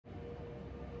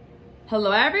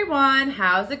Hello everyone,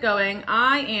 how's it going?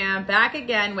 I am back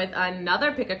again with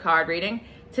another pick a card reading.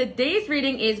 Today's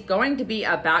reading is going to be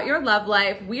about your love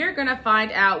life. We are going to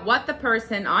find out what the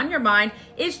person on your mind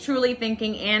is truly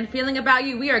thinking and feeling about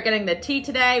you. We are getting the tea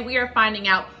today. We are finding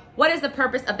out what is the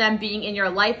purpose of them being in your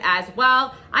life as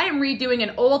well. I am redoing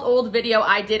an old video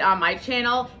I did on my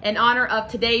channel in honor of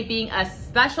today being a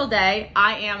special day.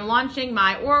 I am launching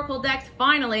my Oracle decks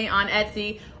finally on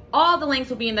Etsy. All the links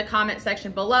will be in the comment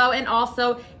section below and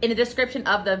also in the description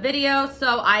of the video.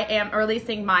 So I am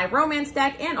releasing my romance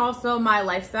deck and also my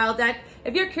lifestyle deck.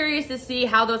 If you're curious to see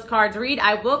how those cards read,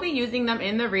 I will be using them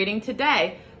in the reading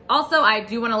today. Also, I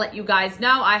do want to let you guys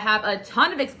know I have a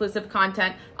ton of exclusive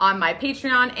content on my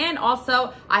Patreon, and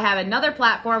also I have another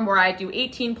platform where I do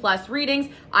 18+ readings.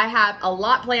 I have a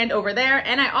lot planned over there,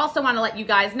 and I also want to let you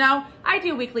guys know I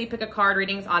do weekly pick a card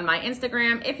readings on my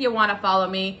Instagram. If you want to follow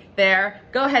me there,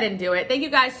 go ahead and do it. Thank you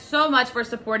guys so much for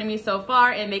supporting me so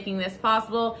far and making this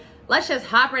possible. Let's just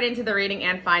hop right into the reading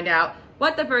and find out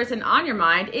what the person on your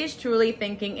mind is truly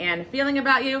thinking and feeling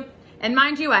about you. And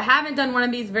mind you, I haven't done one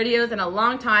of these videos in a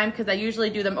long time because I usually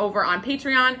do them over on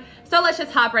Patreon. So let's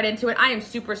just hop right into it. I am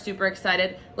super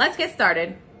excited. Let's get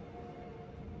started.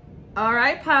 All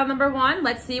right, pile number one,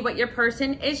 let's see what your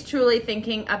person is truly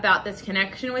thinking about this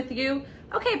connection with you.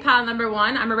 Okay, pile number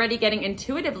one, I'm already getting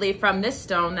intuitively from this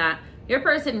stone that your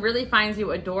person really finds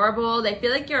you adorable. They feel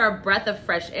like you're a breath of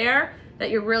fresh air, that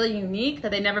you're really unique,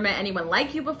 that they never met anyone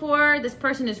like you before. This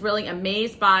person is really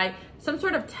amazed by some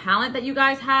sort of talent that you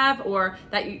guys have, or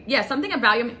that you, something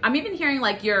about you. I'm even hearing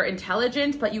like you're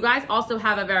intelligent, but you guys also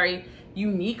have a very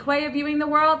unique way of viewing the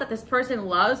world that this person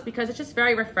loves because it's just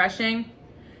very refreshing.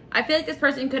 I feel like this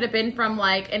person could have been from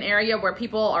like an area where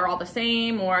people are all the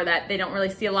same, or that they don't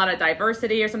really see a lot of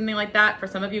diversity or something like that for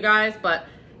some of you guys, but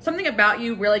something about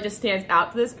you really just stands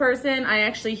out to this person. I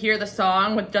actually hear the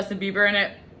song with Justin Bieber in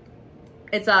it.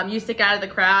 It's you stick out of the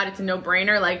crowd, it's a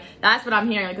no-brainer. Like, that's what I'm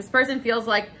hearing. Like, this person feels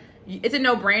like it's a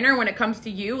no-brainer when it comes to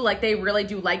you. Like, they really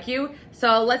do like you.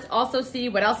 So let's also see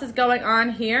what else is going on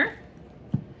here.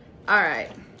 All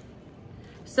right.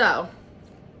 So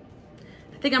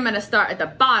I think I'm gonna start at the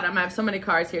bottom. I have so many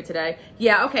cards here today.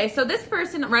 Yeah, okay, so this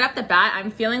person, right off the bat,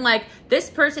 I'm feeling like this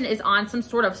person is on some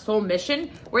sort of soul mission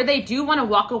where they do wanna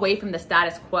walk away from the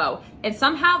status quo. And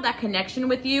somehow that connection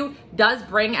with you does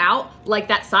bring out like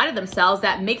that side of themselves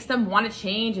that makes them wanna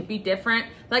change and be different.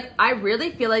 Like, I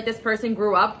really feel like this person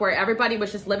grew up where everybody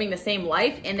was just living the same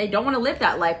life and they don't wanna live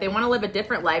that life. They wanna live a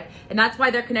different life. And that's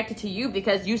why they're connected to you,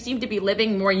 because you seem to be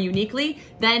living more uniquely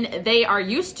than they are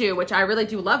used to, which I really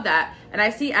do love that. And I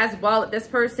see as well that this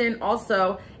person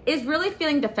also is really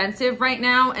feeling defensive right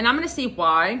now. And I'm gonna see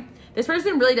why. This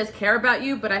person really does care about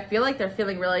you, but I feel like they're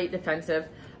feeling really defensive.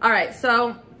 All right,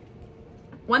 so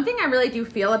one thing I really do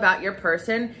feel about your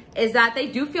person is that they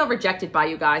do feel rejected by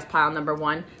you guys, pile number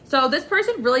one. So this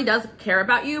person really does care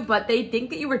about you, but they think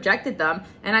that you rejected them.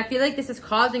 And I feel like this is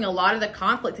causing a lot of the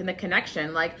conflict in the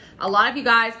connection. Like, a lot of you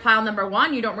guys, pile number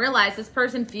one, you don't realize this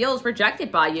person feels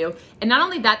rejected by you. And not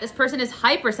only that, this person is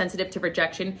hypersensitive to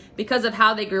rejection because of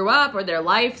how they grew up or their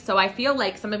life. So I feel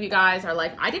like some of you guys are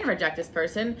like, I didn't reject this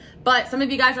person, but some of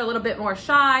you guys are a little bit more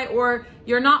shy, or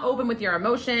you're not open with your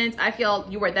emotions. I feel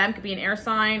you or them could be an air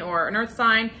sign or an earth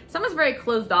sign. Someone's very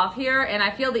closed off here, and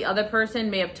I feel the other person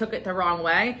may have took it the wrong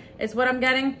way, is what I'm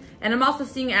getting. And I'm also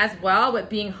seeing as well with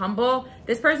being humble.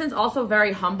 This person's also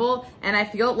very humble, and I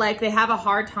feel like they have a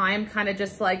hard time kind of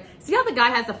just like, see how the guy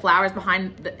has the flowers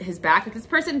behind his back? Like, this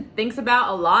person thinks about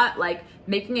a lot, like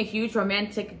making a huge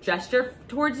romantic gesture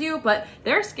towards you, but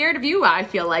they're scared of you, I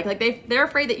feel like. Like, they're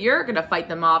afraid that you're gonna fight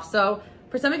them off. So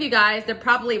for some of you guys, there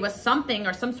probably was something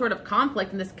or some sort of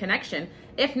conflict in this connection.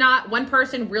 If not, one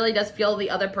person really does feel the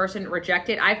other person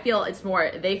rejected. I feel it's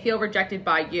more, they feel rejected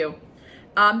by you.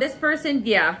 This person,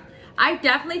 yeah, I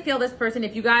definitely feel this person,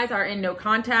 if you guys are in no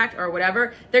contact or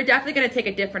whatever, they're definitely going to take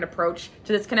a different approach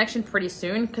to this connection pretty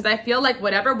soon, because I feel like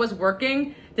whatever was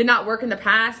working did not work in the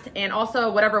past, and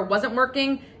also whatever wasn't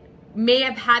working may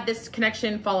have had this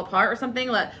connection fall apart or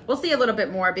something. We'll see a little bit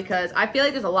more, because I feel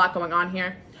like there's a lot going on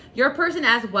here. Your person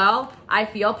as well, I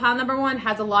feel, pile number one,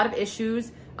 has a lot of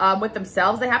issues with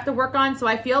themselves they have to work on. So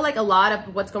I feel like a lot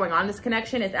of what's going on in this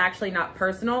connection is actually not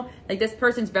personal. Like, this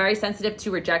person's very sensitive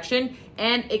to rejection,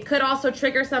 and it could also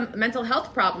trigger some mental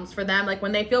health problems for them. Like,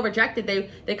 when they feel rejected,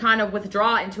 they kind of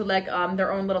withdraw into like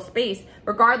their own little space,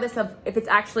 regardless of if it's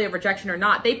actually a rejection or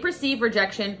not. They perceive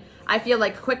rejection, I feel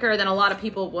like, quicker than a lot of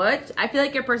people would. I feel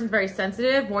like your person's very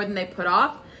sensitive, more than they put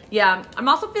off. Yeah, I'm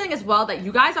also feeling as well that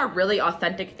you guys are really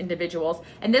authentic individuals.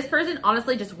 And this person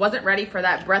honestly just wasn't ready for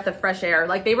that breath of fresh air.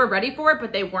 Like they were ready for it,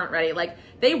 but they weren't ready. Like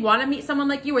they want to meet someone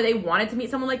like you, or they wanted to meet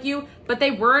someone like you, but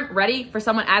they weren't ready for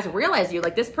someone as real as you.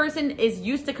 Like this person is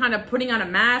used to kind of putting on a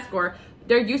mask, or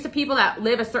they're used to people that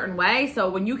live a certain way. So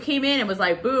when you came in and was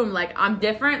like, boom, like I'm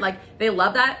different, like they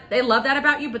love that. They love that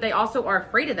about you, but they also are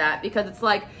afraid of that because it's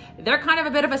like, they're kind of a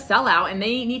bit of a sellout and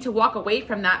they need to walk away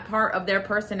from that part of their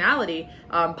personality.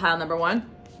 Pile number one.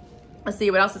 Let's see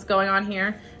what else is going on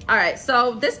here. All right,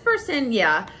 so this person,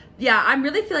 yeah, I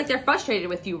really feel like they're frustrated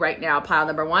with you right now, pile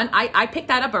number one. I picked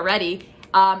that up already.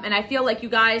 And I feel like you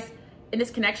guys in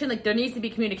this connection, like there needs to be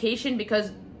communication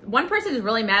because one person is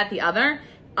really mad at the other.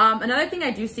 Another thing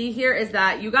I do see here is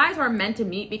that you guys are meant to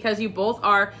meet because you both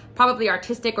are probably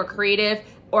artistic or creative,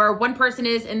 or one person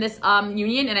is in this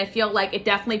union, and I feel like it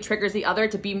definitely triggers the other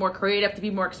to be more creative, to be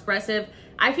more expressive.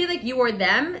 I feel like you or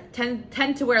them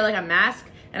tend to wear like a mask,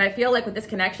 and I feel like with this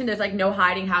connection, there's like no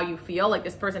hiding how you feel. Like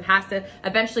this person has to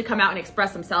eventually come out and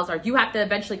express themselves, or you have to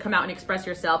eventually come out and express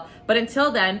yourself. But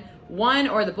until then, one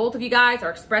or the both of you guys are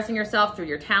expressing yourself through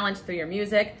your talents, through your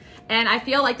music. And I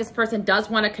feel like this person does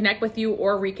want to connect with you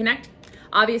or reconnect.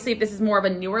 Obviously, if this is more of a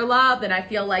newer love, then I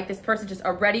feel like this person just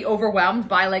already overwhelmed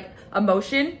by like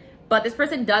emotion, but this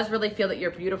person does really feel that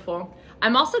you're beautiful.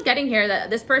 I'm also getting here that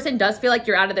this person does feel like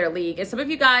you're out of their league. And some of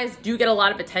you guys do get a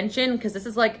lot of attention because this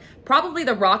is like probably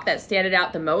the rock that stood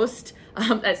out the most,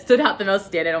 that stood out the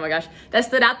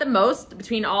most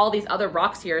between all these other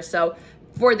rocks here. So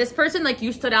for this person, like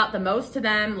you stood out the most to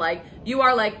them, like you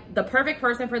are like the perfect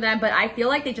person for them, but I feel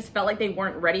like they just felt like they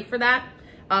weren't ready for that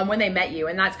when they met you.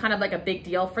 And that's kind of like a big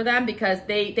deal for them because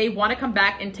they want to come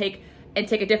back and take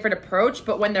a different approach,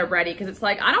 but when they're ready, because it's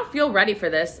like, I don't feel ready for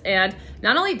this. And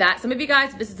not only that, some of you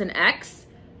guys, if this is an ex,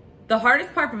 the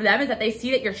hardest part for them is that they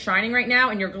see that you're shining right now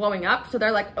and you're glowing up. So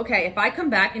they're like, okay, if I come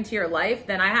back into your life,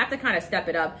 then I have to kind of step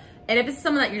it up. And if it's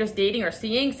someone that you're just dating or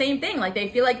seeing, same thing. Like they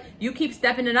feel like you keep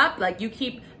stepping it up, like you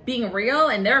keep being real,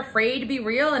 and they're afraid to be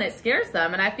real, and it scares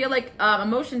them. And I feel like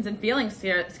emotions and feelings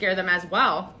scare them as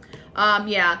well.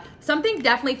 Yeah, something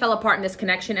definitely fell apart in this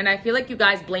connection, and I feel like you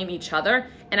guys blame each other.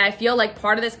 And I feel like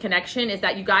part of this connection is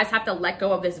that you guys have to let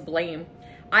go of this blame.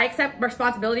 I accept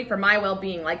responsibility for my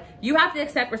well-being. Like you have to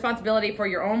accept responsibility for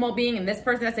your own well-being, and this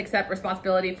person has to accept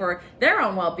responsibility for their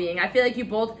own well-being. I feel like you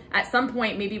both at some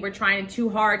point maybe were trying too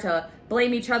hard to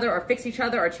blame each other or fix each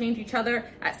other or change each other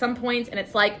at some points, and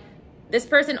it's like this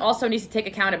person also needs to take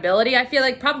accountability. I feel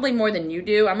like probably more than you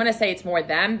do. I'm gonna say it's more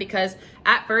them, because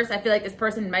at first I feel like this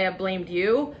person may have blamed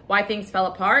you why things fell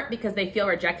apart because they feel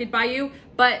rejected by you,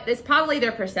 but it's probably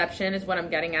their perception is what I'm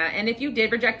getting at. And if you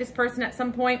did reject this person at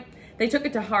some point, they took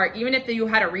it to heart, even if you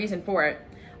had a reason for it.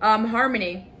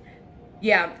 Harmony.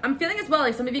 Yeah, I'm feeling as well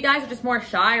like some of you guys are just more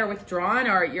shy or withdrawn,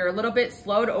 or you're a little bit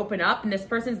slow to open up, and this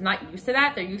person's not used to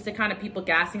that. They're used to kind of people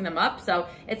gassing them up. So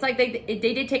it's like they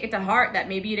did take it to heart that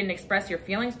maybe you didn't express your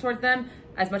feelings towards them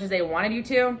as much as they wanted you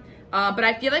to. But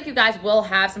I feel like you guys will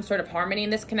have some sort of harmony in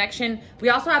this connection. We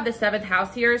also have the 7th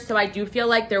house here, so I do feel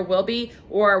like there will be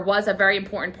or was a very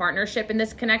important partnership in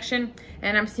this connection.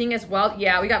 And I'm seeing as well,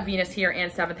 yeah, we got Venus here and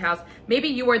 7th house. Maybe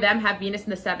you or them have Venus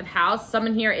in the 7th house.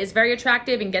 Someone here is very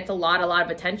attractive and gets a lot of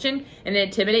attention, and it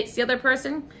intimidates the other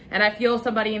person. And I feel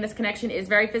somebody in this connection is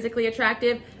very physically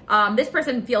attractive. This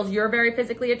person feels you're very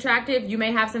physically attractive. You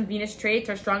may have some Venus traits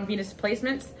or strong Venus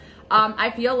placements. I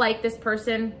feel like this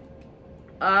person,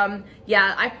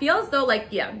 yeah, I feel as though like,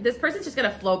 yeah, this person's just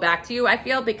gonna flow back to you, I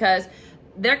feel, because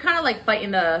they're kind of like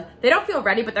fighting they don't feel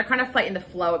ready, but they're kind of fighting the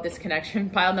flow of this connection,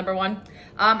 pile number one.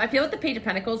 I feel with the Page of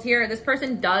Pentacles here, this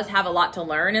person does have a lot to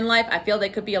learn in life. I feel they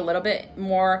could be a little bit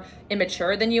more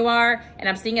immature than you are. And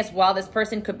I'm seeing as well, this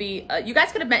person could be, you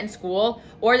guys could have met in school,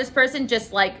 or this person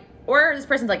just like, or this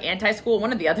person's like anti-school,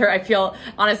 one or the other. I feel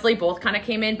honestly both kind of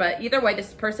came in, but either way,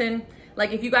 this person,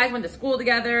 like if you guys went to school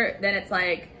together, then it's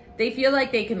like, they feel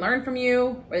like they can learn from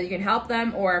you, or you can help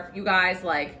them, or if you guys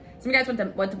like, some of you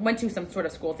guys went to some sort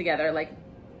of school together, like,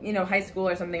 you know, high school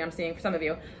or something, I'm seeing for some of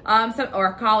you,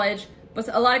 or college. But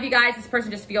a lot of you guys, this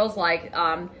person just feels like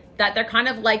that they're kind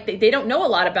of like, they don't know a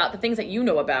lot about the things that you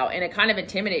know about, and it kind of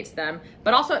intimidates them,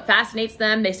 but also it fascinates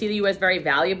them. They see you as very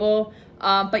valuable.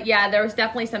 But yeah, there's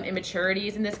definitely some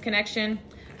immaturities in this connection.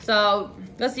 So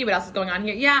let's see what else is going on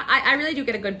here. Yeah, I really do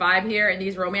get a good vibe here, and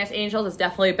these romance angels is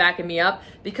definitely backing me up,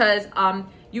 because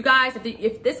you guys,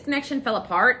 if this connection fell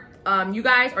apart, you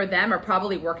guys or them are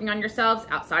probably working on yourselves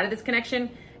outside of this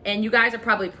connection, and you guys are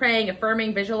probably praying,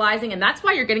 affirming, visualizing, and that's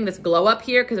why you're getting this glow up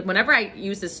here, because whenever I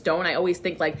use this stone, I always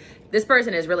think like this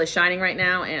person is really shining right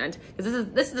now, and this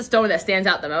is the stone that stands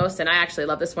out the most, and I actually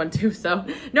love this one too, so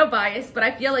no bias, but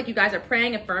I feel like you guys are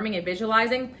praying, affirming, and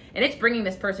visualizing, and it's bringing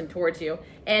this person towards you.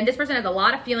 And this person has a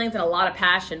lot of feelings and a lot of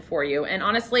passion for you, and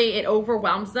honestly, it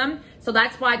overwhelms them, so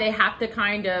that's why they have to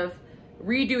kind of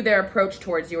redo their approach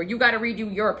towards you, or you got to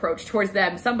redo your approach towards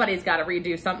them. Somebody's got to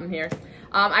redo something here.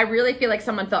 I really feel like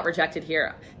someone felt rejected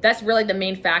here. That's really the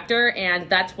main factor, and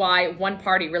that's why one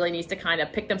party really needs to kind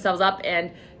of pick themselves up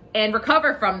and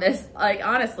recover from this, like,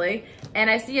 honestly. And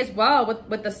I see as well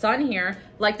with the sun here,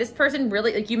 like, this person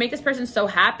really, like, you make this person so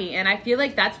happy, and I feel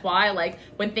like that's why, like,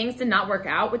 when things did not work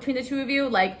out between the two of you,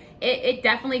 like, it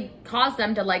definitely caused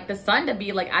them to, like, the sun to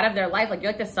be, like, out of their life. Like,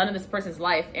 you're like the sun of this person's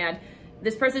life, and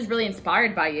this person is really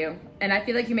inspired by you. And I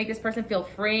feel like you make this person feel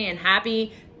free and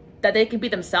happy, that they can be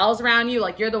themselves around you.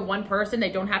 Like, you're the one person they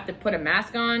don't have to put a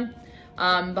mask on.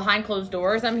 Behind closed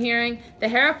doors, I'm hearing. The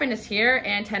Hierophant is here,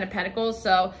 and 10 of Pentacles.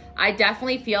 So I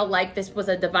definitely feel like this was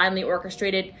a divinely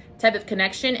orchestrated type of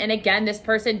connection. And again, this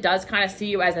person does kind of see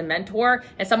you as a mentor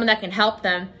and someone that can help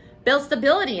them build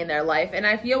stability in their life. And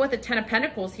I feel with the 10 of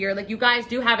Pentacles here, like, you guys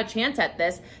do have a chance at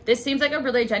this. This seems like a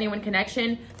really genuine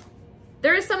connection.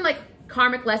 There is some, like,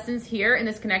 karmic lessons here in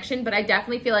this connection, but I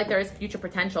definitely feel like there is future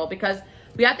potential, because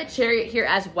we have the Chariot here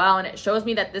as well, and it shows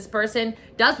me that this person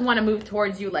does want to move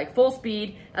towards you, like, full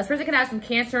speed. This person could have some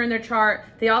Cancer in their chart.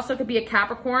 They also could be a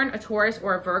Capricorn, a Taurus,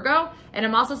 or a Virgo. And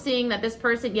I'm also seeing that this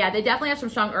person, yeah, they definitely have some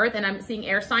strong earth, and I'm seeing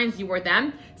air signs, you or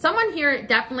them. Someone here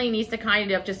definitely needs to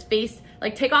kind of just face,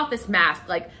 like, take off this mask,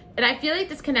 like, and I feel like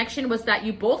this connection was that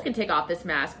you both can take off this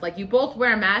mask. Like, you both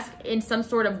wear a mask in some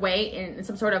sort of way, in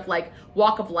some sort of, like,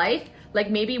 walk of life. Like,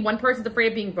 maybe one person's afraid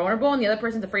of being vulnerable and the other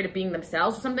person's afraid of being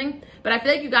themselves or something. But I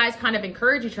feel like you guys kind of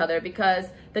encourage each other, because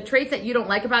the traits that you don't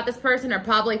like about this person are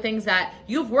probably things that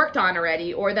you've worked on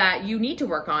already or that you need to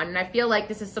work on. And I feel like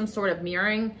this is some sort of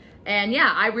mirroring. And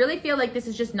yeah, I really feel like this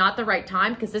is just not the right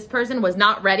time, because this person was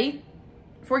not ready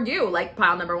for you, like,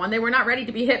 pile number one. They were not ready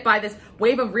to be hit by this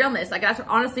wave of realness. Like, that's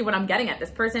honestly what I'm getting at. This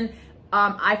person,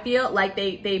 I feel like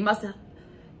there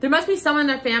must be someone in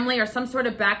their family or some sort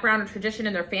of background or tradition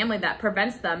in their family that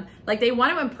prevents them. Like, they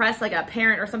want to impress, like, a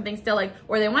parent or something still, like,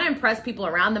 or they want to impress people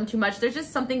around them too much. There's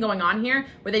just something going on here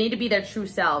where they need to be their true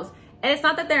selves. And it's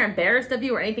not that they're embarrassed of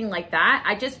you or anything like that.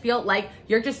 I just feel like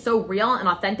you're just so real and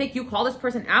authentic. You call this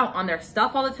person out on their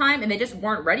stuff all the time, and they just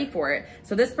weren't ready for it.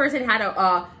 So this person had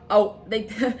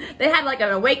they had like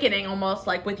an awakening almost,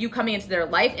 like, with you coming into their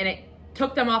life, and it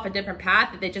took them off a different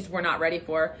path that they just were not ready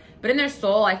for. But in their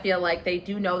soul, I feel like they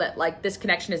do know that, like, this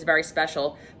connection is very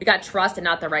special. We got trust and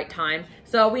not the right time.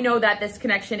 So we know that this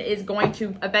connection is going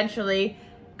to eventually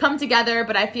come together,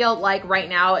 but I feel like right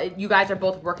now you guys are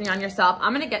both working on yourself.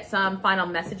 I'm gonna get some final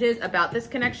messages about this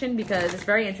connection because it's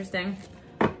very interesting.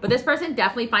 But this person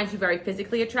definitely finds you very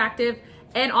physically attractive.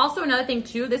 And also another thing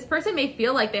too, this person may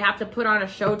feel like they have to put on a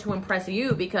show to impress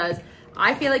you, because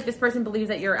I feel like this person believes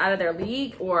that you're out of their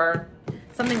league or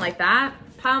something like that.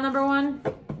 Pile number one.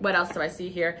 What else do I see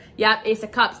here? Yeah, Ace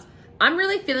of Cups. I'm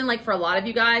really feeling like for a lot of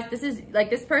you guys, this is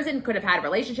like, this person could have had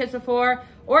relationships before,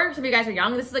 or some of you guys are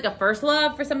young. This is like a first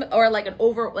love for some, or like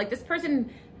this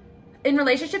person in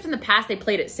relationships in the past, they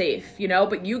played it safe, you know,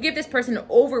 but you give this person an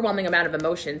overwhelming amount of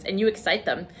emotions and you excite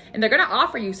them, and they're going to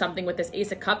offer you something with this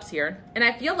Ace of Cups here. And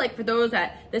I feel like for those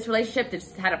that this relationship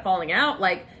just had a falling out,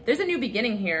 like, there's a new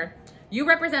beginning here. You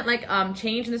represent like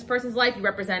change in this person's life. You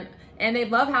represent, and they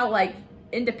love how like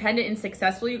independent and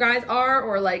successful you guys are,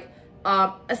 or like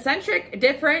eccentric,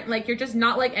 different, like you're just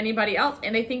not like anybody else,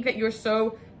 and they think that you're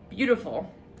so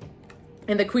beautiful.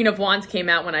 And the Queen of Wands came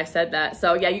out when I said that.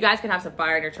 So yeah, you guys can have some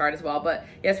fire in your chart as well. But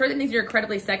yeah, this person thinks you're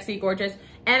incredibly sexy, gorgeous.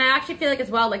 And I actually feel like as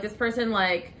well, like this person,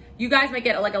 like, you guys might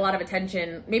get like a lot of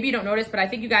attention. Maybe you don't notice, but I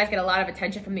think you guys get a lot of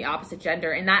attention from the opposite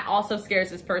gender. And that also scares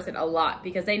this person a lot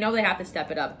because they know they have to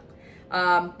step it up.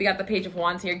 We got the Page of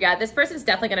Wands here. Yeah, this person's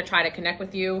definitely going to try to connect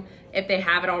with you if they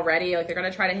haven't already. Like, they're going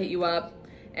to try to hit you up.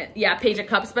 Yeah, Page of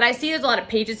Cups. But I see there's a lot of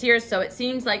pages here, so it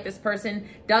seems like this person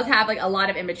does have like a lot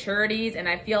of immaturities, and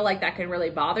I feel like that can really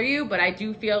bother you. But I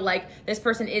do feel like this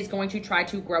person is going to try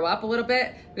to grow up a little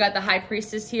bit. We got the High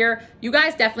Priestess here. You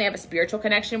guys definitely have a spiritual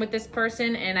connection with this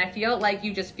person, and I feel like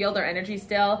you just feel their energy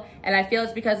still. And I feel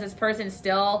it's because this person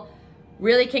still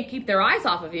really can't keep their eyes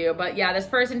off of you. But yeah, this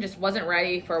person just wasn't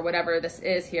ready for whatever this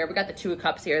is here. We got the Two of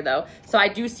Cups here though. So I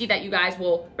do see that you guys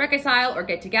will reconcile or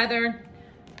get together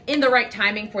in the right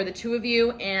timing for the two of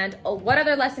you. And what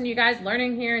other lesson you guys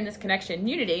learning here in this connection?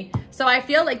 Unity. So I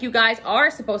feel like you guys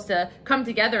are supposed to come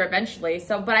together eventually.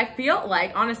 So, but I feel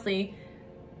like, honestly,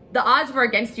 the odds were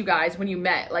against you guys when you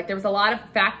met. Like there was a lot of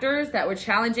factors that were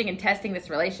challenging and testing this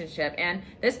relationship. And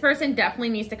this person definitely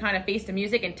needs to kind of face the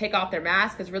music and take off their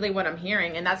mask is really what I'm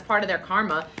hearing. And that's part of their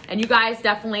karma. And you guys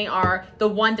definitely are the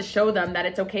one to show them that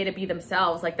it's okay to be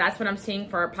themselves. Like that's what I'm seeing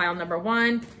for pile number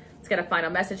 1. Let's get a final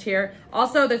message here.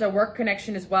 Also, there's a work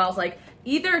connection as well. It's like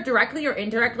either directly or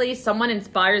indirectly, someone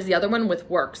inspires the other one with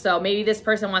work. So maybe this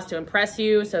person wants to impress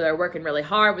you, so they're working really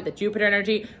hard with the Jupiter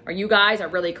energy, or you guys are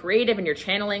really creative and you're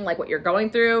channeling like what you're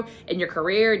going through in your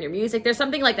career and your music. There's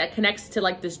something like that connects to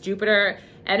like this Jupiter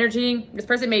energy. This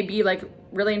person may be like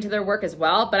really into their work as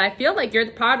well, but I feel like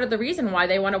you're part of the reason why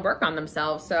they want to work on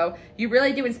themselves. So you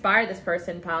really do inspire this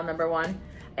person, pile number 1.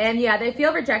 And yeah, they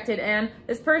feel rejected. And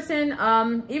this person,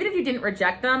 even if you didn't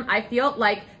reject them, I feel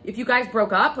like if you guys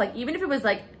broke up, like even if it was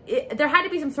like, there had to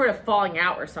be some sort of falling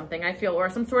out or something, I feel, or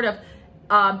some sort of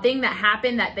thing that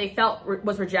happened that they felt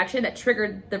was rejection that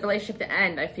triggered the relationship to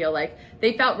end. I feel like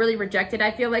they felt really rejected.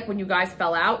 I feel like when you guys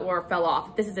fell out or fell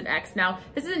off, this is an ex. Now,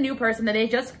 this is a new person that they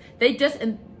just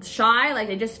shy, like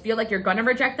they just feel like you're gonna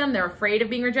reject them. They're afraid of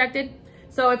being rejected.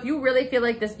 So if you really feel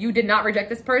like this, you did not reject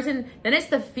this person, then it's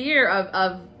the fear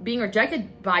of being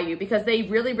rejected by you, because they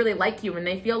really, really like you and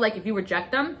they feel like if you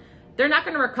reject them, they're not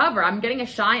going to recover. I'm getting a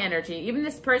shy energy. Even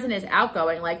this person is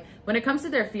outgoing. Like when it comes to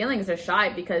their feelings, they're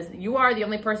shy because you are the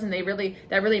only person that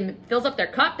really fills up their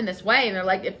cup in this way. And they're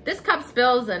like, if this cup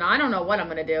spills, then I don't know what I'm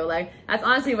going to do. Like that's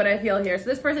honestly what I feel here. So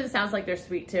this person sounds like they're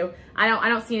sweet too. I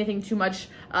don't see anything too much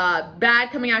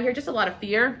bad coming out here. Just a lot of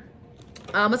fear.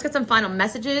 Let's get some final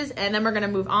messages and then we're going to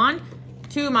move on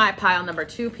to my pile number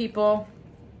 2 people.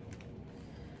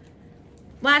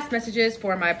 Last messages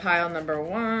for my pile number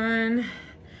 1.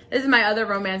 This is my other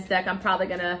romance deck. I'm probably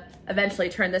going to eventually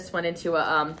turn this one into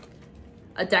a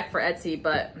deck for Etsy,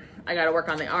 but I got to work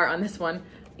on the art on this one.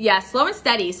 Yeah, slow and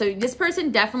steady. So this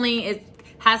person definitely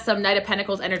has some Knight of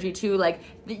Pentacles energy too. Like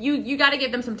you got to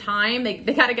give them some time. They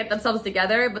got to get themselves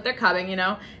together, but they're coming, you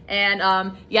know?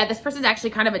 And yeah, this person's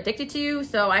actually kind of addicted to you.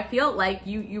 So I feel like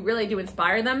you really do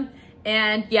inspire them.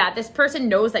 And yeah, this person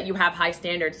knows that you have high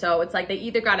standards. So it's like they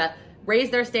either got to raise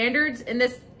their standards in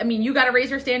this. I mean, you got to raise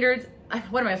your standards.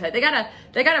 What am I saying? They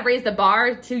gotta raise the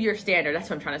bar to your standard. That's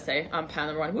what I'm trying to say. Pile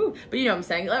number 1. Woo. But you know what I'm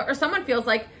saying? Or someone feels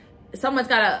like someone's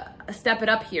gotta step it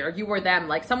up here. You or them.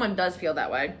 Like someone does feel that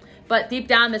way. But deep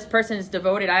down, this person is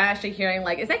devoted. I'm actually hearing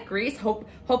like, is that Grace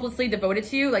hopelessly devoted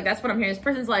to you? Like that's what I'm hearing. This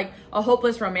person's like a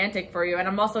hopeless romantic for you. And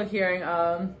I'm also hearing,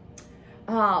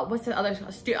 what's the other?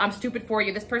 I'm stupid for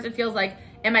you. This person feels like,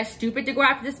 am I stupid to go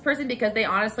after this person? Because they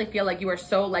honestly feel like you are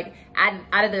so like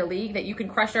out of their league that you can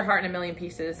crush their heart in a million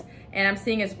pieces. And I'm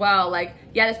seeing as well, like,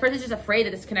 yeah, this person's just afraid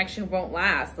that this connection won't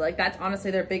last. Like that's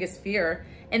honestly their biggest fear.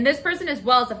 And this person as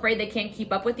well is afraid they can't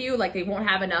keep up with you. Like they won't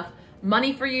have enough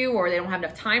money for you, or they don't have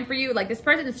enough time for you. Like this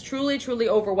person is truly, truly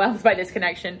overwhelmed by this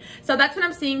connection. So that's what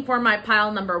I'm seeing for my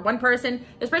pile number 1 person.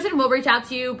 This person will reach out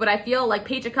to you, but I feel like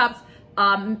Page of Cups,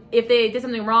 if they did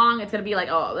something wrong, it's gonna be like,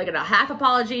 oh, like a half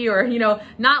apology, or you know,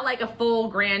 not like a full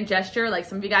grand gesture like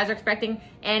some of you guys are expecting.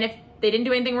 And if they didn't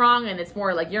do anything wrong and it's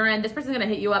more like your end, this person's gonna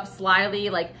hit you up slyly.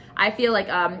 Like I feel like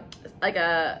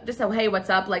just a hey,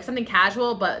 what's up, like something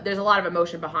casual, but there's a lot of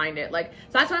emotion behind it. Like,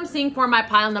 so that's what I'm seeing for my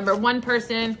pile number 1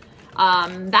 person.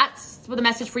 That's the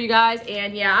message for you guys.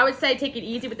 And yeah, I would say take it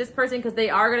easy with this person, because they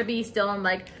are going to be still in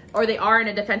like, or they are in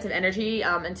a defensive energy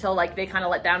until like they kind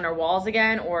of let down their walls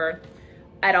again, or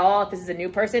at all. If this is a new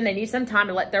person, they need some time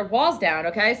to let their walls down.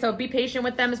 Okay, so be patient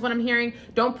with them is what I'm hearing.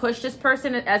 Don't push this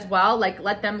person as well. Like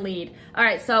let them lead. All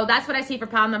right, so that's what I see for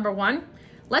pile number 1.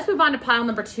 Let's move on to pile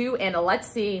number 2, and let's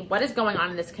see what is going on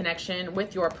in this connection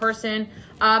with your person.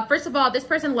 First of all, this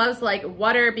person loves like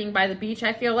water, being by the beach,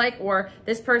 I feel like, or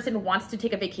this person wants to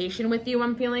take a vacation with you,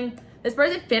 I'm feeling. This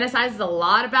person fantasizes a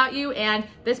lot about you, and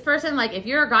this person, like if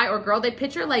you're a guy or girl, they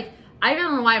picture like, I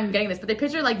don't know why I'm getting this, but they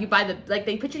picture like you by the, like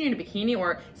they picture you in a bikini,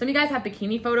 or some of you guys have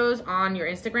bikini photos on your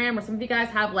Instagram, or some of you guys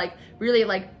have like really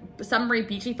like summery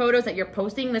beachy photos that you're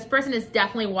posting. This person is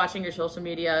definitely watching your social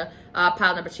media,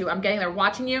 pile number 2. I'm getting they're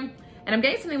watching you, and I'm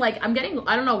getting something like, I'm getting,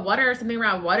 I don't know, water, something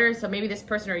around water. So maybe this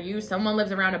person or you, someone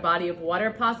lives around a body of water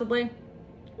possibly.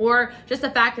 Or just the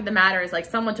fact of the matter is like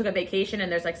someone took a vacation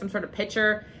and there's like some sort of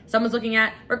picture someone's looking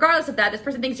at. Regardless of that, this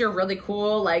person thinks you're really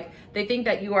cool. Like they think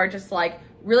that you are just like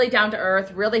really down to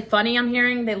earth, really funny, I'm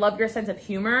hearing. They love your sense of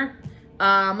humor.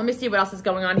 Let me see what else is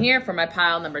going on here for my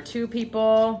pile number 2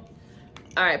 people.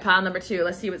 All right, pile number 2,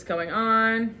 let's see what's going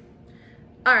on.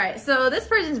 All right, so this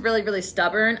person's really, really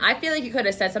stubborn. I feel like you could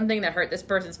have said something that hurt this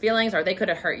person's feelings, or they could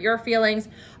have hurt your feelings.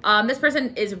 This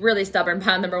person is really stubborn,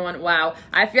 pile number 1. Wow.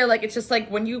 I feel like it's just like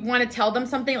when you want to tell them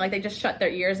something, like they just shut their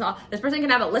ears off. This person can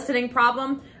have a listening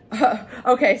problem.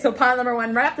 Okay, so pile number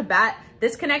one, right off the bat,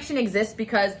 this connection exists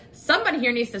because somebody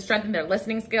here needs to strengthen their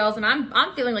listening skills, and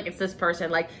I'm feeling like it's this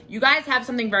person. Like, you guys have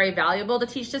something very valuable to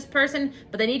teach this person,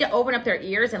 but they need to open up their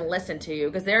ears and listen to you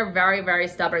because they're very, very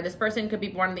stubborn. This person could be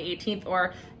born on the 18th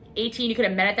or 18, you could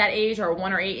have met at that age, or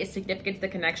 1 or 8 is significant to the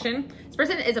connection. This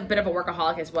person is a bit of a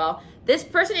workaholic as well. This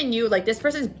person and you, like, this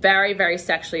person is very, very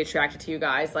sexually attracted to you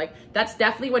guys. Like, that's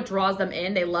definitely what draws them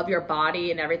in. They love your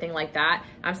body and everything like that.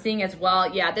 I'm seeing as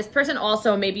well, yeah, this person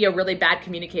also may be a really bad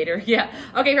communicator. Yeah.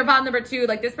 Okay, for pile number 2,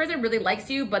 like, this person really likes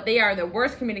you, but they are the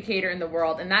worst communicator in the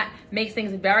world, and that makes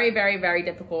things very, very, very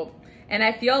difficult. And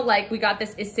I feel like we got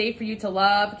this is safe for you to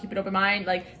love, keep an open mind.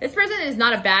 Like, this person is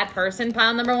not a bad person,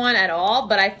 pile number 1, at all,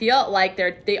 but I feel like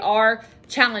they are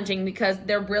challenging because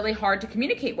they're really hard to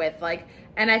communicate with. Like,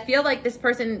 and I feel like this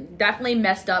person definitely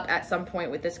messed up at some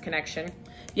point with this connection.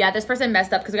 Yeah, this person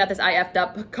messed up because we got this I effed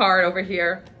up card over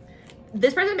here.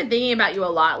 This person's been thinking about you a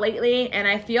lot lately, and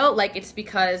I feel like it's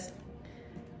because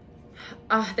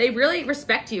they really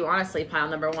respect you, honestly, pile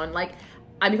number 1. Like,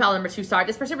 I mean, pile number 2, sorry.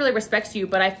 This person really respects you,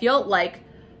 but I feel like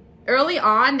early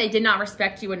on, they did not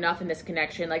respect you enough in this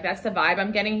connection. Like, that's the vibe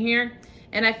I'm getting here.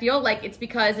 And I feel like it's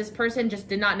because this person just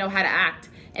did not know how to act.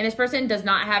 And this person does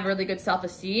not have really good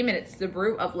self-esteem, and it's the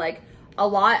root of, like, a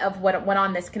lot of what went on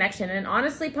in this connection. And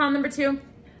honestly, pile number 2,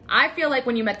 I feel like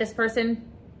when you met this person,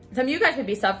 some of you guys could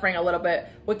be suffering a little bit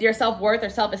with your self-worth or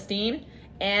self-esteem.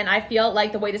 And I feel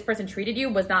like the way this person treated you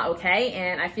was not okay.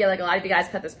 And I feel like a lot of you guys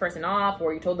cut this person off,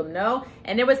 or you told them no.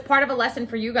 And it was part of a lesson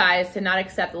for you guys to not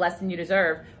accept the lesson you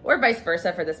deserve, or vice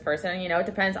versa for this person. You know, it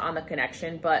depends on the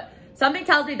connection. But something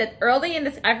tells me that early in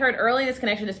this, I've heard early in this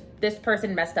connection, this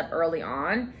person messed up early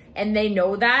on. And they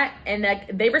know that. And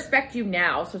like, they respect you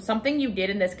now. So something you did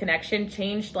in this connection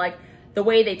changed, like, the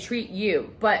way they treat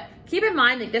you. But keep in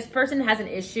mind, like, this person has an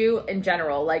issue in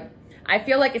general. Like, I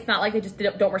feel like it's not like they just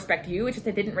don't respect you. It's just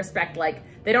they didn't respect, like,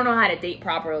 they don't know how to date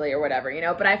properly or whatever, you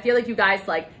know? But I feel like you guys,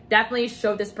 like, definitely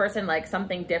showed this person, like,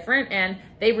 something different. And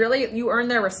they really, you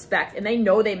earned their respect. And they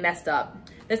know they messed up.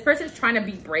 This person's trying to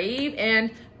be brave.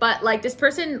 But, like, this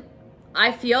person,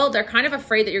 I feel they're kind of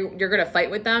afraid that you're going to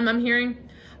fight with them, I'm hearing.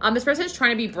 This person is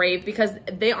trying to be brave because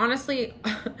they honestly,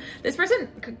 this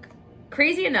person,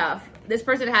 crazy enough, this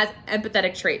person has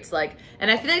empathetic traits, like, and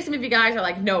I feel like some of you guys are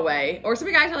like, no way. Or some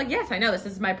of you guys are like, yes, I know this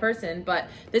is my person, but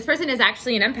this person is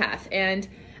actually an empath, and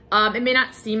it may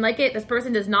not seem like it. This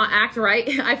person does not act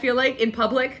right, I feel like, in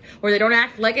public, or they don't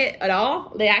act like it at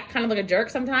all. They act kind of like a jerk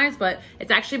sometimes, but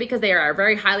it's actually because they are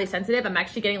very highly sensitive. I'm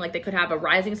actually getting like they could have a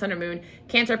rising sun or moon,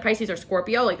 Cancer, Pisces, or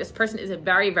Scorpio. Like, this person is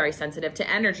very, very sensitive to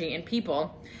energy and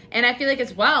people. And I feel like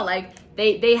as well, like,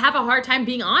 they have a hard time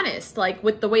being honest, like,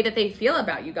 with the way that they feel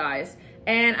about you guys.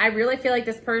 And I really feel like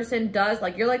this person does,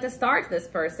 like, you're like the star to this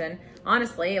person,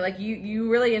 honestly. Like,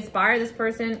 you really inspire this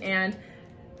person. And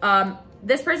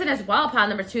this person as well, pile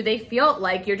number 2, they feel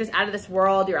like you're just out of this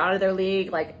world, you're out of their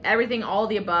league, like, everything, all of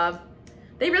the above.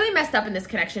 They really messed up in this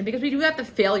connection because we do have the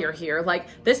failure here.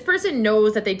 Like, this person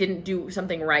knows that they didn't do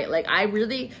something right. Like,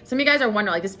 some of you guys are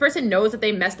wondering, like, this person knows that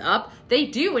they messed up. They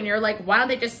do, and you're like, why don't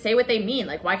they just say what they mean?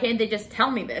 Like, why can't they just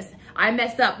tell me this? I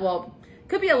messed up. Well,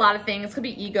 could be a lot of things. Could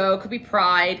be ego, could be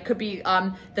pride, could be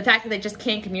the fact that they just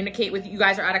can't communicate with you.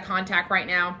 Guys are out of contact right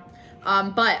now.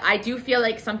 But I do feel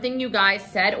like something you guys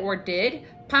said or did,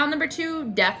 pile number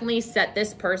 2, definitely set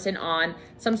this person on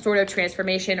some sort of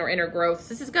transformation or inner growth.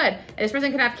 This is good. And this person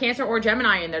could have Cancer or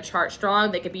Gemini in their chart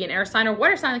strong. They could be an air sign or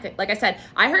water sign. Like I said,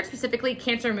 I heard specifically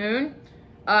Cancer moon.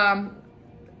 And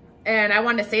I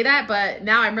wanted to say that, but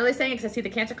now I'm really saying it because I see the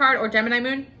Cancer card, or Gemini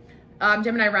moon,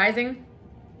 Gemini rising.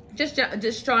 Just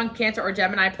strong Cancer or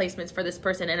Gemini placements for this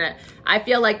person. And I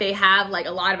feel like they have, like,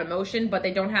 a lot of emotion, but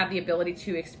they don't have the ability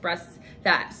to express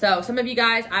that. So some of you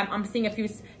guys, I'm seeing a few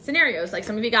scenarios. Like,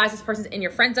 some of you guys, this person's in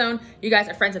your friend zone. You guys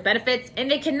are friends with benefits,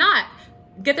 and they cannot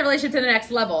get the relationship to the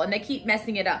next level, and they keep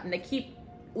messing it up, and they keep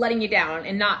letting you down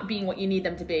and not being what you need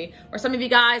them to be. Or some of you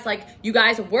guys, like, you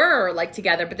guys were, like,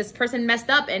 together, but this person messed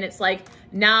up, and it's like,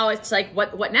 now it's like,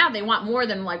 what now? They want more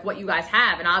than, like, what you guys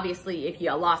have. And obviously, if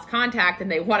you lost contact, then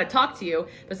they want to talk to you.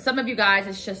 But some of you guys,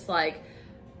 it's just like,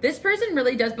 this person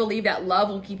really does believe that love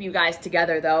will keep you guys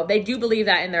together, though. They do believe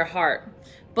that in their heart.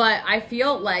 But I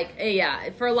feel like,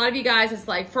 yeah, for a lot of you guys, it's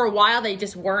like, for a while, they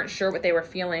just weren't sure what they were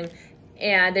feeling,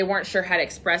 and they weren't sure how to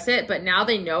express it. But now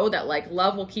they know that, like,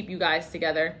 love will keep you guys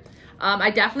together. I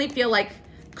definitely feel like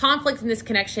conflict in this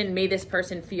connection made this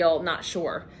person feel not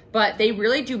sure, but they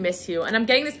really do miss you. And I'm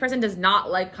getting this person does not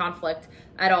like conflict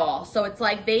at all. So it's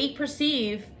like they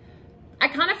perceive I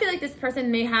kind of feel like this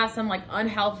person may have some like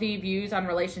unhealthy views on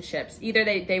relationships. Either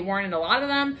they weren't in a lot of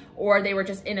them, or they were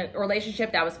just in a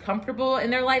relationship that was comfortable in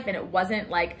their life and it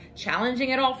wasn't like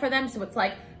challenging at all for them. So it's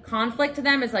like conflict to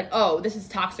them is like, oh, this is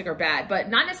toxic or bad, but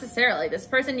not necessarily. This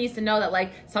person needs to know that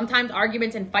like sometimes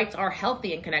arguments and fights are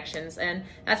healthy in connections, and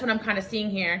that's what I'm kind of seeing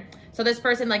here. So this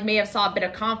person like may have saw a bit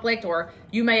of conflict, or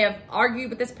you may have argued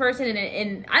with this person,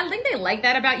 and I think they like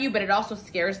that about you, but it also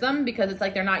scares them because it's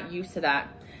like they're not used to that.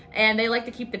 And they like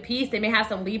to keep the peace. They may have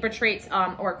some Libra traits,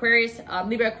 or Aquarius,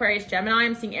 Libra, Aquarius, Gemini.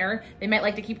 I'm seeing air. They might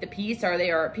like to keep the peace, or they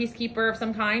are a peacekeeper of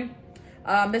some kind.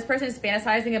 This person is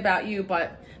fantasizing about you,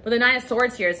 but with the Nine of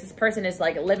Swords here, this person is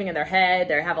like living in their head.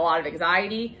 They have a lot of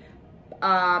anxiety.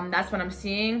 That's what I'm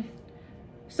seeing.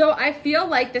 So I feel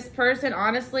like this person,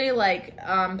 honestly, like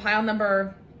pile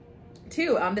number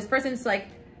 2, this person's like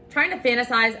trying to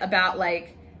fantasize about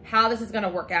like how this is going to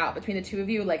work out between the two of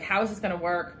you. Like, how is this going to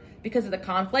work? Because of the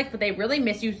conflict, but they really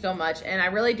miss you so much. And I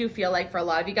really do feel like for a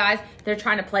lot of you guys, they're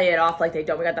trying to play it off like they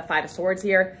don't. We got the 5 of Swords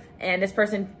here, and this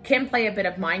person can play a bit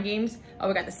of mind games. Oh,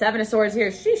 we got the 7 of Swords here.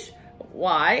 Sheesh.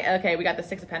 Why? Okay, we got the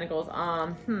 6 of Pentacles.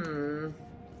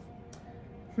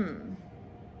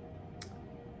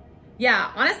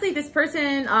 Yeah, honestly, this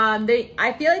person,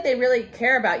 I feel like they really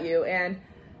care about you. And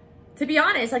to be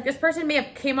honest, like this person may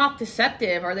have came off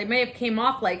deceptive, or they may have came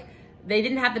off like they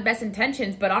didn't have the best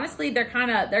intentions, but honestly, they're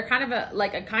kind of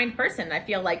a kind person. I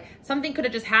feel like something could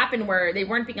have just happened where they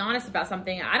weren't being honest about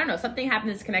something. I don't know, something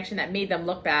happened in this connection that made them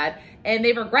look bad, and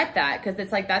they regret that because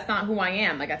it's like, that's not who I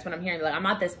am. Like, that's what I'm hearing. Like, I'm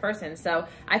not this person. So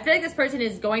I feel like this person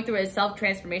is going through a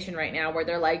self-transformation right now where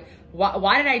they're like,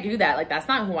 why did I do that? Like, that's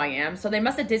not who I am. So they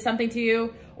must have did something to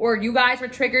you, or you guys were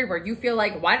triggered where you feel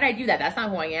like, why did I do that? That's not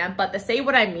who I am. But to say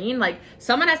what I mean, like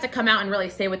someone has to come out and really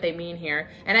say what they mean here.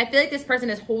 And I feel like this person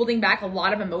is holding back a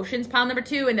lot of emotions, pile number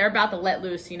 2, and they're about to let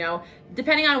loose, you know,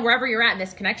 depending on wherever you're at in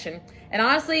this connection. And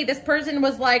honestly, this person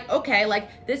was like, okay,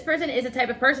 like this person is a type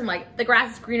of person, like the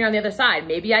grass is greener on the other side.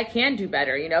 Maybe I can do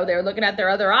better. You know, they're looking at their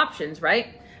other options,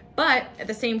 right? But at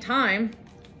the same time,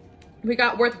 we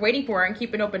got worth waiting for and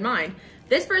keep an open mind.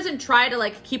 This person tried to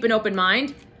like keep an open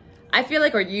mind. I feel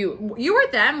like, or you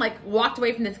or them, like walked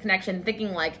away from this connection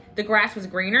thinking like the grass was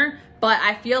greener, but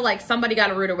I feel like somebody got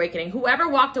a rude awakening. Whoever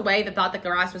walked away that thought the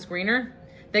grass was greener,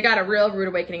 they got a real rude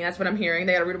awakening. That's what I'm hearing.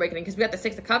 They got a rude awakening because we got the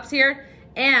 6 of Cups here,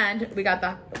 and we got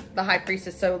the High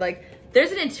Priestess. So like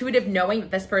there's an intuitive knowing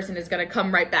that this person is going to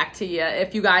come right back to you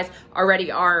if you guys already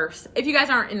are, if you guys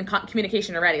aren't in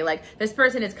communication already. Like this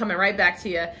person is coming right back to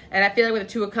you. And I feel like with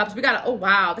the 2 of Cups, we got, oh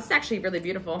wow, this is actually really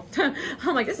beautiful.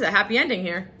 I'm like, this is a happy ending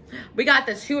here. We got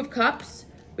the 2 of Cups,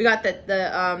 we got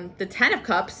the 10 of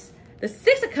Cups, the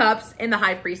 6 of Cups, and the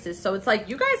High Priestess. So it's like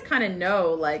you guys kind of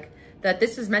know like that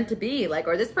this is meant to be, like,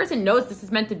 or this person knows this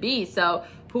is meant to be. So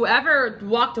whoever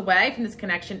walked away from this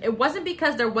connection, it wasn't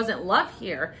because there wasn't love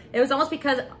here. It was almost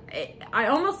because I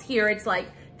almost hear it's like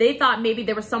they thought maybe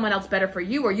there was someone else better for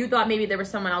you, or you thought maybe there was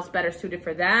someone else better suited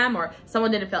for them, or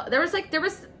someone didn't feel, there was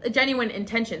a genuine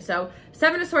intention. So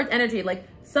 7 of Swords energy, like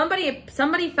somebody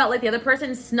felt like the other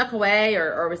person snuck away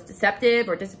or was deceptive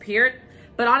or disappeared.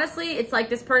 But honestly, it's like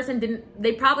this person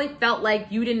they probably felt like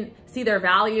you didn't see their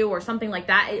value or something like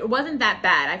that. It wasn't that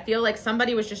bad. I feel like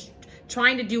somebody was just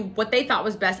trying to do what they thought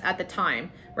was best at the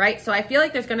time, right? So I feel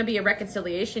like there's going to be a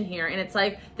reconciliation here, and it's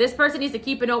like this person needs to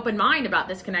keep an open mind about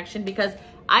this connection, because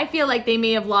I feel like they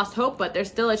may have lost hope, but there's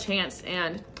still a chance.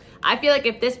 And I feel like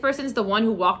if this person's the one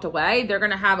who walked away, they're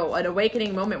going to have an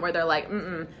awakening moment where they're like,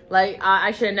 like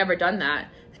I should have never done that.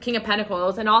 King of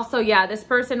Pentacles. And also, yeah, this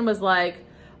person was like,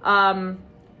 I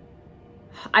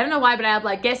don't know why, but I have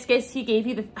like, guess he gave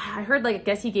you I heard like,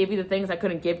 guess he gave you the things I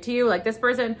couldn't give to you. Like this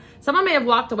person, someone may have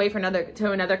walked away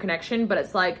to another connection, but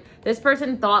it's like, this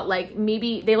person thought like,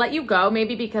 maybe they let you go,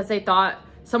 maybe because they thought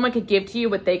someone could give to you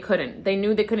what they couldn't. They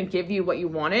knew they couldn't give you what you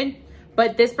wanted.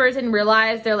 But this person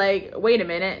realized, they're like, wait a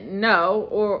minute, no.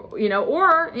 Or,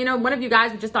 one of you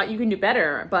guys just thought you can do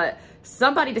better, but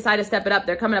somebody decided to step it up.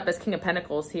 They're coming up as King of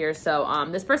Pentacles here. So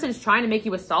this person is trying to make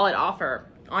you a solid offer,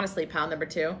 honestly, pile number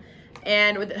 2.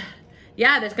 And with,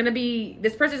 yeah, there's going to be,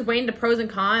 this person's weighing the pros and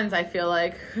cons, I feel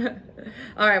like.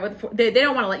 All right, they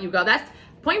don't want to let you go. That's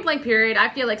point blank period. I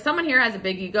feel like someone here has a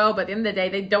big ego, but at the end of the day,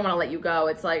 they don't want to let you go.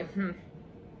 It's like,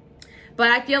 But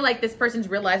I feel like this person's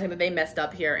realizing that they messed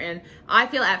up here. And I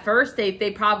feel at first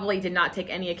they probably did not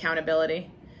take any accountability.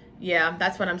 Yeah,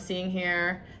 that's what I'm seeing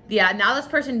here. Yeah, now this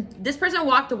person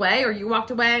walked away, or you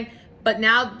walked away, but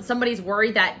now somebody's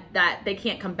worried that they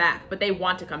can't come back, but they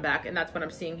want to come back. And that's what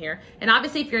I'm seeing here. And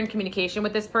obviously if you're in communication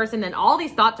with this person, then all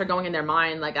these thoughts are going in their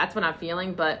mind. Like that's what I'm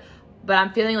feeling. But But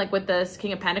I'm feeling like with this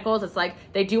King of Pentacles, it's like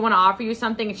they do want to offer you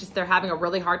something. It's just they're having a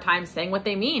really hard time saying what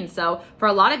they mean. So for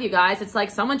a lot of you guys, it's like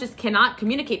someone just cannot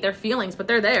communicate their feelings, but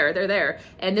they're there. They're there.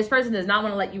 And this person does not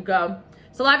want to let you go.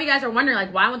 So a lot of you guys are wondering,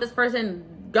 like, why won't this person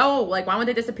go? Like, why won't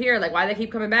they disappear? Like, why do they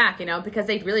keep coming back? You know, because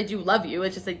they really do love you.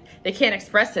 It's just like they can't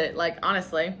express it, like,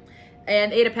 honestly.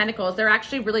 And Eight of Pentacles, they're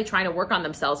actually really trying to work on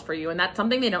themselves for you. And that's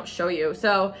something they don't show you.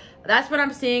 So that's what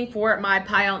I'm seeing for my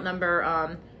pile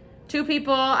number 2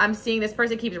 people. I'm seeing this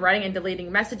person keeps writing and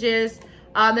deleting messages.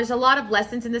 There's a lot of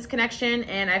lessons in this connection,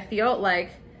 and I feel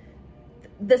like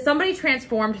somebody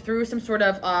transformed through some sort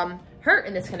of hurt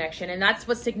in this connection, and that's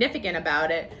what's significant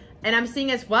about it. And I'm seeing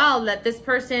as well that this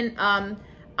person,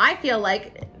 I feel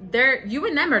like you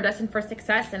and them are destined for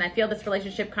success, and I feel this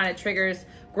relationship kind of triggers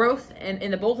growth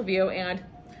in the both of you. And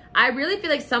I really feel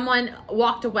like someone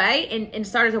walked away and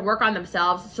started to work on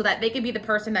themselves so that they can be the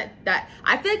person that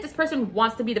I feel like this person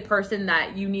wants to be the person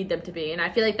that you need them to be. And I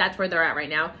feel like that's where they're at right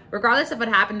now. Regardless of what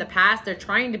happened in the past, they're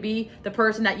trying to be the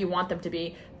person that you want them to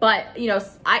be. But, you know,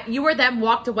 you or them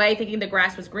walked away thinking the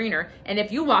grass was greener. And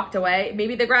if you walked away,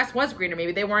 maybe the grass was greener.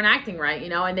 Maybe they weren't acting right, you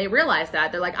know, and they realized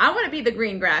that. They're like, I want to be the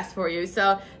green grass for you.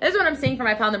 So this is what I'm seeing for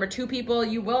my pile number 2 people.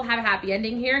 You will have a happy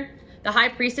ending here. The High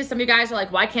Priestess, some of you guys are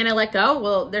like, why can't I let go?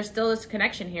 Well, there's still this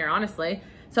connection here, honestly.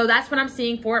 So that's what I'm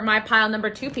seeing for my pile number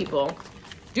 2 people.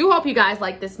 Do hope you guys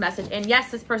like this message. And yes,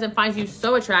 this person finds you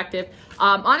so attractive.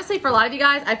 Honestly, for a lot of you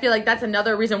guys, I feel like that's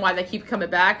another reason why they keep coming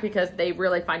back, because they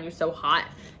really find you so hot.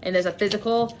 And there's a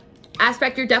physical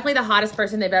aspect. You're definitely the hottest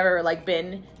person they've ever like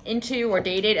been into or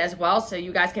dated as well. So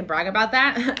you guys can brag about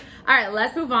that. All right,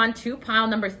 let's move on to pile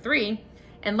number 3.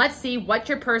 And let's see what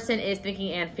your person is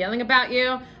thinking and feeling about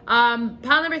you. Pile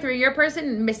number 3, your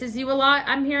person misses you a lot,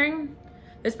 I'm hearing.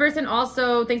 This person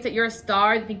also thinks that you're a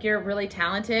star. They think you're really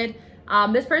talented.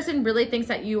 This person really thinks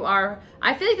that you are...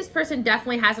 I feel like this person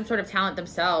definitely has some sort of talent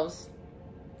themselves.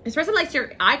 This person likes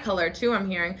your eye color too, I'm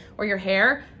hearing, or your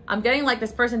hair. I'm getting like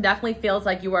this person definitely feels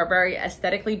like you are very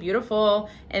aesthetically beautiful.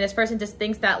 And this person just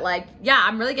thinks that, like, yeah,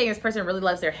 I'm really getting this person really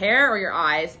loves their hair or your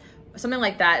eyes. Something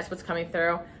like that is what's coming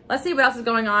through. Let's see what else is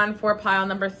going on for pile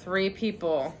number 3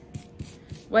 people.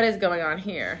 What is going on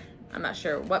here? I'm not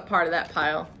sure what part of that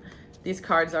pile these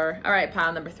cards are. All right,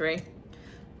 pile number 3.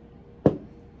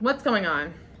 What's going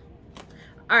on?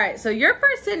 All right, so your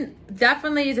person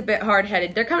definitely is a bit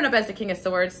hard-headed. They're coming up as the King of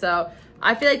Swords, so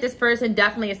I feel like this person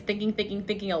definitely is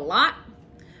thinking a lot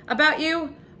about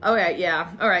you. All right,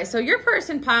 yeah. All right, so your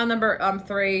person, pile number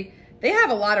 3, they have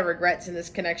a lot of regrets in this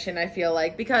connection, I feel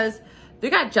like, because they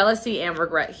got jealousy and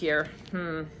regret here.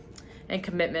 And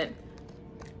commitment.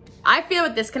 I feel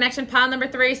with this connection, pile number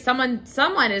 3, someone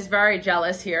is very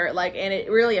jealous here, like, and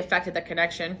it really affected the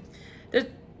connection.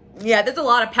 There's a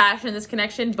lot of passion in this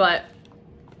connection, but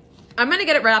I'm going to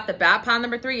get it right off the bat. Pile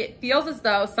number 3, it feels as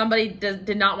though somebody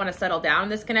did not want to settle down in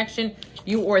this connection,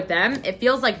 you or them. It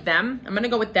feels like them. I'm going to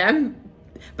go with them.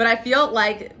 But I feel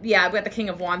like, yeah, I've got the King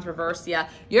of Wands reversed. Yeah,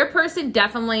 your person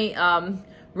definitely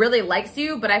really likes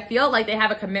you, but I feel like they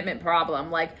have a commitment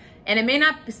problem. Like, and it may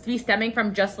not be stemming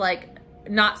from just like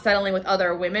not settling with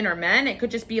other women or men. It could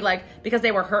just be like because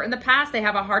they were hurt in the past, they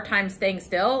have a hard time staying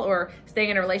still or staying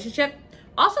in a relationship.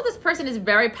 Also, this person is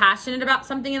very passionate about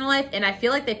something in life, and I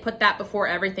feel like they put that before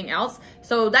everything else.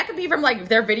 So that could be from like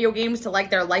their video games to like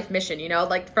their life mission, you know,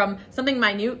 like from something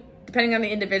minute, depending on the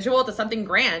individual, to something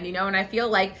grand, you know. And I feel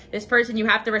like this person, you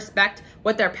have to respect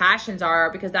what their passions are,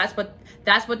 because that's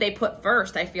what they put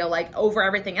first, I feel like, over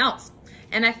everything else.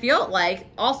 And I feel like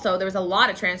also there was a lot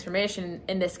of transformation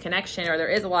in this connection, or there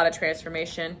is a lot of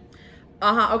transformation.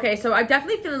 Okay, so I'm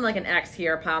definitely feeling like an ex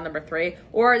here, pile number 3.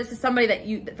 Or this is somebody that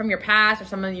you, from your past, or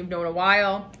someone you've known a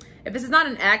while. If this is not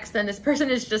an ex, then this person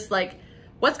is just like,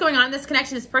 what's going on in this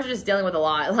connection? This person is dealing with a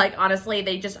lot. Like, honestly,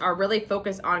 they just are really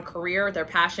focused on career, their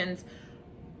passions.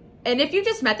 And if you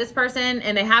just met this person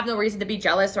and they have no reason to be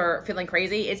jealous or feeling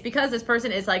crazy, it's because this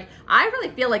person is like, I really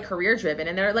feel like career driven,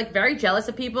 and they're like very jealous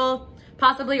of people,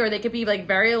 possibly, or they could be like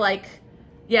very like,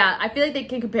 yeah, I feel like they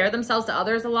can compare themselves to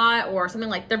others a lot, or something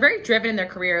like they're very driven in their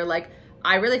career. Like,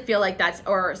 I really feel like that's,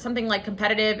 or something like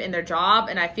competitive in their job.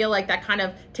 And I feel like that kind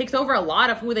of takes over a lot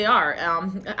of who they are.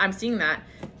 I'm seeing that.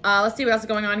 Let's see what else is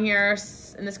going on here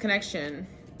in this connection.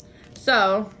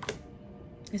 So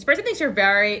this person thinks you're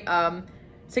very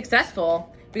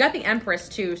successful. We got the Empress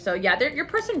too. So yeah, your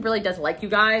person really does like you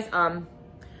guys.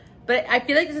 But I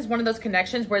feel like this is one of those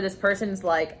connections where this person's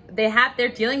like, they're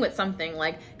dealing with something,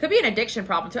 like, could be an addiction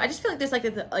problem too. I just feel like there's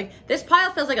like this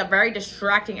pile feels like a very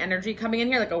distracting energy coming in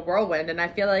here, like a whirlwind. And I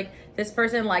feel like this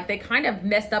person, like, they kind of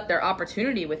messed up their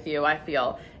opportunity with you, I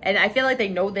feel. And I feel like they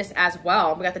know this as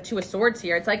well. We got the Two of Swords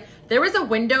here. It's like there was a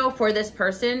window for this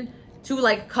person to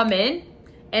like come in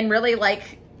and really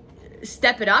like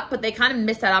step it up, but they kind of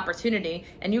missed that opportunity.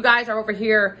 And you guys are over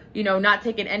here, you know, not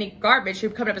taking any garbage. You're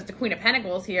coming up as the Queen of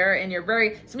Pentacles here, and you're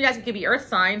very, some of you guys could be earth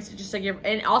signs, just like you're,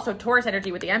 and also Taurus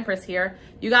energy with the Empress here.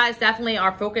 You guys definitely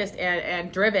are focused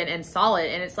and driven and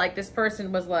solid. And it's like this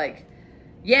person was like,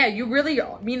 yeah, you really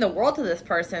mean the world to this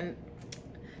person.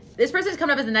 This person's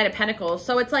coming up as the Knight of Pentacles.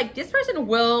 So it's like this person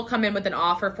will come in with an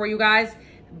offer for you guys.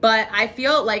 But I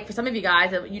feel like for some of you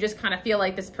guys, you just kind of feel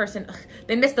like this person,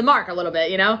 they missed the mark a little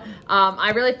bit, you know?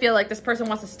 I really feel like this person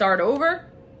wants to start over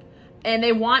and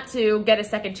they want to get a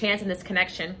second chance in this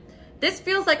connection. This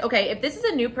feels like, okay, if this is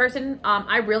a new person,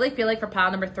 I really feel like for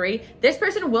pile number 3, this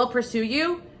person will pursue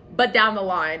you, but down the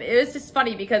line. It was just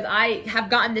funny because I have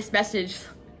gotten this message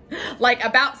like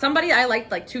about somebody I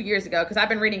liked like 2 years ago, because I've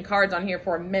been reading cards on here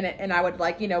for a minute, and I would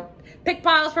like, you know, pick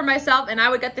piles for myself, and I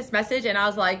would get this message and I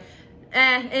was like,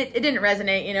 it didn't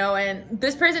resonate, you know. And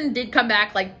this person did come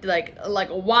back like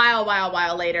a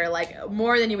while later, like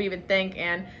more than you would even think.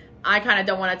 And I kind of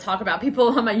don't want to talk about people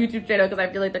on my YouTube channel because I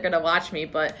feel like they're gonna watch me,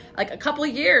 but like a couple of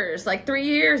years, like 3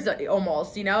 years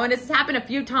almost, you know. And this has happened a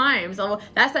few times. So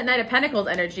that's that Knight of Pentacles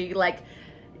energy. Like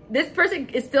this person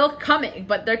is still coming,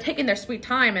 but they're taking their sweet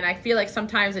time. And I feel like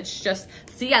sometimes it's just,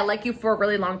 see, I like you for a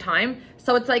really long time.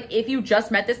 So it's like if you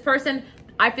just met this person,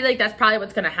 I feel like that's probably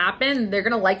what's going to happen. They're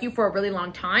going to like you for a really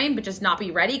long time, but just not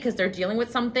be ready because they're dealing with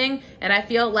something. And I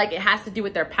feel like it has to do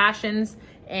with their passions,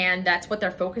 and that's what they're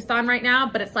focused on right now.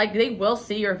 But it's like they will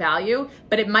see your value,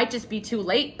 but it might just be too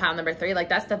late, pile number 3. Like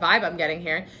that's the vibe I'm getting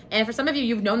here. And for some of you,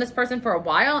 you've known this person for a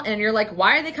while and you're like,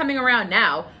 why are they coming around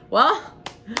now? Well,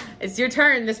 it's your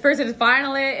turn. This person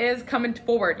finally is coming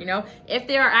forward, you know. If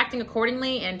they are acting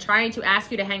accordingly and trying to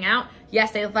ask you to hang out,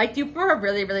 yes, they liked you for a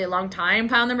really, really long time,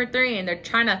 pile number 3, and they're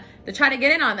trying to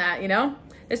get in on that, you know.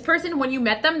 This person, when you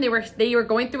met them, they were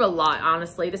going through a lot,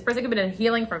 honestly. This person could have been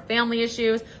healing from family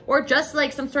issues or just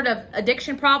like some sort of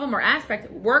addiction problem or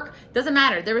aspect, work, doesn't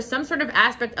matter. There was some sort of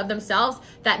aspect of themselves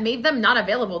that made them not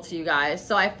available to you guys.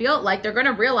 So I feel like they're going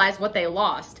to realize what they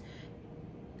lost.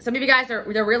 Some of you guys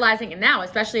they're realizing it now,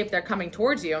 especially if they're coming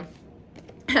towards you.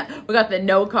 We got the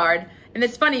no card. And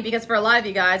it's funny because for a lot of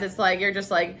you guys, it's like you're just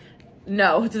like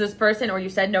no to this person, or you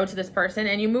said no to this person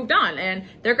and you moved on, and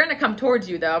they're going to come towards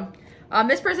you though.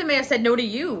 This person may have said no to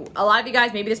you. A lot of you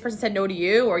guys, maybe this person said no to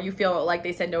you, or you feel like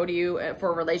they said no to you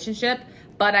for a relationship.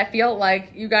 But I feel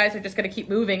like you guys are just going to keep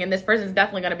moving, and this person's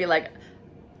definitely going to be like,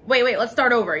 wait, let's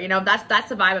start over. You know, that's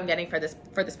the vibe I'm getting for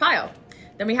this pile.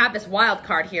 Then we have this wild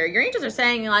card here. Your angels are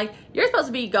saying like, you're supposed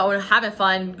to be having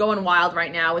fun, going wild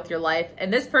right now with your life.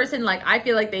 And this person, like, I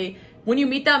feel like when you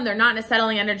meet them, they're not in a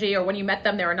settling energy, or when you met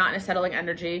them, they were not in a settling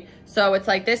energy. So it's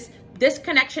like this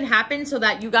connection happened so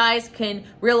that you guys can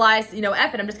realize, you know,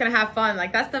 F it, I'm just gonna have fun.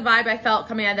 Like that's the vibe I felt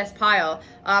coming out of this pile.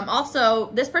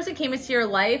 Also, this person came into your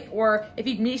life, or if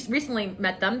you recently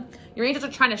met them, your angels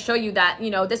are trying to show you that, you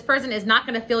know, this person is not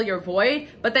gonna fill your void,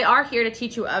 but they are here to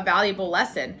teach you a valuable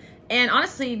lesson. And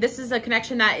honestly, this is a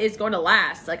connection that is going to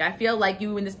last. Like, I feel like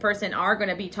you and this person are going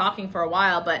to be talking for a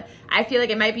while, but I feel like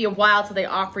it might be a while till they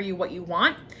offer you what you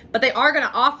want, but they are going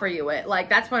to offer you it. Like,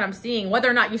 that's what I'm seeing. Whether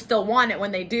or not you still want it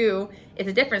when they do, it's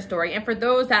a different story. And for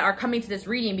those that are coming to this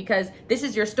reading because this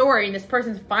is your story and this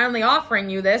person's finally offering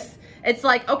you this, it's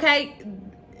like, okay,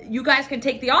 you guys can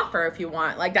take the offer if you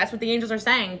want. Like, that's what the angels are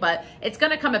saying, but it's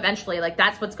going to come eventually. Like,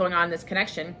 that's what's going on in this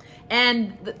connection.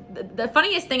 And the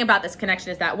funniest thing about this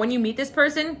connection is that when you meet this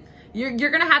person, you're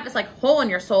going to have this like hole in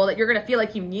your soul that you're going to feel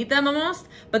like you need them almost.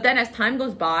 But then as time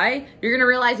goes by, you're going to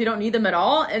realize you don't need them at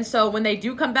all. And so when they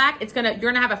do come back, you're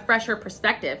going to have a fresher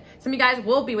perspective. Some of you guys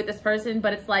will be with this person,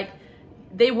 but it's like,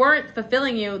 they weren't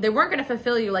fulfilling you. They weren't going to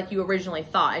fulfill you like you originally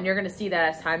thought. And you're going to see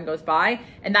that as time goes by.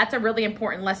 And that's a really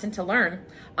important lesson to learn.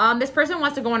 This person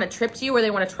wants to go on a trip to you, or they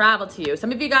want to travel to you.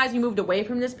 Some of you guys, you moved away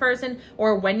from this person,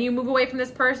 or when you move away from this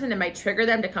person, it might trigger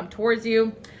them to come towards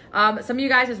you. Some of you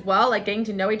guys as well, like getting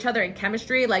to know each other in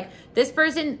chemistry. Like this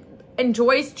person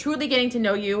enjoys truly getting to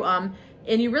know you.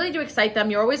 And you really do excite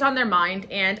them. You're always on their mind.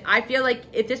 And I feel like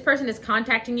if this person is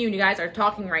contacting you and you guys are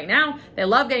talking right now, they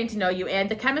love getting to know you. And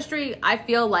the chemistry, I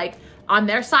feel like on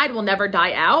their side will never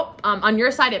die out. On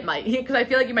your side, it might. Because I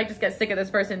feel like you might just get sick of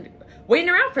this person waiting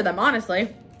around for them,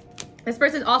 honestly. This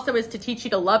person also is to teach you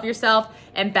to love yourself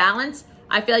and balance.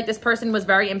 I feel like this person was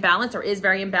very imbalanced, or is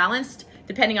very imbalanced,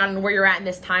 depending on where you're at in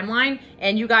this timeline.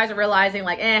 And you guys are realizing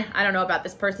like, I don't know about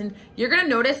this person. You're going to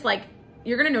notice like,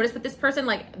 you're gonna notice with this person,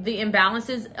 like the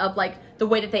imbalances of like the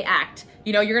way that they act.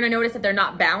 You know, you're gonna notice that they're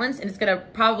not balanced, and it's gonna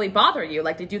probably bother you.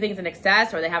 Like they do things in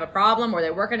excess, or they have a problem, or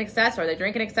they work in excess, or they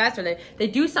drink in excess, or they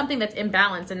do something that's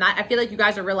imbalanced. And that, I feel like you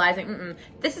guys are realizing,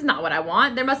 this is not what I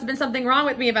want. There must have been something wrong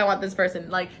with me if I want this person.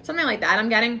 Like something like that. I'm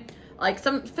getting like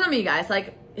some of you guys,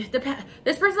 like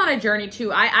this person's on a journey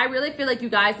too. I really feel like you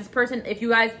guys, this person, if you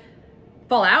guys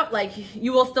fall out, like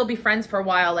you will still be friends for a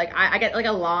while. Like I get like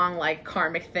a long like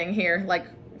karmic thing here, like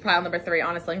pile number 3,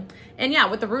 honestly. And yeah,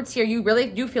 with the roots here, you really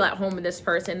do feel at home with this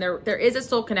person. There is a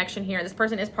soul connection here. This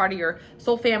person is part of your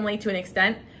soul family to an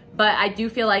extent, but I do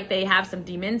feel like they have some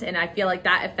demons, and I feel like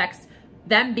that affects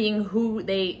them being who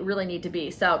they really need to be.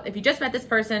 So if you just met this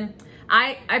person,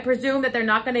 I presume that they're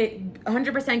not going to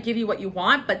 100% give you what you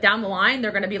want, but down the line,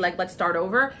 they're going to be like, let's start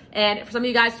over. And for some of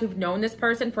you guys who've known this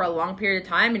person for a long period of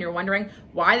time and you're wondering,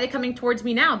 why are they coming towards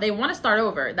me now? They want to start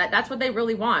over. That's what they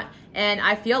really want. And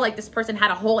I feel like this person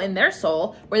had a hole in their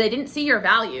soul where they didn't see your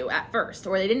value at first,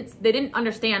 or they didn't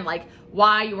understand like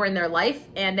why you were in their life,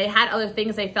 and they had other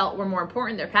things they felt were more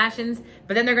important, their passions.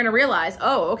 But then they're going to realize,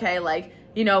 oh, okay, like,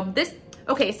 you know,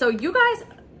 okay, so you guys,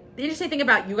 the interesting thing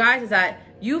about you guys is that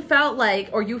you felt like,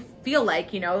 or you feel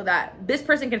like, you know, that this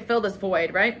person can fill this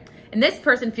void, right? And this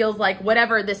person feels like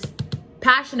whatever this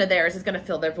passion of theirs is going to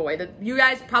fill their void. You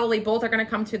guys probably both are going to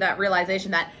come to that realization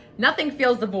that nothing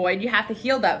fills the void. You have to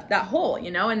heal that hole,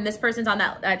 you know, and this person's on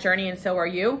that journey, and so are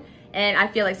you. And I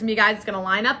feel like some of you guys, it's going to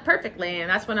line up perfectly. And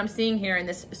that's what I'm seeing here in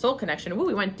this soul connection. Ooh,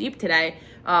 we went deep today.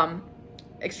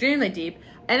 Extremely deep.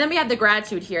 And then we have the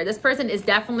gratitude here. This person is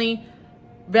definitely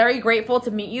very grateful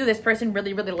to meet you. This person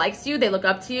really, really likes you. They look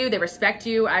up to you. They respect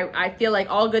you. I feel like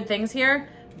all good things here,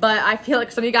 but I feel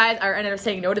like some of you guys are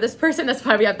saying no to this person. That's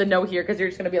why we have the no here, because you're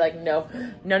just going to be like, no,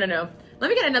 no, no, no. Let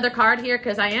me get another card here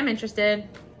because I am interested.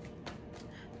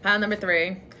 Pile number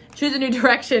 3. Choose a new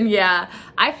direction. Yeah,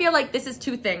 I feel like this is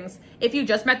 2 things. If you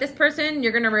just met this person,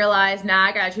 you're going to realize, nah,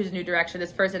 I got to choose a new direction.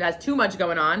 This person has too much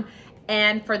going on.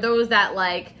 And for those that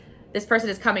like, this person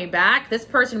is coming back, this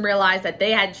person realized that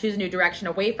they had to choose a new direction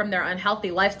away from their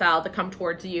unhealthy lifestyle to come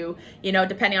towards you, you know,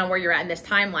 depending on where you're at in this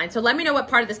timeline. So let me know what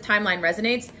part of this timeline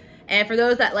resonates. And for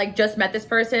those that like just met this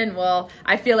person, well,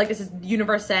 I feel like this is the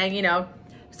universe saying, you know,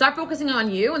 start focusing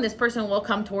on you, and this person will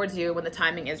come towards you when the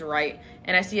timing is right.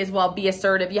 And I see as well, be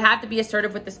assertive. You have to be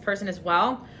assertive with this person as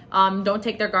well. Don't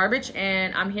take their garbage.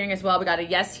 And I'm hearing as well, we got a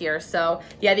yes here. So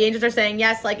yeah, the angels are saying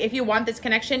yes. Like if you want this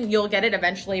connection, you'll get it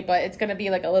eventually, but it's going to be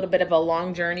like a little bit of a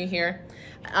long journey here.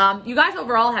 You guys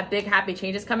overall have big, happy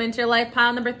changes come into your life,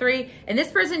 pile number 3. And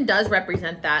this person does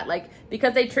represent that, like,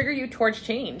 because they trigger you towards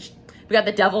change. We got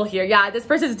the devil here. Yeah, this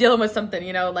person's dealing with something,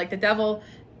 you know, like the devil,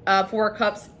 4 of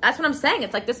Cups. That's what I'm saying.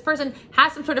 It's like this person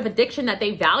has some sort of addiction that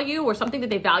they value, or something that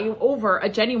they value over a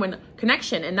genuine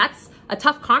connection. And that's a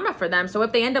tough karma for them. So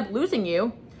if they end up losing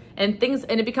you and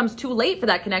it becomes too late for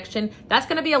that connection, that's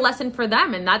going to be a lesson for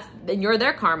them. And you're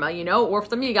their karma, you know. Or for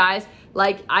some of you guys,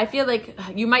 like, I feel like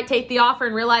you might take the offer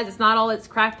and realize it's not all it's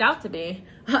cracked out to be.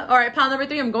 All right, pile number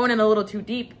 3, I'm going in a little too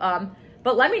deep.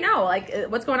 But let me know, like,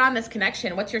 what's going on in this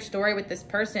connection? What's your story with this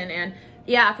person? And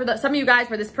yeah, for some of you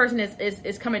guys where this person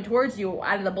is coming towards you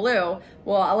out of the blue,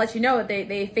 well, I'll let you know that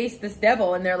they face this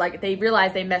devil, and they're like, they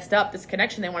realize they messed up this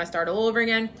connection. They want to start all over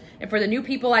again. And for the new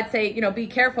people, I'd say, you know, be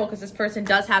careful, because this person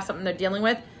does have something they're dealing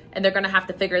with, and they're going to have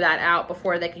to figure that out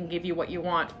before they can give you what you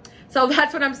want. So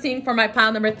that's what I'm seeing for my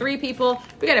pile number 3, people.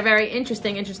 We got a very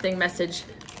interesting message.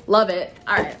 Love it.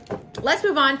 All right, let's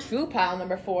move on to pile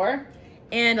number 4,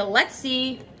 and let's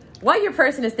see what your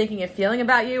person is thinking and feeling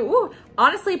about you. Ooh,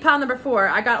 honestly, pile number 4,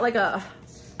 I got like I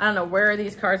don't know where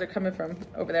these cards are coming from.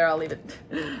 Over there, I'll leave it.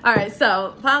 All right,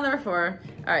 so pile number 4.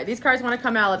 All right, these cards want to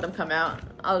come out, let them come out.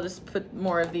 I'll just put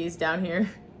more of these down here.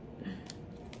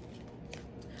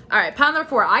 All right, pile number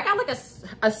 4. I got like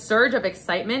a surge of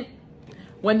excitement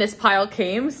when this pile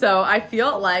came. So I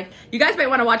feel like you guys might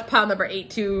want to watch pile number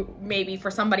 8 too, maybe for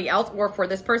somebody else or for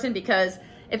this person, because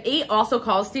if 8 also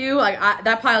calls to you, like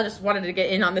that pile just wanted to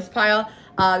get in on this pile.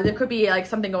 There could be like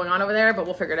something going on over there, but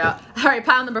we'll figure it out. All right,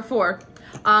 pile number 4.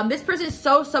 This person is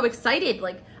so excited.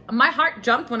 Like my heart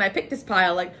jumped when I picked this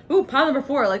pile. Like, ooh, pile number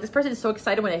 4. Like this person is so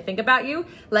excited when they think about you.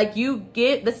 Like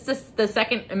this is the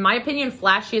second, in my opinion,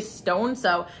 flashiest stone.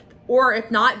 So, or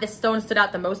if not, this stone stood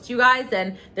out the most to you guys.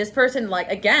 Then this person, like,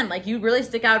 again, like you really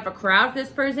stick out of a crowd for this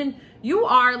person. You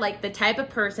are like the type of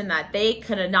person that they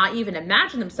could not even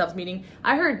imagine themselves meeting.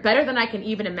 I heard better than I can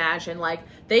even imagine. Like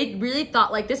they really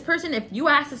thought, like this person, if you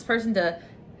ask this person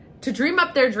to dream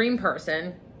up their dream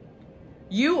person,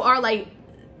 you are like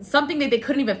something that they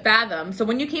couldn't even fathom. So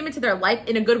when you came into their life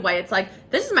in a good way, it's like,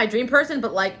 this is my dream person,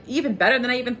 but like even better than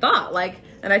I even thought. Like,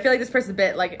 and I feel like this person's a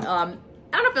bit like,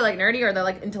 I don't know if they're like nerdy or they're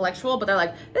like intellectual, but they're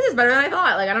like, this is better than I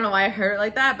thought. Like, I don't know why I heard it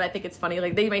like that, but I think it's funny.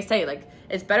 Like, they may say, like,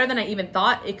 it's better than I even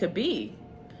thought it could be.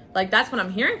 Like, that's what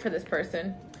I'm hearing for this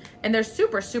person. And they're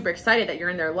super, super excited that you're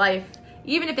in their life.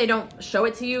 Even if they don't show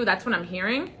it to you, that's what I'm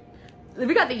hearing.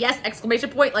 We got the yes exclamation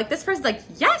point. Like, this person's like,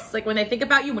 yes. Like, when they think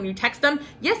about you, when you text them,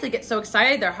 yes, they get so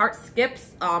excited. Their heart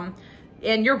skips.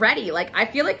 And you're ready. Like, I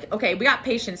feel like, okay, we got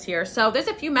patience here. So there's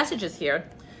a few messages here.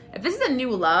 If this is a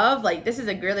new love, like, this is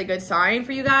a really good sign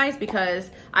for you guys, because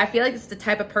I feel like this is the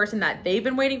type of person that they've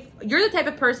been waiting for. You're the type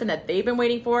of person that they've been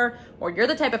waiting for, or you're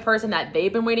the type of person that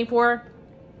they've been waiting for.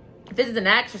 If this is an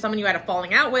ex or someone you had a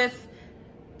falling out with,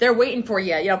 they're waiting for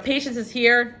you. You know, patience is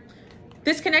here.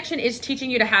 This connection is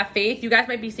teaching you to have faith. You guys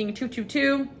might be seeing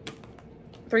 222,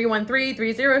 313,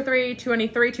 303,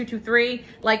 223, 223.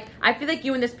 Like, I feel like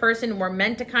you and this person were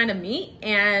meant to kind of meet.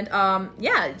 And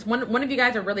yeah, it's one of you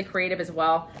guys are really creative as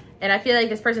well. And I feel like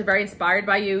this person is very inspired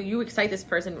by you. You excite this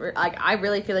person. Like, I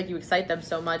really feel like you excite them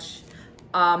so much.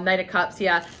 Knight of Cups,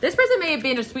 yeah. This person may have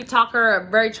been a sweet talker,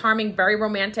 very charming, very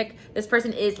romantic. This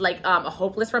person is like a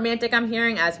hopeless romantic, I'm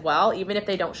hearing as well, even if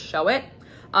they don't show it.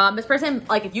 This person,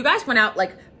 like, if you guys went out,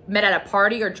 like, met at a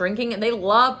party or drinking, and they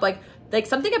love, like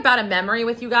something about a memory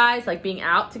with you guys, like being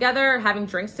out together, having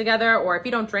drinks together, or if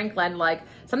you don't drink, then like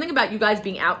something about you guys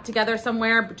being out together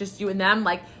somewhere, but just you and them.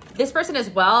 Like, this person as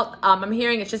well, I'm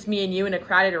hearing it's just me and you in a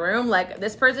crowded room. Like,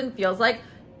 this person feels like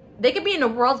they could be in the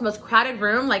world's most crowded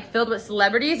room, like filled with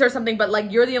celebrities or something, but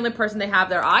like you're the only person they have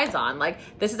their eyes on. Like,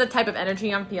 this is the type of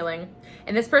energy I'm feeling.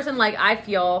 And this person, like, I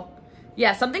feel,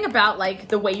 yeah, something about like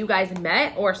the way you guys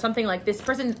met, or something like this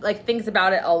person like thinks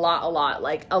about it a lot,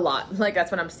 like a lot. Like,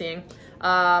 that's what I'm seeing.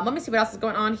 Let me see what else is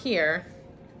going on here.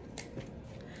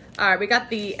 All right, we got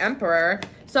the Emperor.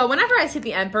 So whenever I see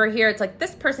the Emperor here, it's like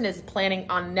this person is planning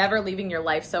on never leaving your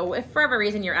life. So if for whatever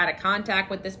reason you're out of contact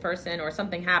with this person or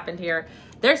something happened here,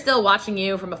 they're still watching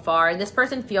you from afar. And this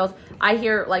person feels, I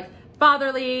hear, like,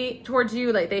 fatherly towards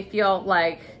you. Like, they feel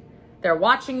like they're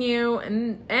watching you.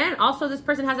 And also this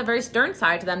person has a very stern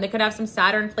side to them. They could have some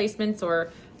Saturn placements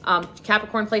or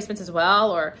Capricorn placements as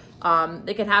well, or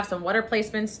they could have some water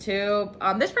placements too.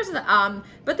 This person,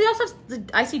 but they also have,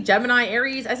 I see Gemini,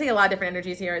 Aries. I see a lot of different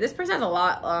energies here. This person has a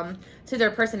lot to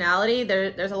their personality.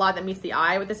 There's a lot that meets the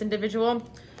eye with this individual.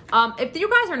 If you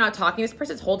guys are not talking, this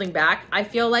person's holding back, I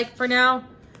feel like, for now.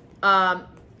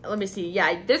 Let me see.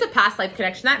 Yeah, there's a past life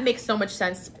connection. That makes so much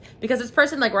sense, because this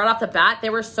person, like, right off the bat, they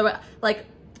were so, like,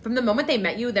 from the moment they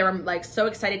met you, they were like so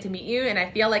excited to meet you. And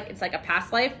I feel like it's like a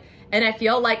past life. And I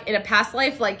feel like in a past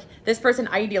life, like, this person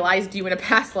idealized you in a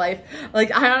past life.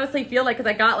 Like, I honestly feel like, because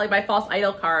I got like my false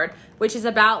idol card, which is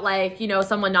about, like, you know,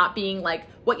 someone not being like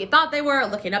what you thought they were,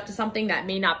 looking up to something that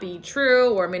may not be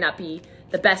true or may not be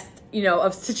the best, you know,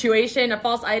 of situation. A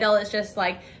false idol is just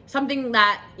like something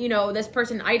that, you know, this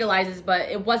person idolizes, but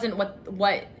it wasn't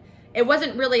it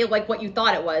wasn't really like what you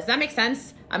thought it was. Does that make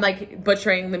sense? I'm like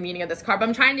butchering the meaning of this card, but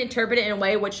I'm trying to interpret it in a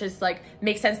way which is like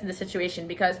makes sense in the situation.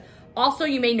 Because also,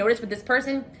 you may notice with this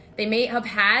person, they may have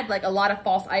had like a lot of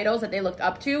false idols that they looked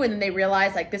up to, and then they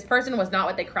realized like this person was not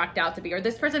what they cracked out to be. Or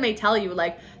this person may tell you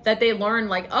like that they learned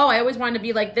like, oh, I always wanted to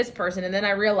be like this person, and then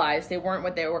I realized they weren't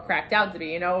what they were cracked out to be,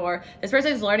 you know. Or this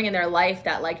person is learning in their life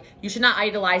that like you should not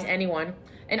idolize anyone.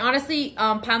 And honestly,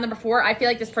 pile number 4, I feel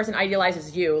like this person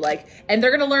idealizes you, like, and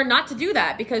they're gonna learn not to do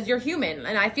that because you're human.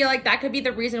 And I feel like that could be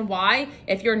the reason why,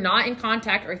 if you're not in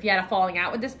contact or if you had a falling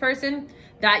out with this person,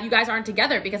 that you guys aren't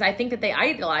together, because I think that they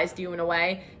idolized you in a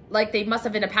way, like they must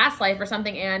have in a past life or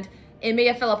something, and it may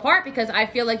have fell apart because I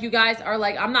feel like you guys are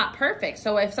like, I'm not perfect.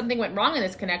 So if something went wrong in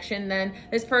this connection, then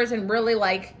this person really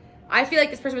like, I feel like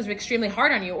this person was extremely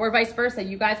hard on you, or vice versa.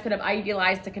 You guys could have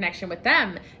idealized the connection with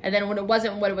them, and then when it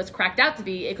wasn't what it was cracked out to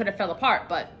be, it could have fell apart.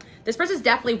 But this person's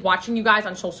definitely watching you guys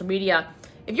on social media.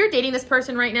 If you're dating this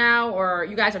person right now, or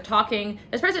you guys are talking,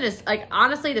 this person is like,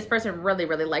 honestly, this person really,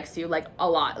 really likes you, like, a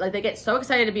lot. Like, they get so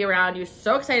excited to be around you,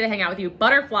 so excited to hang out with you.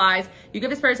 Butterflies. You give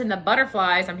this person the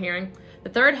butterflies, I'm hearing. The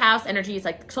 3rd house energy is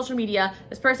like social media.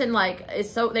 This person like is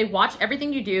so, they watch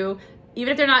everything you do.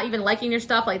 Even if they're not even liking your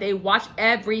stuff, like they watch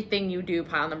everything you do,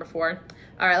 pile number 4.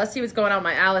 All right, let's see what's going on with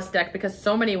my Alice deck, because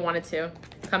so many wanted to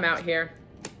come out here.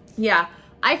 Yeah,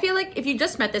 I feel like if you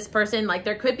just met this person, like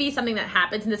there could be something that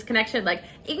happens in this connection. Like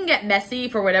it can get messy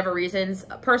for whatever reasons,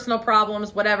 personal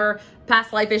problems, whatever,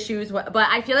 past life issues, but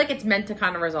I feel like it's meant to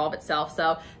kind of resolve itself.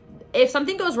 So if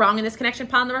something goes wrong in this connection,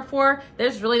 pile number 4,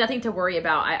 there's really nothing to worry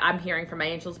about, I'm hearing from my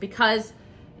angels, because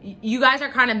you guys are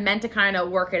kind of meant to kind of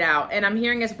work it out. And I'm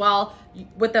hearing as well,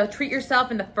 with the treat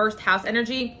yourself in the 1st house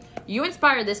energy, you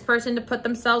inspire this person to put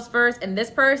themselves first, and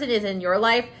this person is in your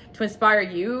life to inspire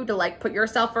you to like put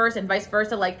yourself first, and vice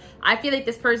versa. Like, I feel like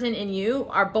this person and you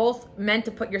are both meant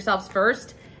to put yourselves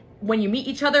first when you meet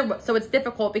each other. So it's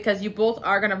difficult because you both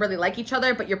are going to really like each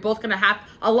other, but you're both going to have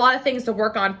a lot of things to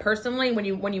work on personally when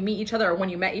you meet each other, or when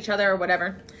you met each other or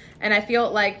whatever. And I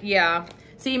feel like, yeah,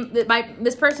 see,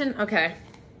 this person, okay.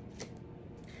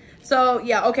 So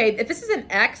yeah, okay, if this is an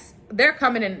ex, they're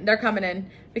coming in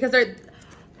because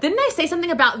didn't I say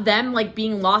something about them like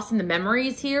being lost in the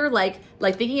memories here? Like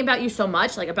thinking about you so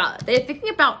much, like they're thinking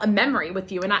about a memory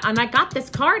with you. And I got this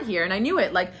card here and I knew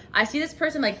it. Like, I see this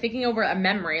person like thinking over a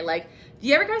memory. Like, do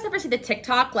you guys ever see the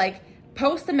TikTok, like,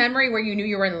 post the memory where you knew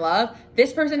you were in love?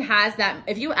 This person has that.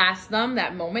 If you ask them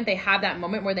that moment, they have that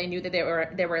moment where they knew that they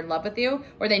were in love with you,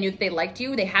 or they knew that they liked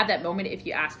you. They have that moment if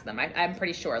you ask them. I'm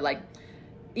pretty sure. Like,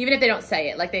 even if they don't say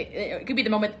it, like it could be the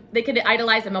moment, they could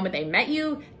idolize the moment they met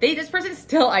you. This person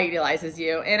still idolizes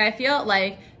you. And I feel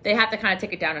like they have to kind of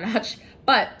take it down a notch.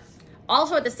 But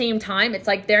also at the same time, it's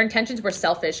like their intentions were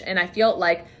selfish. And I feel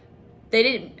like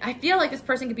I feel like this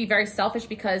person could be very selfish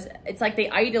because it's like they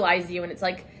idolize you, and it's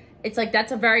like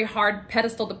that's a very hard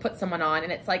pedestal to put someone on.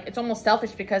 And it's like, it's almost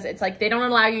selfish because it's like they don't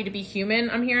allow you to be human,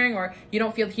 I'm hearing, or you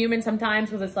don't feel human sometimes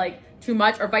because it's like too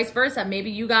much, or vice versa.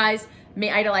 Maybe you guys may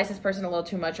idolize this person a little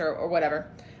too much, or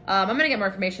whatever. I'm gonna get more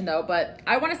information though, but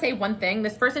I want to say one thing.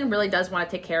 This person really does want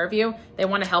to take care of you. They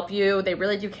want to help you. They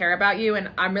really do care about you, and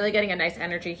I'm really getting a nice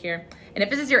energy here. And if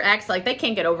this is your ex, like, they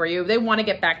can't get over you. They want to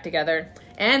get back together,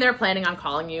 and they're planning on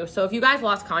calling you. So if you guys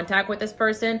lost contact with this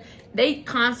person, they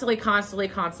constantly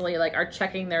like are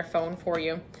checking their phone for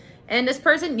you. And this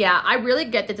person, yeah, I really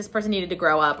get that this person needed to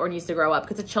grow up, or needs to grow up,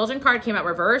 because the children card came out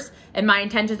reverse, and my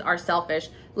intentions are selfish.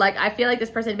 Like, I feel like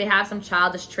this person may have some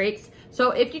childish traits.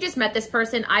 So if you just met this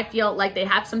person, I feel like they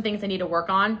have some things they need to work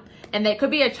on, and they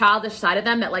could be a childish side of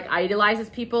them that like idolizes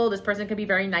people. This person could be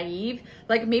very naive.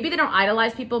 Like, maybe they don't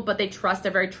idolize people, but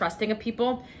they're very trusting of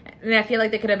people. And I feel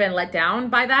like they could have been let down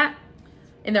by that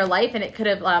in their life, and it could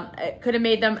have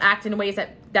made them act in ways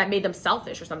that made them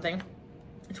selfish or something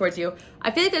towards you.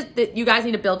 I feel like that you guys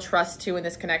need to build trust too in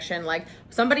this connection. Like,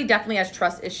 somebody definitely has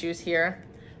trust issues here.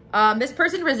 This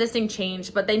person resisting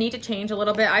change, but they need to change a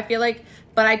little bit, I feel like.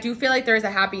 But I do feel like there is a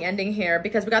happy ending here,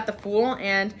 because we got the Fool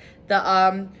and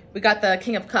we got the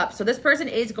King of Cups. So this person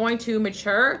is going to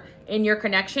mature in your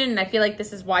connection, and I feel like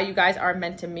this is why you guys are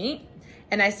meant to meet.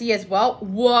 And I see as well,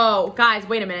 whoa, guys,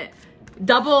 wait a minute.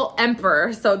 Double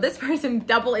Emperor. So this person,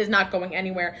 double, is not going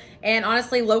anywhere. And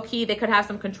honestly, low-key, they could have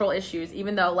some control issues,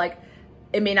 even though like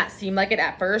it may not seem like it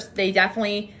at first. They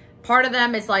definitely, part of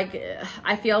them is like,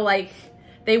 I feel like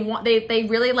they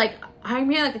really like, I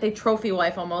mean, like they trophy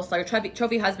wife almost, like a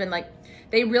trophy husband. Like,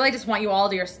 they really just want you all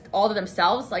to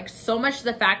themselves. Like, so much to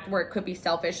the fact where it could be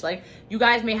selfish. Like, you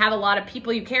guys may have a lot of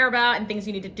people you care about and things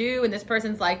you need to do, and this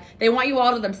person's like, they want you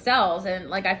all to themselves. And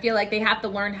like, I feel like they have to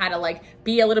learn how to like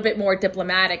be a little bit more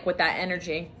diplomatic with that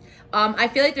energy. I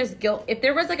feel like there's guilt. If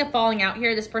there was like a falling out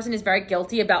here, this person is very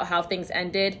guilty about how things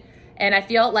ended. And I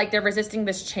feel like they're resisting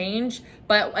this change.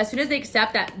 But as soon as they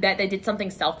accept that they did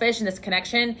something selfish in this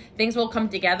connection, things will come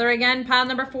together again, pile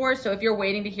number 4. So if you're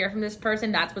waiting to hear from this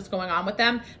person, that's what's going on with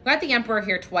them. We got the Emperor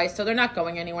here twice, so they're not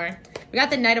going anywhere. We got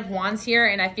the Knight of Wands here,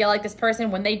 and I feel like this person,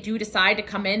 when they do decide to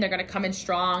come in, they're going to come in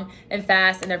strong and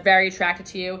fast, and they're very attracted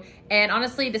to you. And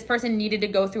honestly, this person needed to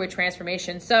go through a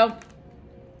transformation. So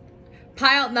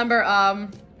pile number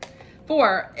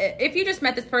 4. If you just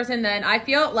met this person, then I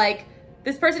feel like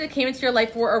this person came into your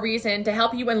life for a reason, to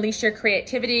help you unleash your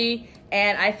creativity.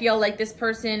 And I feel like this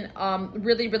person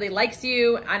really, really likes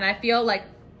you. And I feel like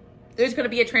there's going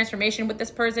to be a transformation with this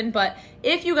person. But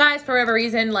if you guys, for whatever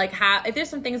reason, like if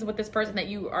there's some things with this person that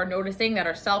you are noticing that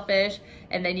are selfish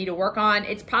and they need to work on,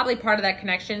 it's probably part of that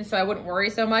connection. So I wouldn't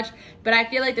worry so much. But I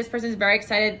feel like this person is very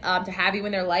excited to have you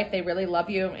in their life. They really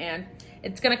love you, and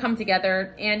it's going to come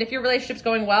together. And if your relationship's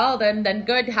going well, then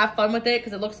good, have fun with it,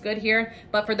 because it looks good here.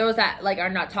 But for those that like are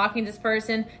not talking to this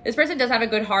person does have a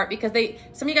good heart, because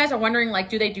some of you guys are wondering, like,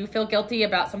 do they feel guilty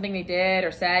about something they did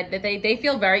or said? That they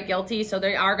feel very guilty, so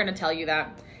they are going to tell you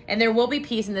that. And there will be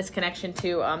peace in this connection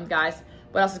too, guys.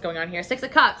 What else is going on here? 6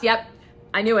 of Cups. Yep,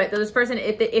 I knew it. So this person,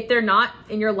 if they're not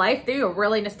in your life, they are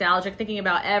really nostalgic, thinking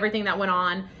about everything that went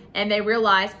on. And they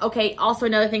realize, okay, also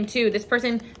another thing too, this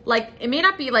person, like, it may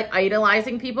not be like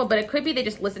idolizing people, but it could be they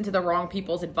just listened to the wrong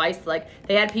people's advice. Like,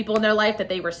 they had people in their life that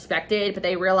they respected, but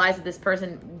they realized that this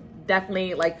person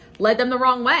definitely like led them the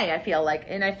wrong way, I feel like.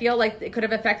 And I feel like it could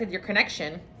have affected your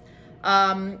connection.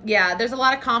 Yeah, there's a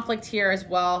lot of conflict here as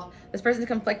well. This person's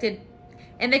conflicted,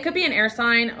 and they could be an air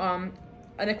sign, an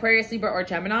Aquarius, Libra, or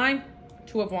Gemini.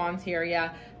 2 of Wands here,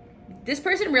 yeah. this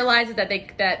person realizes that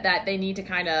they need to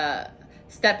kind of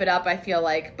step it up, I feel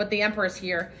like, but the Emperor's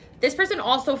here. This person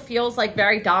also feels like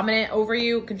very dominant over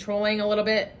you, controlling a little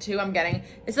bit too, I'm getting.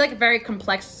 It's like a very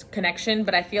complex connection,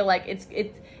 but I feel like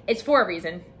it's for a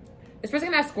reason. This person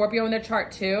can have Scorpio in their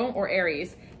chart too, or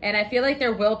Aries. And I feel like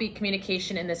there will be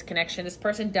communication in this connection. This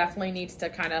person definitely needs to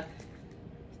kind of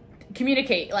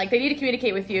communicate. Like, they need to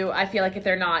communicate with you, I feel like, if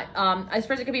they're not. This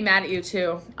person could be mad at you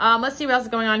too. Let's see what else is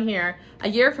going on here. A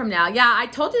year from now. Yeah, I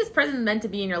told you this person is meant to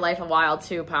be in your life a while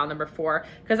too, pile number 4.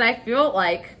 Because I feel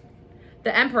like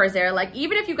the Emperor is there. Like,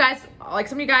 even if you guys, like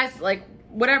some of you guys, like,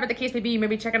 whatever the case may be, you may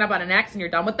be checking up on an ex and you're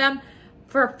done with them.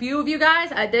 For a few of you guys,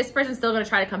 this person's still going to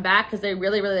try to come back because they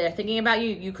really are thinking about you.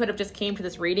 You could have just came to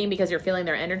this reading because you're feeling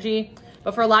their energy.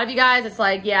 But for a lot of you guys, it's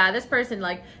like, yeah, this person,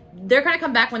 like, they're going to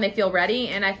come back when they feel ready.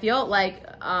 And I feel like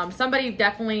somebody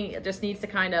definitely just needs to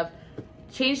kind of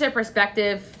change their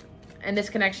perspective. And this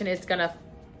connection is going to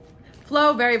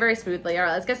flow very, very smoothly. All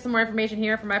right, let's get some more information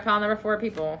here from my pile number 4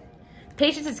 people.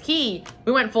 Patience is key.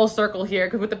 We went full circle here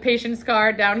because with the patience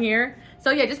card down here. So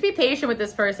yeah, just be patient with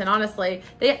this person, honestly.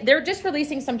 They're just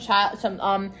releasing some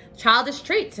childish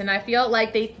traits, and I feel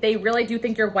like they really do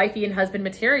think you're wifey and husband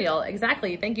material.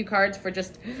 Exactly. Thank you, cards, for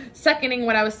just seconding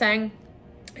what I was saying.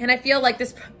 And I feel like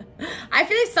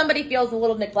somebody feels a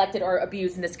little neglected or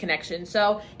abused in this connection.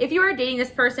 So if you are dating this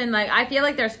person, like, I feel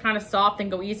like they're kind of soft and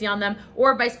go easy on them,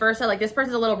 or vice versa. Like, this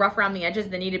person's a little rough around the edges.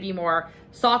 They need to be more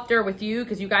softer with you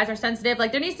because you guys are sensitive.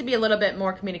 Like, there needs to be a little bit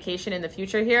more communication in the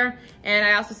future here. And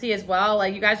I also see as well,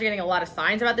 like, you guys are getting a lot of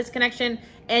signs about this connection.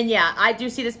 And yeah, I do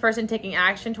see this person taking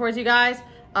action towards you guys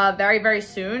very, very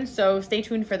soon. So stay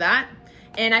tuned for that.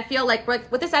 And I feel like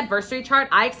with this adversary chart,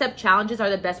 I accept challenges are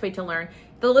the best way to learn.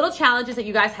 The little challenges that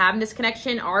you guys have in this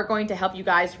connection are going to help you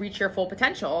guys reach your full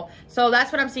potential. So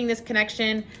that's what I'm seeing this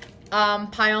connection.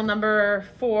 Pile number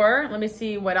 4. Let me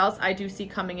see what else I do see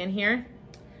coming in here.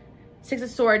 6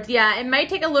 of Swords. Yeah, it might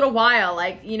take a little while,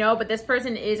 like, you know, but this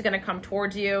person is going to come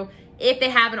towards you if they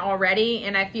haven't already.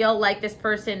 And I feel like this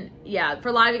person, yeah, for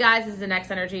a lot of you guys, this is the next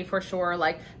energy for sure.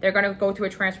 Like, they're going to go through a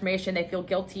transformation. They feel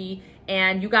guilty.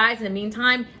 And you guys, in the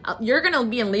meantime, you're going to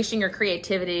be unleashing your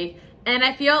creativity. And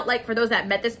I feel like for those that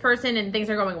met this person and things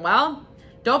are going well,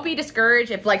 don't be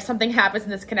discouraged if like something happens in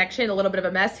this connection, a little bit of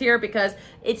a mess here, because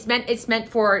it's meant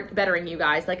for bettering you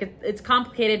guys. Like, it's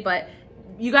complicated, but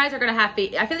you guys are going to have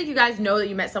faith. I feel like you guys know that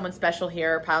you met someone special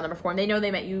here, pile number 4, and they know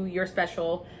they met you. You're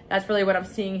special. That's really what I'm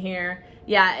seeing here.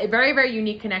 Yeah, a very, very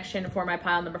unique connection for my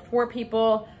pile number 4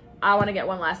 people. I want to get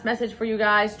one last message for you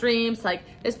guys. Dreams, like,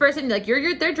 this person, like,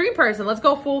 you're their dream person. Let's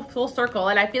go full circle.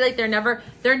 And I feel like they're never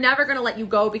going to let you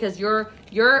go because you're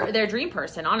their dream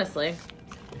person, honestly.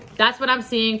 That's what I'm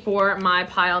seeing for my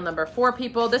pile number 4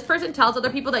 people. This person tells other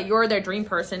people that you're their dream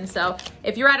person. So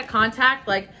if you're out of contact,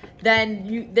 like,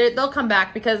 then they'll come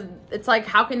back because it's like,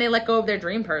 how can they let go of their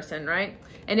dream person, right?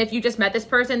 And if you just met this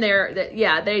person,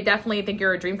 they definitely think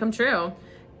you're a dream come true.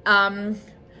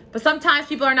 But sometimes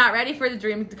people are not ready for the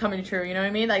dream to come true, you know what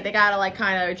I mean? Like, they gotta, like,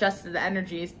 kind of adjust to the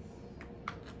energies.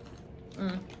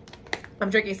 I'm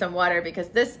drinking some water because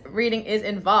this reading is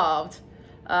involved.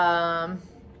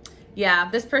 Yeah,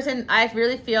 this person, I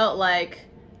really feel like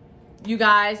you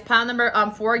guys, pile number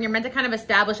 4, you're meant to kind of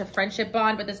establish a friendship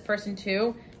bond with this person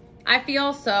too, I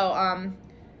feel. So,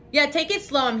 yeah, take it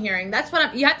slow, I'm hearing. That's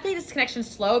what you have to take this connection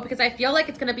slow because I feel like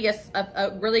it's going to be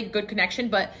a really good connection,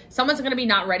 but someone's going to be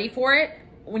not ready for it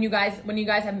when you guys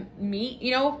meet,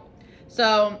 you know?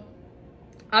 So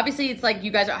obviously it's like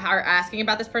you guys are asking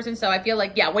about this person. So I feel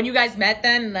like, yeah, when you guys met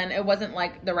then it wasn't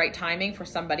like the right timing for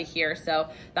somebody here. So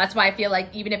that's why I feel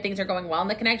like even if things are going well in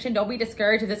the connection, don't be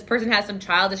discouraged if this person has some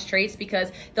childish traits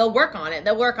because they'll work on it.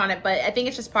 But I think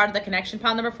it's just part of the connection,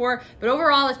 pile number 4. But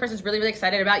overall, this person's really, really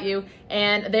excited about you.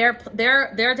 And they're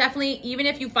definitely, even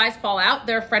if you guys fall out,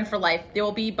 they're a friend for life. They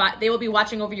will be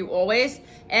watching over you always.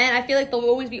 And I feel like they'll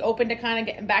always be open to kind of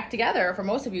getting back together for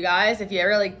most of you guys if you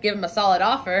really give them a solid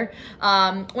offer.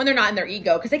 When they're not in their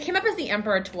ego, because they came up as the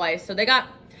Emperor twice, so they're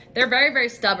very, very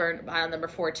stubborn, pile number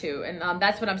 4 too, and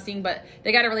that's what I'm seeing. But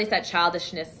they got to release that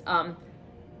childishness.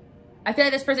 I feel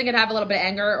like this person could have a little bit of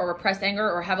anger or repressed anger,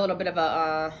 or have a little bit of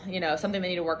a something they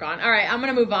need to work on. All right, I'm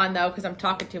gonna move on though because I'm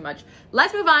talking too much.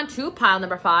 Let's move on to pile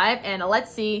number 5 and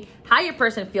let's see how your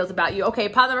person feels about you. Okay,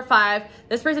 pile number 5,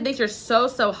 this person thinks you're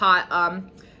so hot,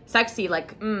 sexy,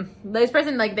 like, this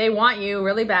person, like, they want you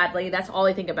really badly. That's all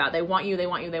they think about. They want you.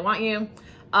 You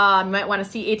might want to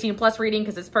see 18 plus reading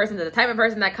because this person is the type of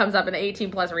person that comes up in the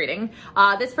 18 plus reading.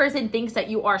 This person thinks that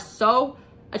you are so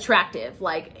attractive,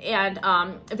 like, and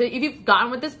if you've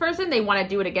gotten with this person, they want to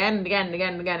do it again and again and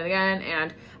again and again and again.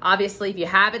 And obviously if you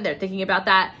haven't, they're thinking about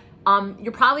that.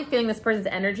 You're probably feeling this person's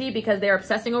energy because they're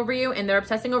obsessing over you, and they're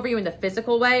obsessing over you in the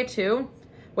physical way too,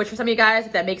 which for some of you guys,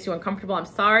 if that makes you uncomfortable, I'm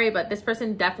sorry, but this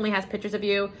person definitely has pictures of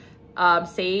you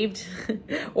saved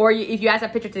or if you guys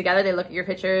have pictures together, they look at your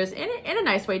pictures in a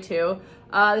nice way too.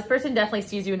 This person definitely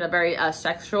sees you in a very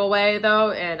sexual way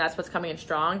though, and that's what's coming in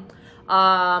strong.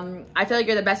 I feel like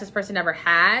you're the best this person ever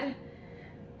had.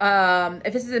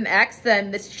 If this is an ex,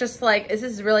 then it's just like, this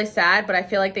is really sad, but I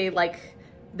feel like they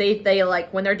like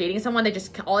when they're dating someone, they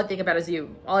just, all they think about is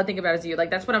you. All they think about is you. Like,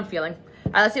 that's what I'm feeling.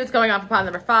 All right, let's see what's going on for pile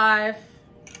number 5.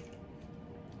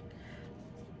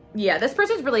 Yeah, this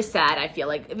person's really sad, I feel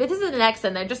like. If this is an ex,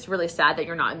 then they're just really sad that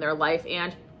you're not in their life.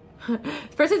 And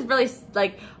this person's really,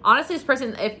 like, honestly, this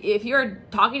person, if you're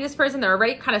talking to this person, they're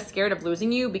already kind of scared of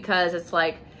losing you because it's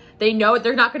like, they know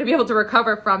they're not going to be able to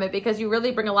recover from it because you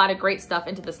really bring a lot of great stuff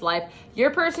into this life. Your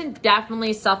person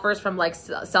definitely suffers from like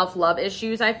self-love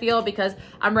issues, I feel, because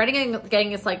I'm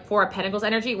getting this like 4 of Pentacles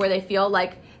energy where they feel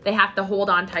like they have to hold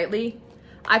on tightly.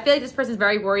 I feel like this person's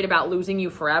very worried about losing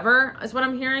you forever is what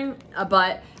I'm hearing.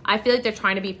 But I feel like they're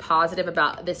trying to be positive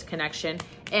about this connection.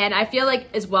 And I feel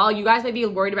like as well, you guys may be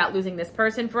worried about losing this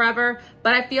person forever,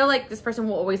 but I feel like this person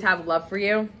will always have love for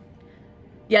you.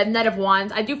 Yeah, Knight of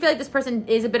Wands. I do feel like this person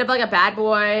is a bit of like a bad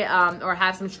boy, or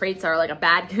have some traits that are like a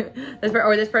bad,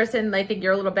 or this person, they think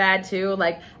you're a little bad too.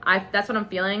 Like, that's what I'm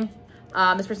feeling.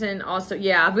 This person also,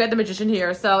 yeah, we got the Magician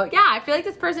here. So yeah, I feel like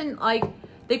this person, like,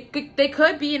 they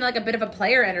could be in like a bit of a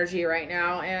player energy right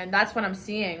now, and that's what I'm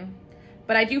seeing.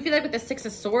 But I do feel like with the 6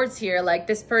 of Swords here, like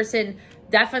this person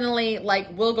definitely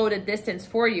like will go to distance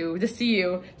for you, to see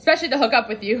you, especially to hook up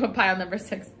with you, pile number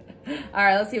 6. All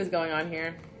right, let's see what's going on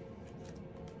here.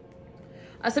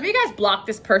 Some of you guys blocked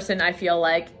this person, I feel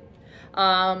like.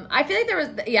 I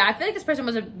feel like this person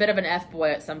was a bit of an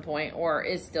F-boy at some point, or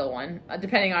is still one,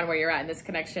 depending on where you're at in this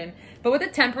connection. But with the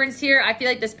Temperance here, I feel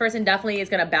like this person definitely is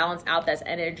going to balance out those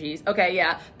energies. Okay,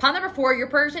 yeah. Pile number 4, your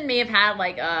person may have had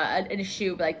like an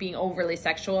issue like being overly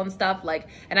sexual and stuff, like,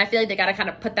 and I feel like they got to kind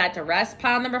of put that to rest.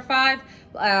 Pile number 5,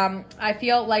 I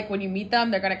feel like when you meet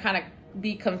them, they're going to kind of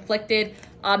be conflicted.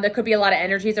 There could be a lot of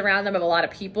energies around them of a lot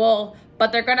of people,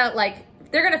 but they're going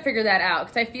to figure that out,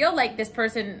 because I feel like this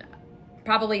person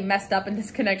probably messed up in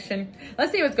this connection.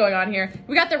 Let's see what's going on here.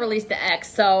 We got the release to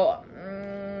X. So,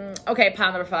 okay,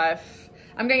 pile number 5.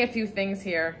 I'm getting a few things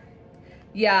here.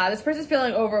 Yeah, this person's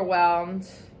feeling overwhelmed.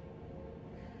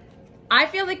 I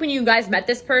feel like when you guys met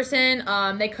this person,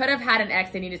 they could have had an ex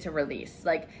they needed to release.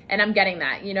 Like, and I'm getting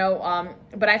that, you know,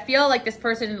 but I feel like this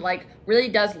person like really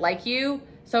does like you.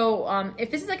 So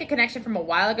if this is like a connection from a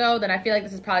while ago, then I feel like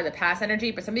this is probably the past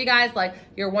energy. But some of you guys, like,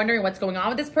 you're wondering what's going on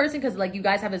with this person because, like, you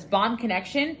guys have this bomb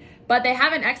connection, but they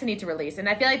have an ex they need to release. And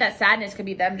I feel like that sadness could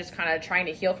be them just kind of trying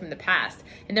to heal from the past.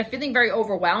 And they're feeling very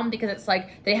overwhelmed because it's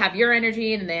like they have your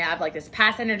energy and they have, like, this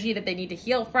past energy that they need to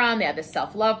heal from. They have this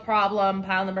self-love problem,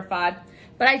 pile number 5.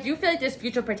 But I do feel like there's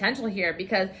future potential here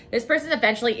because this person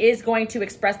eventually is going to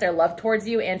express their love towards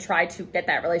you and try to get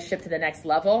that relationship to the next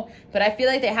level. But I feel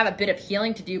like they have a bit of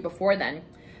healing to do before then.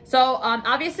 So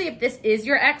obviously, if this is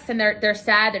your ex and they're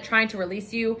sad, they're trying to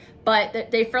release you, but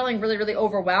they're feeling really, really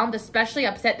overwhelmed, especially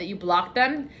upset that you blocked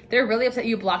them. They're really upset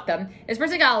you blocked them. This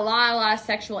person got a lot of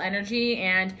sexual energy,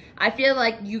 and I feel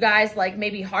like you guys like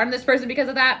maybe harmed this person because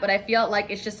of that, but I feel like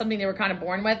it's just something they were kind of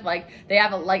born with. Like they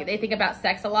have they think about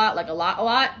sex a lot, like a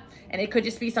lot, and it could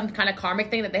just be some kind of karmic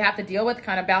thing that they have to deal with,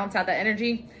 kind of balance out that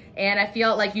energy. And I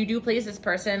feel like you do please this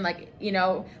person, like, you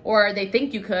know, or they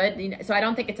think you could, you know, so I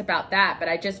don't think it's about that, but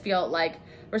I just feel like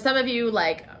for some of you,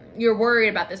 like, you're worried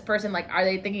about this person, like, are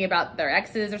they thinking about their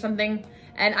exes or something?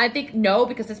 And I think no,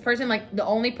 because this person, like, the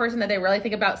only person that they really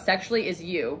think about sexually is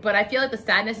you. But I feel like the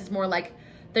sadness is more like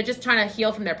they're just trying to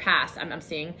heal from their past, I'm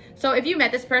seeing. So if you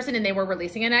met this person and they were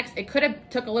releasing an ex, it could have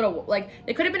took a little, like,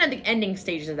 they could have been at the ending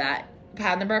stages of that.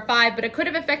 Pile number 5, but it could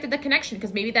have affected the connection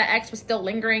because maybe that ex was still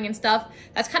lingering and stuff.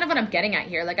 That's kind of what I'm getting at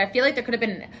here. Like, I feel like there could have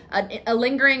been a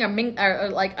lingering or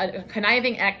like a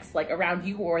conniving ex, like, around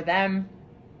you or them,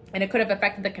 and it could have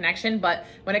affected the connection. But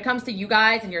when it comes to you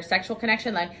guys and your sexual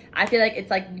connection, like, I feel like it's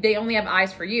like they only have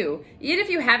eyes for you. Even if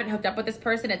you haven't hooked up with this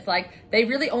person, it's like they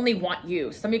really only want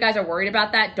you. Some of you guys are worried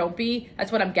about that. Don't be.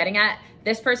 That's what I'm getting at.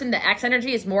 This person, the ex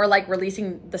energy, is more like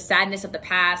releasing the sadness of the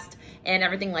past and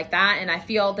everything like that. And I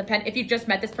feel, if you just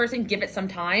met this person, give it some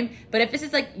time. But if this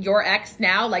is like your ex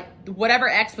now, like whatever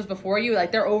ex was before you,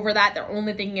 like they're over that. They're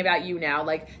only thinking about you now.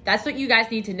 Like, that's what you guys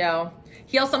need to know.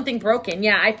 Heal something broken.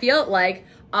 Yeah, I feel like,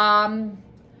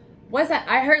 what's that?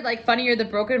 I heard like Funny You're the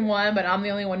Broken One, but I'm the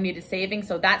only one who needed saving.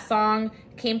 So that song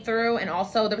came through. And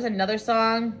also there was another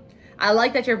song. I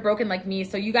like that you're broken like me.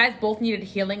 So you guys both needed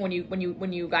healing when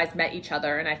you guys met each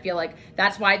other. And I feel like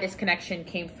that's why this connection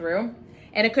came through.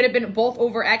 And it could have been both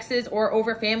over exes or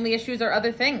over family issues or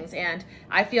other things. And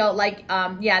I feel like,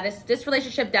 yeah, this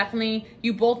relationship definitely,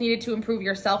 you both needed to improve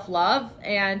your self-love.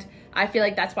 And I feel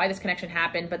like that's why this connection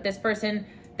happened. But this person,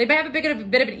 they might have a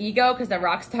bit of an ego because the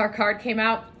rock star card came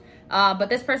out. But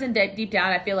this person, deep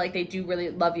down, I feel like they do really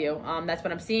love you. That's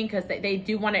what I'm seeing, because they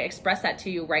do want to express that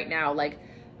to you right now. Like,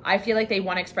 I feel like they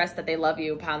want to express that they love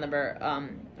you, pile number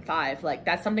 5. Like,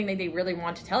 that's something that they really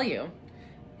want to tell you,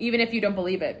 even if you don't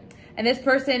believe it. And this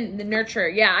person, the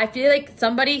nurturer, yeah, I feel like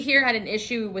somebody here had an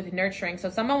issue with nurturing. So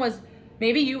someone was,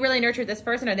 maybe you really nurtured this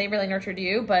person or they really nurtured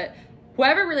you, but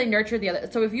whoever really nurtured the other.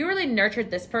 So if you really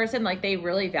nurtured this person, like, they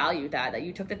really value that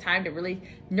you took the time to really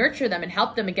nurture them and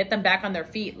help them and get them back on their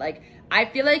feet. Like, I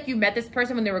feel like you met this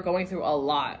person when they were going through a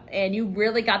lot and you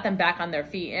really got them back on their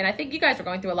feet. And I think you guys were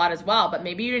going through a lot as well, but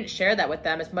maybe you didn't share that with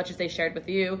them as much as they shared with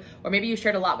you, or maybe you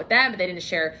shared a lot with them, but they didn't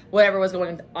share whatever was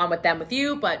going on with them with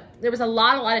you. But there was a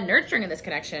lot of nurturing in this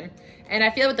connection. And I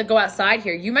feel with the go outside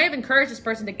here, you might have encouraged this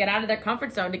person to get out of their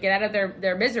comfort zone, to get out of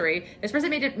their misery. This person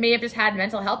may have just had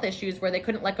mental health issues where they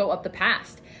couldn't let go of the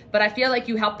past. But I feel like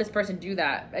you helped this person do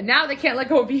that. And now they can't let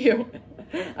go of you.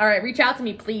 All right, reach out to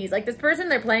me, please. Like, this person,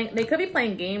 they could be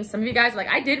playing games. Some of you guys are like,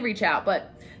 I did reach out, but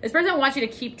this person wants you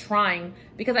to keep trying,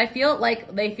 because I feel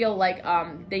like they feel like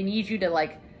they need you to,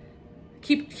 like,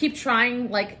 keep trying,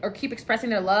 like, or keep expressing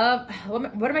their love.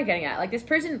 What am I getting at? Like, this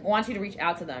person wants you to reach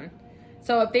out to them.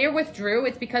 So if they withdrew,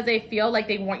 it's because they feel like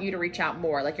they want you to reach out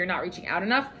more. Like, you're not reaching out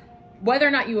enough. Whether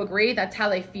or not you agree, that's how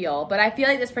they feel. But I feel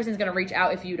like this person's going to reach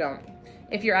out if you don't,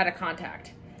 if you're out of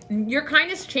contact. Your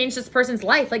kindness changed this person's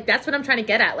life. Like, that's what I'm trying to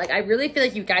get at. Like, I really feel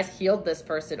like you guys healed this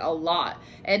person a lot.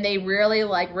 And they really,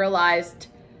 like, realized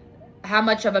how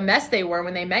much of a mess they were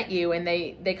when they met you. And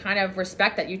they kind of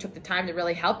respect that you took the time to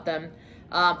really help them.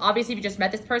 Obviously, if you just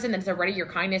met this person, then it's already, your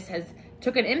kindness has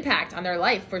took an impact on their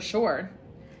life for sure.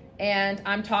 And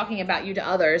I'm talking about you to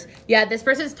others. Yeah, this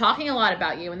person is talking a lot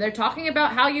about you. And they're talking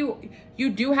about how you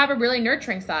do have a really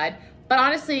nurturing side. But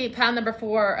honestly, pile number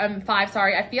 5,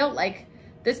 sorry, I feel like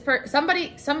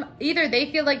either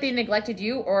they feel like they neglected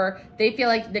you, or they feel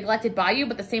like neglected by you,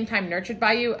 but at the same time nurtured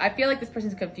by you. I feel like this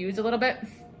person's confused a little bit,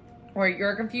 or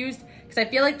you're confused, because I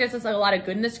feel like there's just, like, a lot of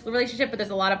good in this relationship, but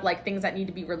there's a lot of, like, things that need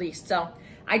to be released. So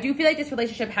I do feel like this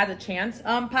relationship has a chance,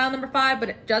 pile number 5, but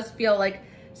it does feel like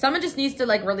someone just needs to,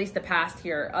 like, release the past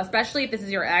here, especially if this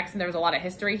is your ex and there's a lot of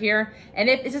history here. And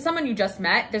if this is someone you just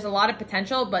met, there's a lot of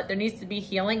potential, but there needs to be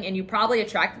healing. And you probably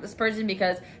attracted this person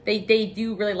because they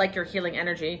do really like your healing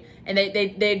energy. And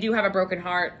they do have a broken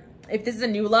heart. If this is a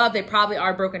new love, they probably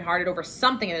are brokenhearted over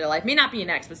something in their life. May not be an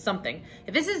ex, but something.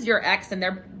 If this is your ex and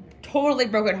they're totally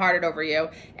brokenhearted over you,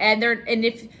 and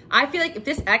if I feel like if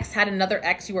this ex had another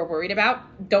ex you were worried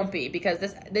about, don't be,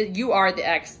 because you are the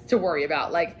ex to worry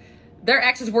about. Like, their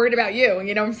ex is worried about you.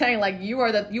 You know what I'm saying? Like, you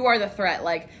are the threat.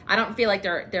 Like, I don't feel like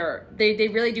they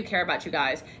really do care about you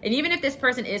guys. And even if this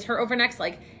person is hurt over next,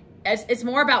 like, it's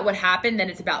more about what happened than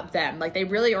it's about them. Like, they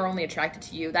really are only attracted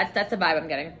to you. That's the vibe I'm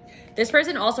getting. This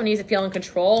person also needs to feel in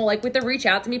control. Like, with the reach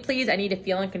out to me, please, I need to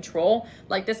feel in control.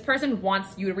 Like, this person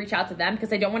wants you to reach out to them because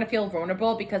they don't want to feel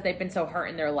vulnerable because they've been so hurt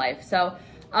in their life. So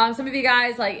some of you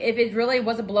guys, like, if it really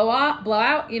was a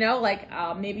blowout, you know, like,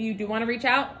 maybe you do want to reach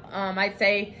out. I'd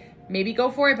say maybe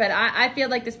go for it, but I feel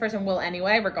like this person will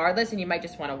anyway, regardless, and you might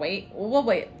just want to wait. We'll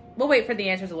wait for the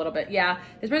answers a little bit. Yeah,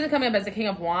 this person coming up as the King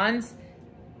of Wands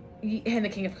and the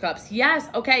King of Cups. Yes,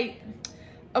 okay,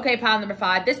 pile number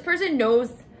 5. This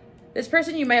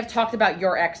person you might have talked about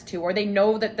your ex to, or they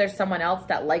know that there's someone else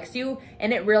that likes you,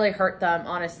 and it really hurt them,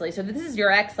 honestly. So this is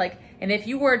your ex, like, and if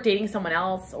you were dating someone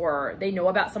else, or they know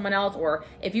about someone else, or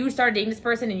if you started dating this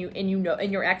person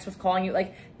and your ex was calling you,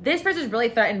 like, this person is really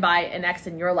threatened by an ex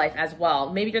in your life as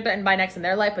well. Maybe you're threatened by an ex in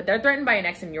their life, but they're threatened by an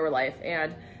ex in your life,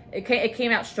 and it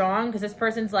came out strong because this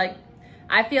person's like,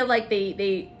 I feel like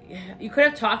you could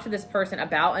have talked to this person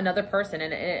about another person,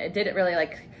 and it didn't really,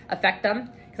 like, affect them,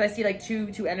 because I see, like,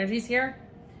 two energies here.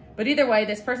 But either way,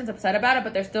 this person's upset about it,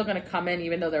 but they're still going to come in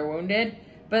even though they're wounded.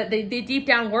 But they deep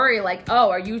down worry, like, oh,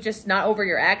 are you just not over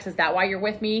your ex? Is that why you're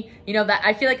with me? You know, that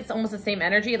I feel like it's almost the same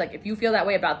energy. Like, if you feel that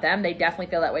way about them, they definitely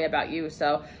feel that way about you.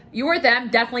 So you or them,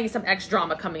 definitely some ex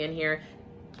drama coming in here.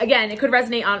 Again, it could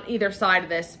resonate on either side of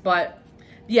this, but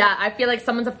yeah, I feel like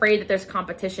someone's afraid that there's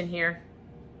competition here.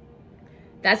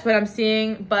 That's what I'm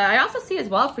seeing. But I also see as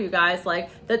well for you guys, like,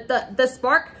 the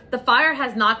spark, the fire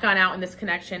has not gone out in this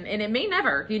connection, and it may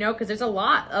never, you know, because there's a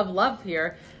lot of love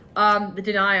here. The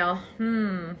denial,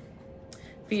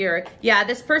 fear. Yeah,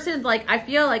 this person's like, I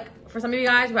feel like for some of you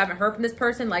guys who haven't heard from this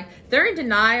person, like they're in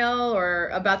denial or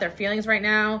about their feelings right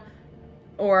now,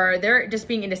 or they're just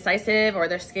being indecisive, or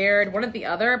they're scared, one or the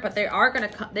other, but they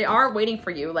are waiting for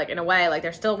you, like in a way, like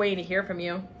they're still waiting to hear from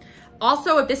you.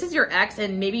 Also, if this is your ex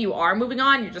and maybe you are moving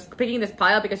on, you're just picking this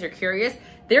pile because you're curious,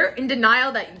 they're in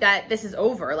denial that this is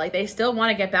over. Like they still want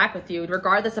to get back with you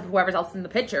regardless of whoever's else in the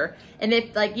picture. And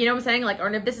if, like, you know what I'm saying? Like,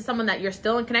 or if this is someone that you're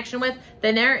still in connection with,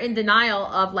 then they're in denial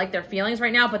of like their feelings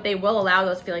right now, but they will allow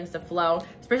those feelings to flow.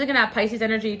 This person can have Pisces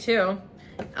energy too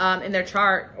in their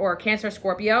chart, or Cancer,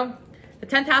 Scorpio. The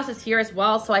 10th house is here as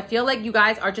well. So I feel like you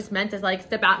guys are just meant to like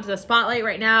step out into the spotlight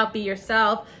right now, be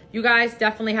yourself. You guys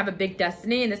definitely have a big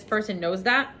destiny, and this person knows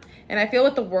that. And I feel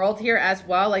with the world here as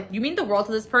well, like you mean the world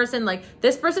to this person, like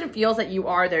this person feels that you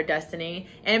are their destiny.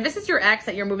 And if this is your ex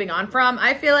that you're moving on from,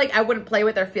 I feel like I wouldn't play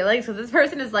with their feelings, because this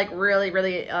person is like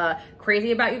really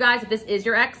crazy about you guys if this is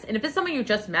your ex. And if it's someone you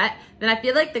just met, then I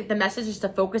feel like the message is to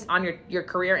focus on your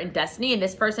career and destiny, and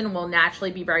this person will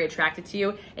naturally be very attracted to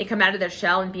you and come out of their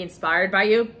shell and be inspired by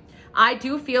you. I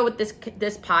do feel with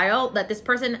this pile that this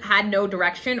person had no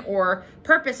direction or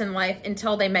purpose in life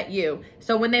until they met you.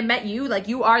 So when they met you, like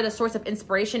you are the source of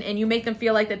inspiration, and you make them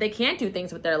feel like that they can do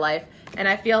things with their life. And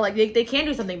I feel like they can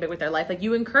do something big with their life. Like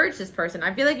you encourage this person.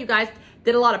 I feel like you guys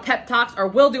did a lot of pep talks, or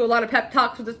will do a lot of pep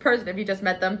talks with this person if you just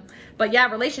met them. But yeah,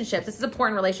 relationships. This is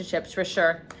important, relationships for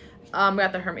sure. We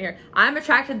got the Hermit here. I'm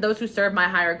attracted to those who serve my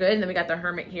higher good. And then we got the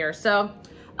Hermit here. So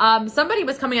somebody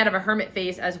was coming out of a hermit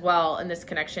phase as well in this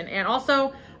connection. And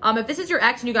also, if this is your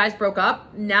ex and you guys broke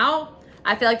up, now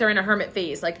I feel like they're in a hermit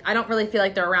phase. Like, I don't really feel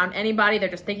like they're around anybody. They're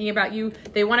just thinking about you.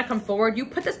 They want to come forward. You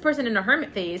put this person in a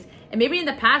hermit phase, and maybe in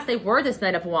the past they were this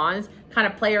Knight of Wands,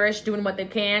 kind of playerish, doing what they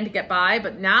can to get by.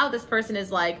 But now this person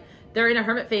is like, they're in a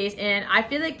hermit phase, and I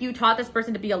feel like you taught this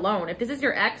person to be alone. If this is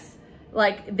your ex,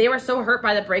 like they were so hurt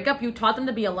by the breakup, you taught them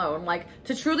to be alone, like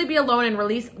to truly be alone and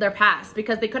release their past,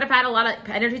 because they could have had a lot of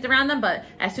energies around them, but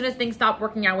as soon as things stopped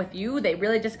working out with you, they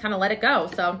really just kind of let it go.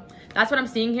 So that's what I'm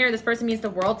seeing here. This person means the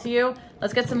world to you.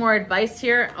 Let's get some more advice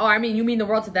here. Oh, I mean, you mean the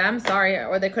world to them, sorry.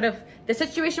 Or they could have, the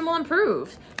situation will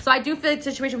improve. So I do feel like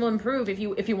the situation will improve if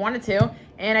you wanted to,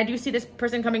 and I do see this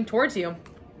person coming towards you.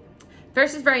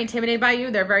 First is very intimidated by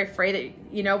you. They're very afraid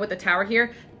that, you know, with the Tower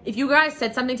here, if you guys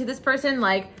said something to this person,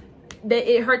 like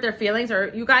it hurt their feelings,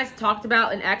 or you guys talked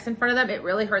about an ex in front of them, it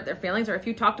really hurt their feelings. Or if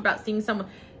you talked about seeing someone,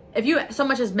 if you so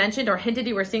much as mentioned or hinted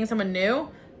you were seeing someone new,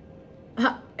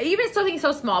 even something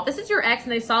so small, if this is your ex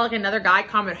and they saw like another guy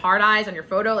comment hard eyes on your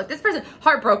photo, like this person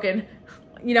heartbroken,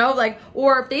 you know, like,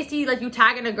 or if they see like you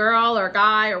tagging a girl or a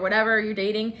guy or whatever you're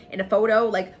dating in a photo,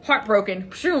 like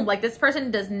heartbroken, boom, like this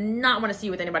person does not want to see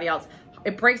you with anybody else.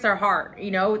 It breaks their heart,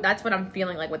 you know. That's what I'm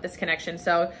feeling like with this connection.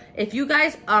 So if you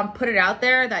guys put it out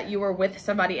there that you were with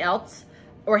somebody else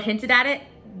or hinted at it,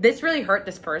 this really hurt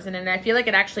this person, and I feel like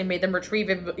it actually made them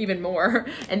retrieve even more,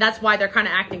 and that's why they're kind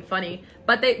of acting funny.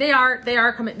 But they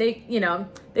are coming. They, you know,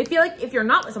 they feel like if you're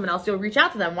not with someone else, you'll reach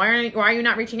out to them. Why are you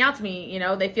not reaching out to me? You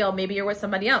know, they feel maybe you're with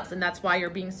somebody else, and that's why you're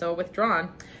being so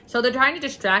withdrawn. So they're trying to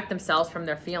distract themselves from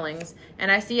their feelings. And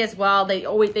I see as well, they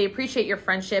appreciate your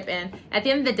friendship. And at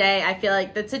the end of the day, I feel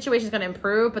like the situation is going to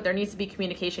improve, but there needs to be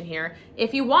communication here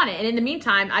if you want it. And in the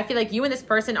meantime, I feel like you and this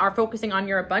person are focusing on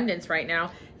your abundance right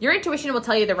now. Your intuition will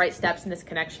tell you the right steps in this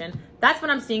connection. That's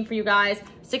what I'm seeing for you guys.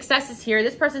 Success is here.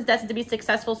 This person's destined to be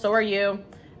successful. So are you.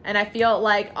 And I feel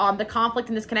like the conflict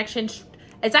in this connection,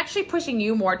 it's actually pushing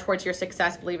you more towards your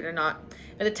success, believe it or not.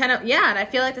 The 10 of, yeah, and I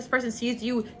feel like this person sees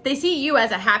you, they see you as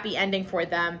a happy ending for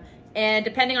them. And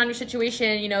depending on your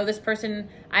situation, you know, this person,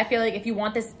 I feel like if you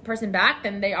want this person back,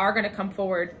 then they are going to come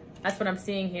forward. That's what I'm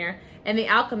seeing here. And the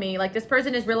alchemy, like this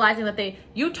person is realizing that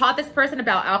you taught this person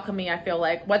about alchemy, I feel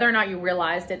like, whether or not you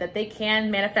realized it, that they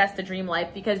can manifest a dream life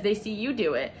because they see you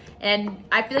do it. And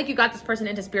I feel like you got this person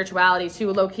into spirituality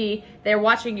too, low key. They're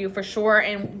watching you for sure,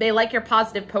 and they like your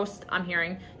positive posts I'm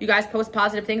hearing. You guys post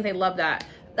positive things, they love that.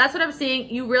 That's what I'm seeing.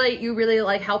 You really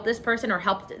like help this person, or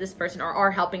helped this person, or are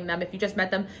helping them. If you just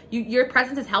met them, your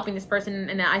presence is helping this person,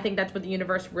 and I think that's what the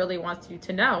universe really wants you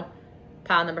to know.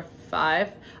 Pile number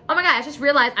 5. Oh my god, I just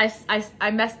realized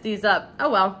I messed these up. Oh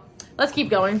well, let's keep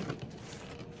going.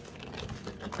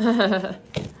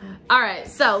 All right,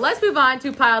 so let's move on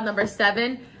to pile number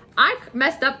 7. I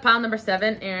messed up pile number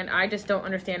 7, and I just don't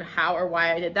understand how or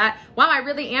why I did that. Wow, I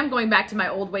really am going back to my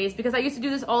old ways, because I used to do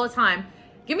this all the time.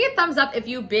 Give me a thumbs up if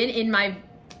you've been in my...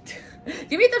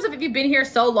 Give me a thumbs up if you've been here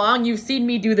so long, you've seen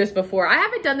me do this before. I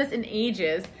haven't done this in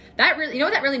ages. That really, you know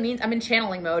what that really means? I'm in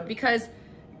channeling mode, because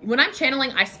when I'm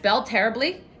channeling, I spell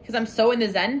terribly because I'm so in the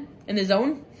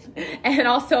zone. And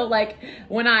also, like,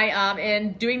 when I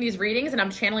am doing these readings and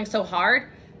I'm channeling so hard,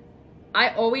 I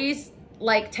always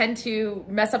like tend to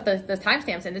mess up the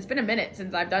timestamps, and it's been a minute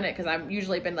since I've done it because I've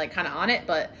usually been like kind of on it,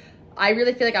 but I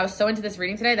really feel like I was so into this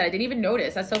reading today that I didn't even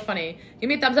notice. That's so funny. Give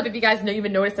me a thumbs up if you guys know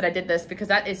even noticed that I did this, because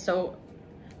that is so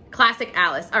classic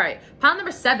Alice. All right, pile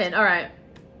number 7. All right,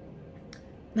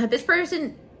 now this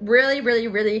person really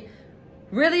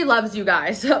loves you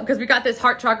guys because we got this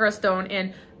heart chakra stone,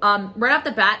 and right off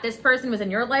the bat, this person was in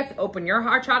your life to open your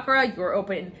heart chakra. You were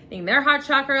opening their heart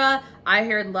chakra. I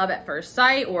heard love at first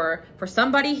sight, or for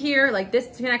somebody here, like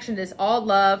this connection is all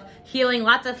love, healing,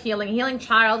 lots of healing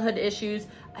childhood issues.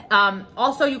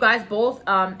 Also, you guys both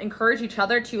encourage each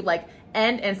other to like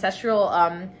end ancestral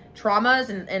traumas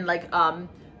and like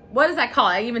what is that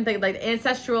called? I even think like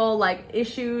ancestral like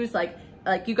issues, like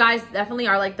you guys definitely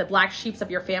are like the black sheeps of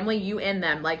your family, you and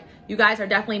them. Like you guys are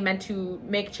definitely meant to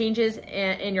make changes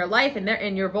in your life and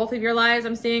in your both of your lives,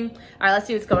 I'm seeing. All right, let's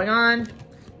see what's going on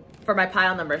for my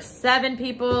pile number 7,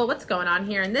 people. What's going on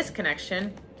here in this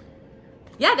connection?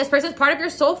 Yeah, this person's part of your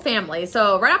soul family.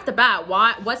 So right off the bat,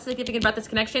 what's significant about this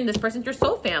connection? This person's your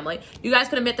soul family. You guys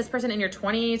could have met this person in your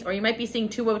 20s, or you might be seeing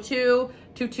 202,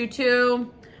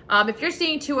 222. If you're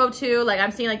seeing 202, like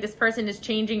I'm seeing like this person is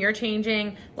changing, you're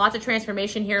changing, lots of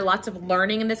transformation here, lots of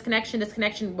learning in this connection. This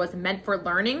connection was meant for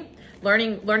learning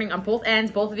on both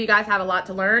ends. Both of you guys have a lot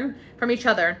to learn from each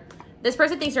other. This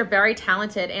person thinks you're very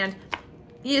talented, and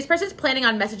this person's planning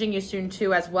on messaging you soon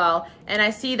too as well. And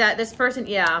I see that this person,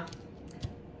 yeah.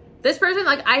 This person,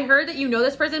 like I heard that you know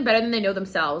this person better than they know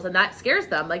themselves, and that scares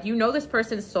them. Like you know this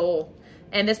person's soul,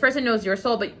 and this person knows your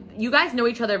soul, but you guys know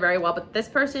each other very well. But this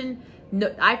person,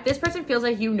 this person feels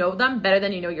like you know them better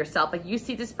than you know yourself. Like you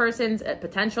see this person's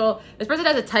potential. This person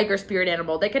has a tiger spirit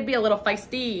animal. They could be a little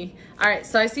feisty. All right,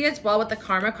 so I see as well with the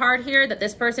karma card here that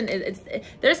this person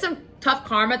there's some tough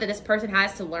karma that this person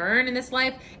has to learn in this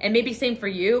life, and maybe same for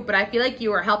you, but I feel like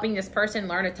you are helping this person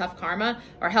learn a tough karma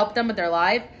or help them with their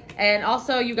life. And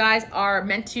also you guys are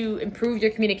meant to improve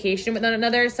your communication with one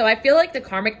another. So I feel like the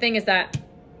karmic thing is that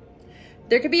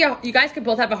there could be you guys could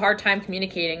both have a hard time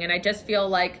communicating, and I just feel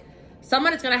like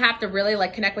someone is going to have to really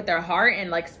like connect with their heart and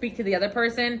like speak to the other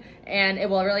person, and it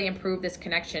will really improve this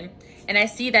connection. And I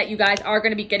see that you guys are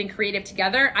going to be getting creative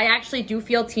together. I actually do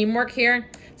feel teamwork here.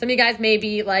 Some of you guys may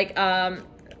be like, some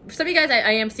of you guys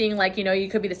I am seeing like, you know, you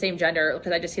could be the same gender,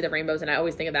 because I just see the rainbows and I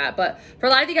always think of that. But for a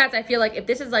lot of you guys, I feel like if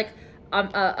this is like, I'm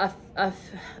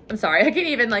sorry, I can't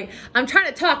even like, I'm trying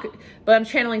to talk, but I'm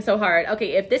channeling so hard.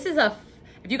 Okay,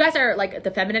 if you guys are like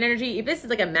the feminine energy, if this is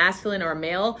like a masculine or a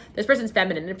male, this person's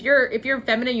feminine. If you're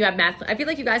feminine, you have masculine. I feel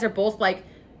like you guys are both like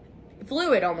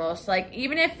fluid almost. Like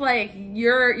even if like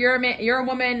you're a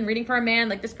woman reading for a man,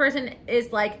 like this person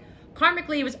is like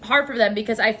karmically it was hard for them,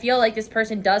 because I feel like this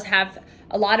person does have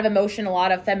a lot of emotion, a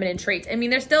lot of feminine traits. I mean,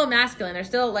 they're still masculine. They're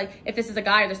still like, if this is a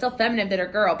guy, they're still feminine if they're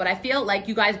a girl. But I feel like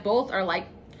you guys both are like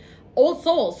old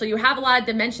souls. So you have a lot of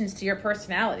dimensions to your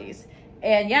personalities.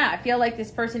 And yeah, I feel like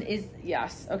this person is,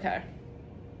 yes, okay.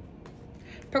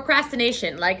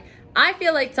 Procrastination. Like, I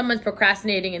feel like someone's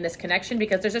procrastinating in this connection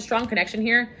because there's a strong connection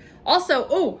here.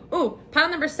 Also, pile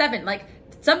number 7. Like,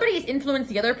 somebody's influenced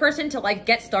the other person to like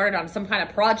get started on some kind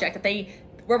of project that they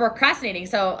were procrastinating.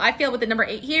 So I feel with the number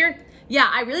 8 here, yeah,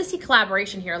 I really see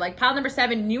collaboration here. Like pile number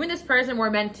 7, you and this person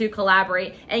were meant to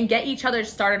collaborate and get each other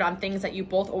started on things that you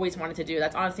both always wanted to do.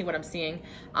 That's honestly what I'm seeing.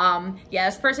 Yeah,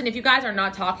 this person, if you guys are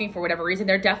not talking for whatever reason,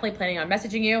 they're definitely planning on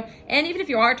messaging you. And even if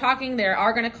you are talking, they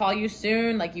are going to call you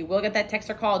soon. Like you will get that text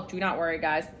or call. Do not worry,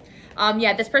 guys.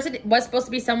 Yeah, this person was supposed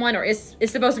to be someone, or is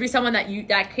supposed to be someone that you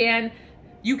can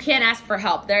ask for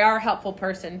help. They are a helpful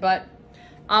person, but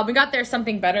we got there's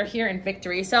something better here in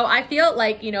victory. So I feel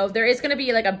like, you know, there is going to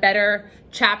be like a better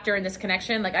chapter in this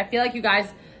connection. Like I feel like you guys,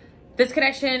 this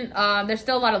connection, there's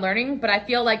still a lot of learning, but I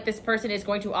feel like this person is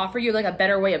going to offer you like a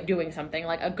better way of doing something,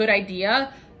 like a good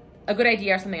idea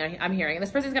or something I'm hearing. And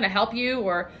this person's going to help you,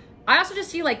 or I also just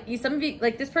see like some of you,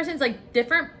 like this person's like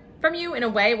different from you in a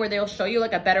way where they'll show you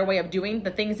like a better way of doing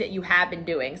the things that you have been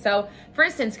doing. So for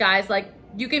instance, guys, like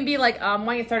you can be like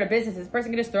wanting to start a business. This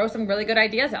person can just throw some really good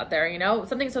ideas out there, you know,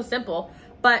 something so simple,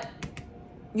 but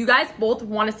you guys both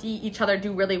want to see each other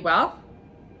do really well.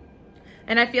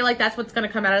 And I feel like that's what's going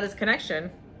to come out of this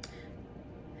connection.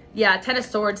 Yeah, 10 of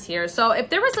Swords here. So if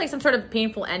there was like some sort of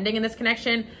painful ending in this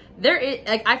connection, there is,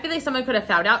 like, I feel like someone could have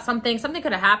found out something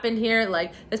could have happened here.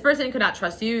 Like this person could not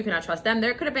trust you could not trust them.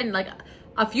 There could have been like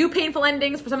a few painful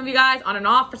endings for some of you guys, on and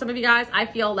off for some of you guys. I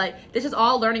feel like this is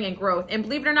all learning and growth. And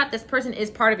believe it or not, this person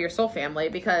is part of your soul family,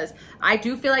 because I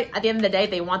do feel like at the end of the day,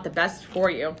 they want the best for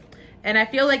you. And I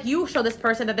feel like you show this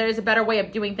person that there's a better way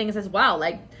of doing things as well.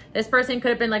 Like, this person could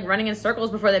have been like running in circles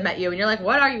before they met you, and you're like,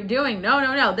 what are you doing? No,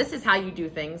 no, no. This is how you do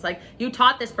things. Like, you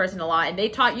taught this person a lot, and they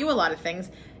taught you a lot of things,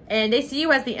 and they see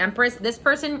you as the empress. This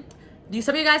person,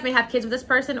 some of you guys may have kids with this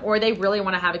person, or they really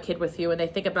want to have a kid with you, and they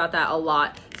think about that a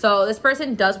lot. So this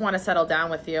person does want to settle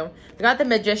down with you. We got the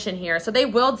Magician here. So they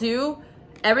will do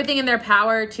everything in their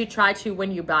power to try to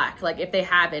win you back, like if they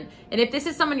haven't. And if this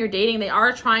is someone you're dating, they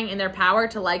are trying in their power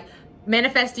to like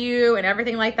manifest you and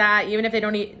everything like that, even if they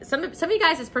don't need, some of you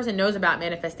guys, this person knows about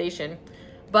manifestation,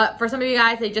 but for some of you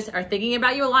guys, they just are thinking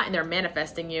about you a lot and they're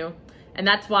manifesting you. And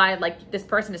that's why like this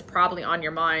person is probably on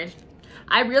your mind.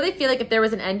 I really feel like if there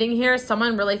was an ending here,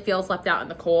 someone really feels left out in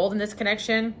the cold in this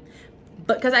connection.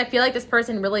 But because I feel like this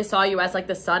person really saw you as like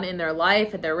the sun in their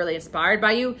life, and they're really inspired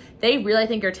by you. They really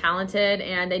think you're talented,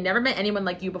 and they never met anyone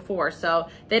like you before. So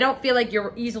they don't feel like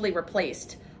you're easily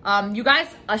replaced. You guys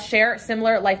share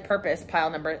similar life purpose,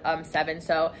 pile number 7.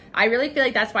 So I really feel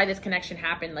like that's why this connection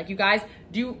happened. Like, you guys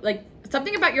do, like,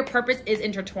 something about your purpose is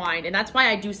intertwined. And that's why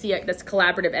I do see this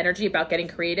collaborative energy about getting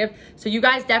creative. So you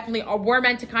guys definitely were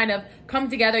meant to kind of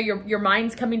come together, your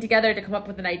minds coming together to come up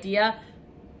with an idea.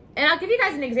 And I'll give you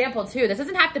guys an example too. This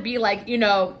doesn't have to be like, you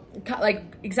know, like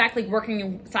exactly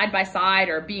working side by side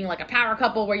or being like a power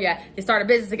couple where you start a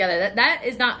business together. That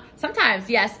is not, sometimes,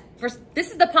 yes, this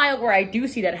is the pile where I do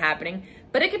see that happening,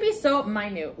 but it could be so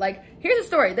minute. Like, here's a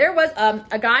story. There was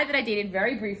a guy that I dated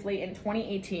very briefly in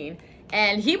 2018,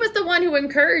 and he was the one who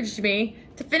encouraged me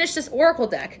to finish this Oracle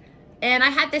deck. And I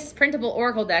had this printable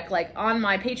Oracle deck like on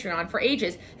my Patreon for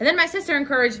ages. And then my sister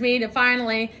encouraged me to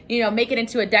finally, you know, make it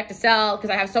into a deck to sell, because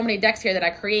I have so many decks here that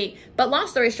I create. But long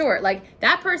story short, like,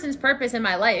 that person's purpose in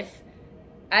my life,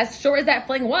 as short as that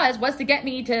fling was to get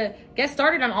me to get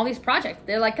started on all these projects.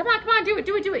 They're like, come on, do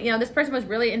it. You know, this person was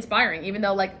really inspiring, even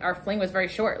though like our fling was very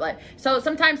short. Like, so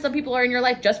sometimes some people are in your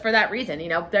life just for that reason. You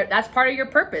know, that's part of your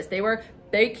purpose.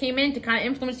 They came in to kind of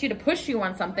influence you, to push you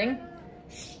on something.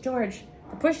 Shh, George.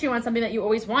 Push you on something that you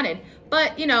always wanted.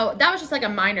 But, you know, that was just like a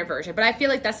minor version. But I feel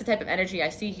like that's the type of energy I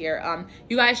see here.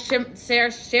 You guys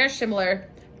share similar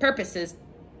purposes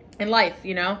in life,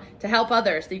 you know, to help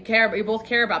others. You both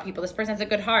care about people. This person has a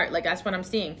good heart. Like, that's what I'm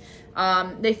seeing.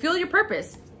 They feel your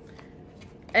purpose.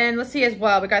 And let's see as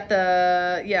well. We got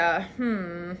the, yeah.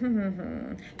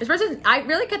 This person, I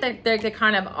really get that they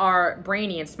kind of are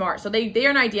brainy and smart. So they're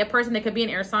an idea person. They could be an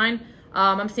air sign.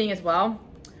 I'm seeing as well.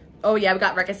 Oh yeah, we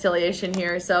got reconciliation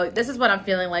here. So this is what I'm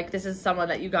feeling like. This is someone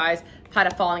that you guys kind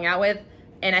of falling out with.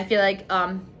 And I feel like,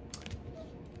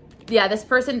 yeah, this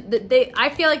person, I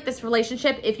feel like this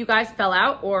relationship, if you guys fell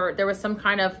out or there was some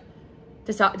kind of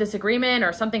disagreement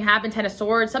or something happened, 10 of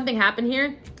Swords, something happened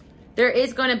here, there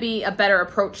is going to be a better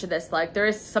approach to this. Like, there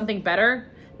is something better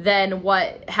than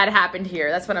what had happened here.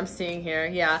 That's what I'm seeing here.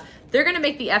 Yeah, they're going to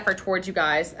make the effort towards you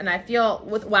guys. And I feel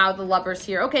with, wow, the Lovers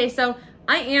here. Okay, so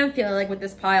I am feeling like with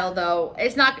this pile though,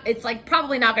 it's like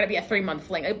probably not going to be a 3-month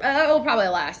fling. It'll probably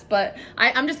last, but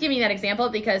I'm just giving you that example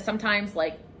because sometimes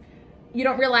like you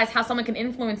don't realize how someone can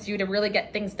influence you to really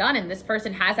get things done. And this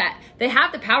person has that, they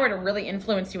have the power to really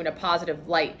influence you in a positive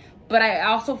light. But I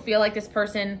also feel like this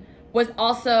person was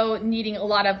also needing a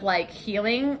lot of like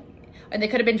healing, and they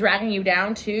could have been dragging you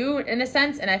down too in a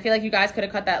sense. And I feel like you guys could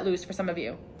have cut that loose for some of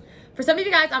you. For some of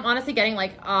you guys, I'm honestly getting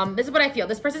like, this is what I feel.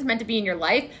 This person's meant to be in your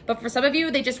life, but for some of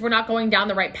you, they just were not going down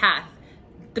the right path.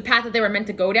 The path that they were meant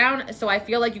to go down. So I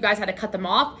feel like you guys had to cut them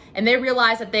off, and they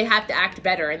realize that they have to act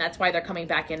better, and that's why they're coming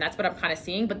back in. That's what I'm kind of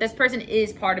seeing. But this person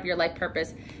is part of your life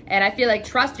purpose. And I feel like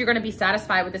trust, you're going to be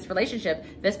satisfied with this relationship.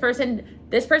 This person,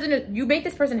 you make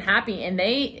this person happy, and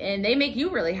they make you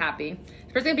really happy.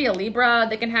 This person can be a Libra.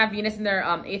 They can have Venus in their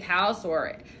 8th house,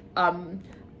 or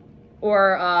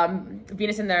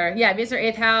Venus in their, yeah, Venus in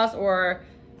their 8th house, or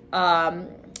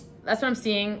that's what I'm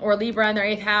seeing, or Libra in their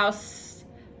 8th house.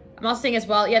 I'm also seeing as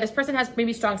well, yeah, this person has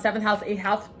maybe strong 7th house, 8th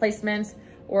house placements,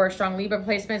 or strong Libra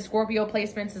placements, Scorpio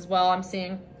placements as well, I'm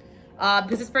seeing.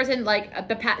 Because this person, like,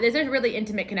 there's a really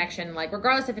intimate connection, like,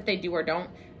 regardless if they do or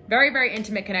don't. Very, very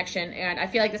intimate connection. And I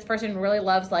feel like this person really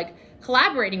loves, like,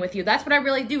 collaborating with you. That's what I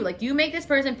really do. Like, you make this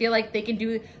person feel like they can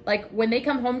do, like, when they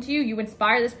come home to you, you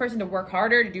inspire this person to work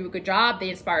harder, to do a good job. They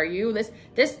inspire you. This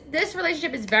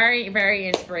relationship is very, very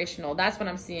inspirational. That's what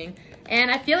I'm seeing.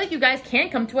 And I feel like you guys can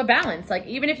come to a balance. Like,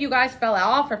 even if you guys fell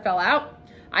off or fell out,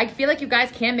 I feel like you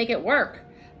guys can make it work.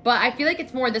 But I feel like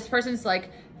it's more this person's,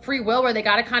 like, free will, where they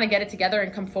got to kind of get it together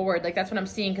and come forward. Like, that's what I'm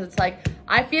seeing. Because it's like,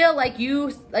 I feel like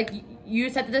you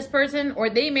said to this person, or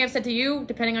they may have said to you,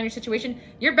 depending on your situation,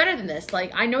 you're better than this.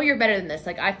 Like, I know you're better than this.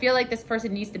 Like, I feel like this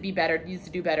person needs to be better, needs to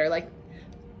do better. Like,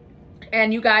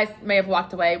 and you guys may have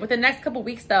walked away. With the next couple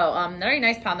weeks though, very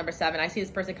nice, pile number 7. I see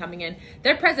this person coming in.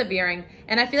 They're persevering,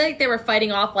 and I feel like they were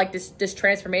fighting off like this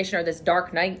transformation or this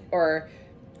dark night or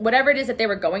whatever it is that they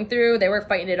were going through. They were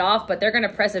fighting it off, but they're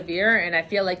gonna persevere, and I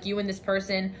feel like you and this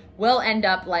person will end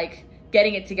up like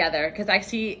getting it together, because I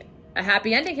see a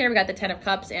happy ending here. We got the 10 of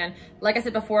Cups, and like I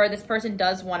said before, this person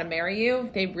does want to marry you.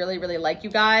 They really, really like you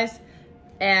guys.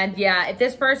 And yeah, if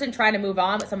this person trying to move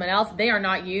on with someone else, they are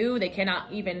not you. They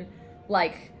cannot even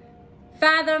like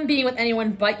fathom being with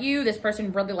anyone but you. This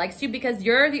person really likes you because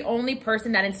you're the only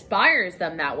person that inspires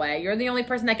them that way. You're the only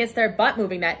person that gets their butt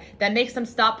moving, that makes them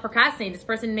stop procrastinating. This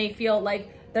person may feel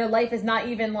like their life is not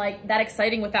even like that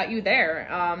exciting without you there.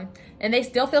 And they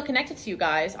still feel connected to you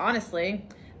guys, honestly.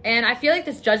 And I feel like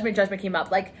this judgment came up.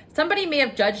 Like somebody may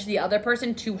have judged the other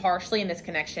person too harshly in this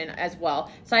connection as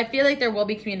well. So I feel like there will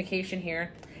be communication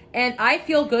here. And I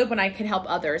feel good when I can help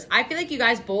others. I feel like you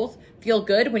guys both feel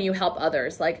good when you help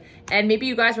others. Like, and maybe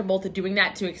you guys were both doing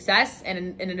that to excess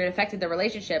and it affected the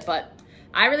relationship. But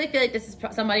I really feel like this is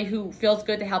somebody who feels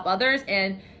good to help others,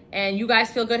 and you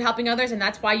guys feel good helping others, and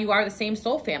that's why you are the same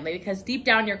soul family, because deep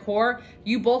down your core,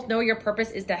 you both know your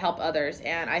purpose is to help others.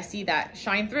 And I see that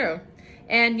shine through.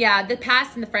 And yeah, the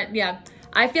past and the friend, yeah.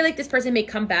 I feel like this person may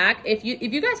come back. If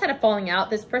you guys had a falling out,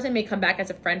 this person may come back as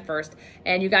a friend first,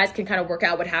 and you guys can kind of work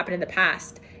out what happened in the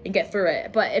past and get through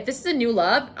it. But if this is a new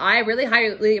love, I really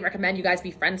highly recommend you guys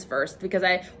be friends first, because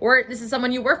or this is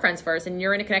someone you were friends first and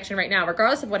you're in a connection right now.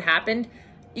 Regardless of what happened,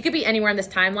 you could be anywhere in this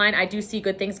timeline. I do see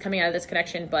good things coming out of this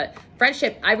connection, but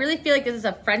friendship, I really feel like this is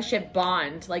a friendship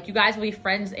bond. Like you guys will be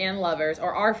friends and lovers,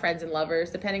 or are friends and lovers,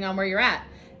 depending on where you're at.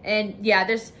 And yeah,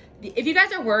 if you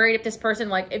guys are worried if this person,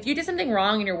 like, if you did something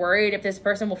wrong and you're worried if this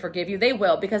person will forgive you, they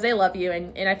will, because they love you.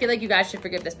 And I feel like you guys should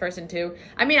forgive this person too.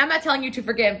 I mean, I'm not telling you to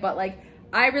forgive, but like,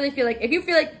 I really feel like if you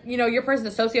feel like, you know, your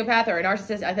person's a sociopath or a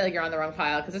narcissist, I feel like you're on the wrong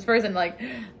pile. Because this person, like,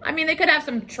 I mean, they could have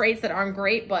some traits that aren't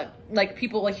great, but like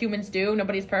people, like humans do.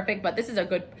 Nobody's perfect, but this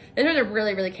person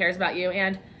really, really cares about you.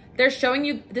 And they're showing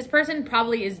you, this person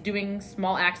probably is doing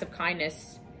small acts of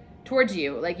kindness towards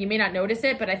you. Like you may not notice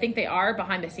it, but I think they are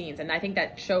behind the scenes, and I think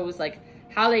that shows like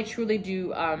how they truly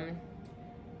do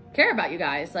care about you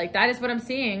guys. Like that is what I'm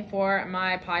seeing for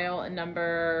my pile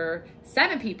number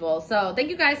 7 people. So thank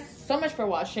you guys so much for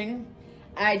watching.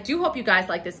 I do hope you guys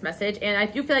like this message, and I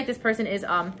do feel like this person is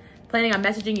planning on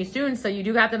messaging you soon, so you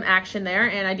do have them action there.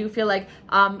 And I do feel like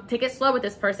take it slow with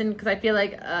this person, because I feel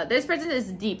like this person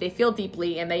is deep. They feel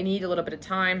deeply and they need a little bit of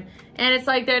time, and it's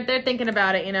like they're thinking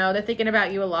about it, you know, they're thinking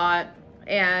about you a lot.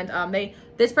 And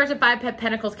this person, 5 of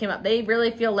Pentacles came up. They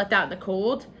really feel left out in the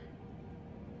cold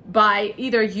by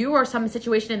either you or some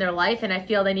situation in their life, and I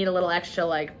feel they need a little extra,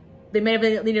 like they may have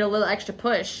needed a little extra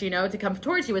push, you know, to come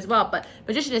towards you as well. But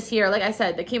Magician is here. Like I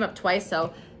said, they came up twice,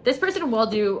 so this person will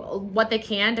do what they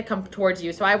can to come towards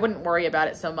you, so I wouldn't worry about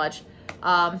it so much.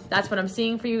 That's what I'm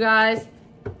seeing for you guys.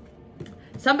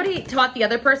 Somebody taught the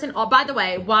other person, oh, by the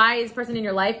way, why is this person in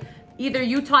your life? Either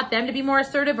you taught them to be more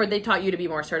assertive, or they taught you to be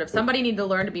more assertive. Somebody needs to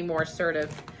learn to be more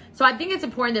assertive. So I think it's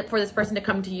important for this person to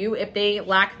come to you if they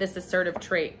lack this assertive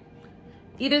trait.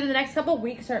 Either in the next couple of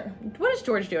weeks, or what is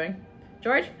George doing?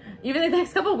 George? Even in the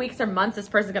next couple of weeks or months, this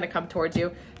person's going to come towards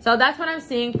you. So that's what I'm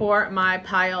seeing for my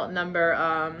pile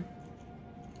number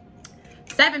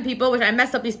 7 people, which I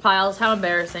messed up these piles. How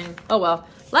embarrassing. Oh, well.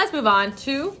 Let's move on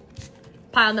to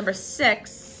pile number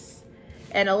 6.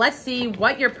 And let's see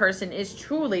what your person is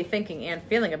truly thinking and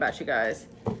feeling about you guys.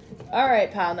 All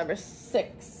right, pile number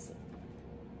 6.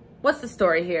 What's the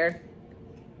story here?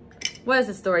 What is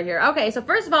the story here? Okay, so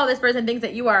first of all, this person thinks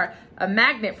that you are a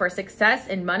magnet for success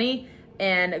and money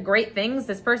and great things.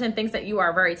 This person thinks that you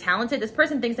are very talented. This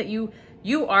person thinks that you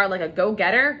are like a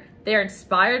go-getter. They're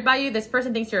inspired by you. This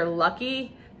person thinks you're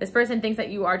lucky. This person thinks that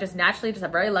you are just naturally just a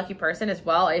very lucky person as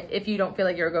well. If you don't feel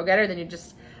like you're a go-getter, then you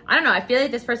just, I don't know. I feel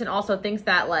like this person also thinks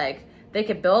that like they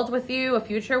could build with you, a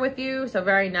future with you. So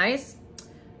very nice.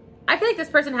 I feel like this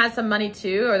person has some money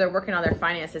too, or they're working on their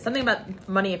finances. Something about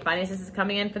money and finances is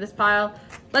coming in for this pile.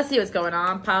 Let's see what's going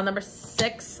on. Pile number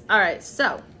 6. All right,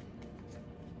 so.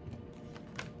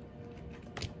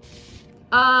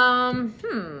 All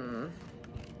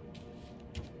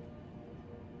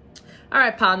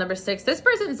right, pile number 6. This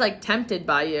person's like tempted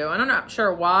by you, and I'm not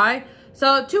sure why.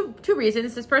 So two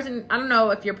reasons. This person, I don't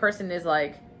know if your person is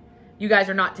like, you guys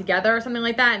are not together or something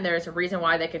like that, and there's a reason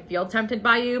why they could feel tempted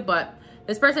by you, but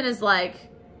this person is like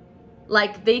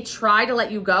they try to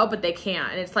let you go, but they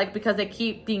can't. And it's like because they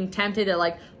keep being tempted to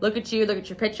like look at you, look at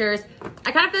your pictures.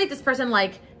 I kind of feel like this person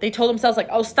like they told themselves like,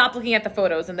 oh, stop looking at the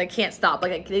photos, and they can't stop.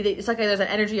 Like it's like there's an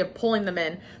energy of pulling them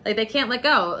in. Like they can't let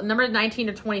go. Number 19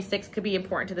 to 26 could be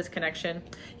important to this connection.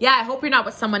 Yeah, I hope you're not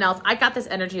with someone else. I got this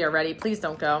energy already. Please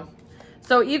don't go.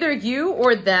 So either you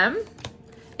or them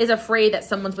is afraid that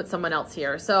someone's with someone else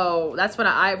here. So that's what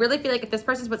I really feel like. If this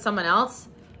person's with someone else,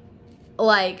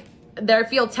 like they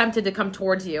feel tempted to come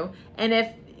towards you. And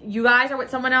if you guys are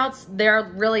with someone else,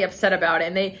 they're really upset about it,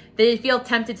 and they feel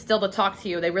tempted still to talk to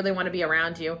you. They really want to be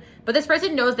around you, but this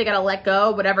person knows they got to let go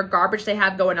whatever garbage they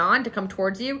have going on to come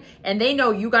towards you, and they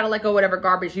know you got to let go whatever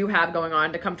garbage you have going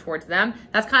on to come towards them.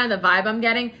 That's kind of the vibe I'm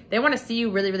getting. They want to see you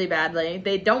really, really badly.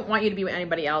 They don't want you to be with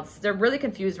anybody else. They're really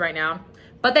confused right now,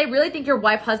 but they really think you're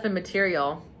wife, husband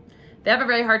material. They have a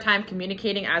very hard time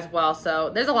communicating as well,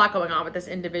 so there's a lot going on with this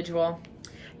individual.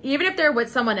 Even if they're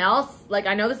with someone else, like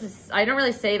I know this is, I don't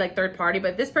really say like third party,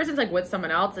 but if this person's like with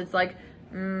someone else, it's like,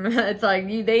 it's like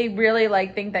they really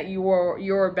like think that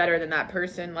you're better than that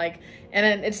person. Like, and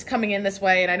then it's coming in this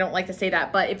way, and I don't like to say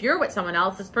that, but if you're with someone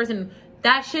else, this person,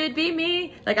 that should be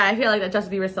me. Like I feel like that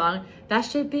Justin Bieber song, that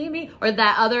should be me, or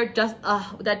that other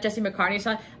that Jesse McCartney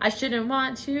song, I shouldn't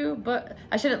want to, but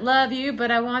I shouldn't love you, but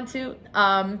I want to.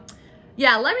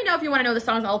 Yeah, let me know if you want to know the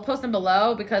songs. I'll post them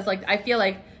below, because like I feel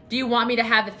like, do you want me to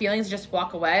have the feelings just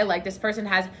walk away? Like this person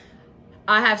has,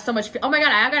 I have so much, oh my God,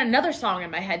 I got another song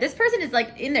in my head. This person is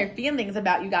like in their feelings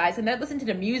about you guys, and they're listening to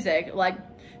the music. Like,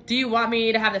 do you want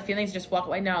me to have the feelings just walk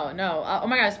away? No, no. Oh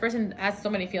my God, this person has so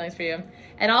many feelings for you.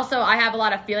 And also I have a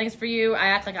lot of feelings for you. I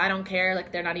act like I don't care,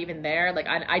 like they're not even there. Like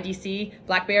on IDC,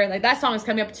 Black Bear, like that song is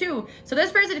coming up too. So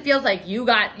this person feels like you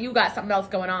got something else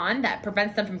going on that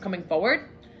prevents them from coming forward.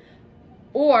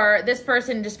 Or this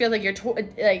person just feels like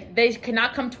like they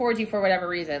cannot come towards you for whatever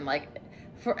reason. Like,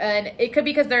 and it could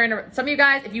be because they're in some of you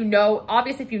guys, if you know,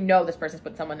 obviously if you know this person's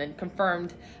with someone and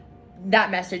confirmed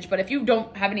that message, but if you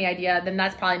don't have any idea, then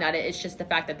that's probably not it. It's just the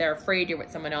fact that they're afraid you're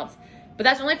with someone else. But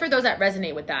that's only for those that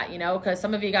resonate with that, you know, because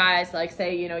some of you guys like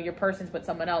say, you know, your person's with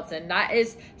someone else, and that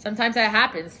is, sometimes that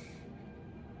happens,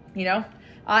 you know.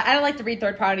 I don't like to read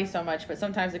third party so much, but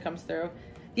sometimes it comes through.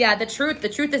 Yeah, the truth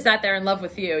is that they're in love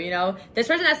with you, you know. This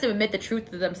person has to admit the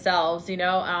truth to themselves, you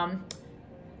know.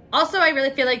 Also, I really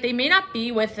feel like they may not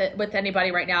be with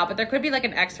anybody right now, but there could be like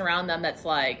an ex around them that's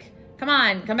like, come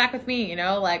on, come back with me, you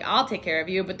know, like I'll take care of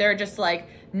you. But they're just like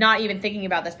not even thinking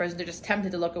about this person. They're just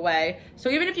tempted to look away. So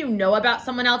even if you know about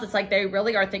someone else, it's like they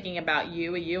really are thinking about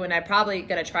you, and I'm probably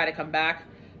going to try to come back.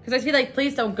 Because I feel like,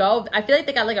 please don't go. I feel like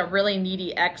they got like a really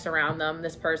needy ex around them,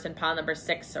 this person, pile number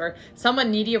 6, or someone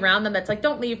needy around them that's like,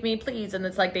 don't leave me, please. And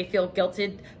it's like they feel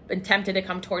guilted and tempted to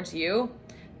come towards you.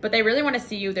 But they really want to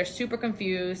see you. They're super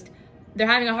confused. They're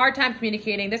having a hard time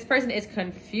communicating. This person is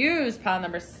confused, pile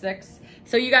number 6.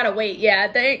 So you got to wait.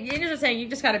 Yeah, you're just saying you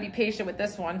just got to be patient with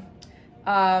this one.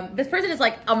 This person is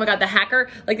like, oh my God, the hacker.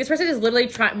 Like this person is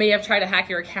literally may have tried to hack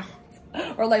your account.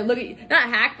 Or like, look at, not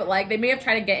hack, but like they may have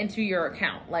tried to get into your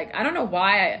account. Like, I don't know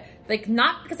why, like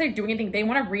not because they're doing anything. They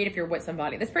want to read if you're with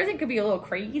somebody. This person could be a little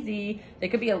crazy. They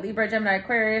could be a Libra, Gemini,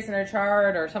 Aquarius in their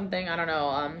chart or something. I don't know.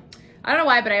 I don't know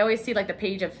why, but I always see like the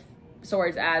Page of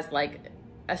Swords as like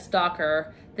a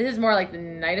stalker. This is more like the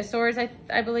Knight of Swords,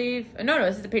 I believe. No,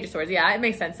 this is the Page of Swords. Yeah, it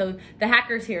makes sense. So the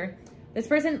hacker's here. This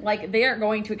person, like they are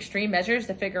going to extreme measures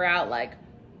to figure out like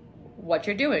what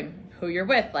you're doing, who you're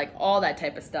with, like all that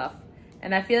type of stuff.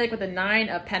 And I feel like with the 9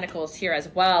 of Pentacles here as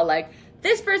well, like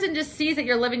this person just sees that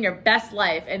you're living your best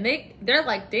life, and they're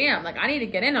like, damn, like I need to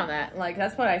get in on that. Like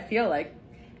that's what I feel like.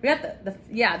 We got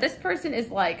yeah, this person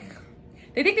is like,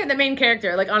 they think they're the main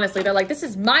character. Like honestly, they're like, this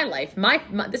is my life,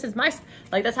 this is my,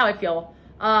 like that's how I feel.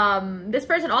 This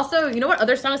person also, you know what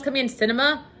other songs come in?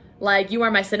 Cinema, like You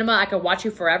Are My Cinema, I Could Watch You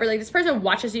Forever. Like this person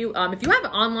watches you. If you have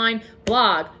an online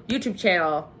blog, YouTube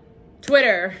channel,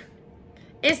 Twitter,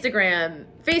 Instagram,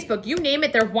 Facebook, you name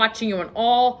it, they're watching you on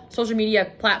all social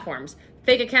media platforms.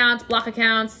 Fake accounts, block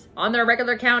accounts, on their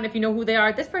regular account, if you know who they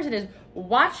are. This person is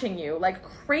watching you like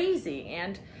crazy,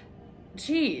 and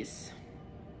geez.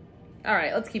 All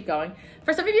right, let's keep going.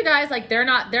 For some of you guys, like they're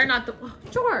not the, oh,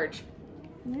 George.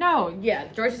 No, yeah,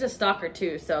 George is a stalker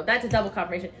too, so that's a double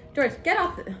confirmation. George, get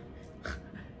off.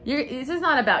 This is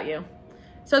not about you.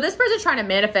 So this person's trying to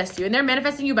manifest you, and they're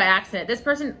manifesting you by accident. This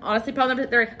person, honestly, probably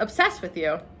they're obsessed with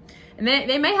you. And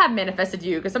they may have manifested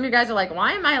you, because some of you guys are like,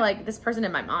 why am I like this person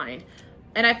in my mind?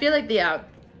 And I feel like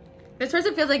this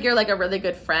person feels like you're like a really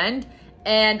good friend.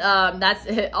 And that's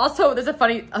it. Also, there's a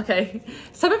funny, okay.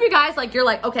 Some of you guys, like, you're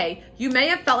like, okay, you may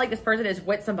have felt like this person is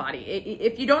with somebody.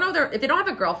 If you don't know, if they don't have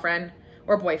a girlfriend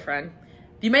or boyfriend,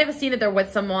 you may have seen that they're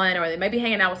with someone, or they might be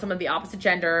hanging out with someone of the opposite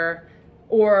gender,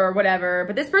 or whatever.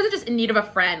 But this person's just in need of a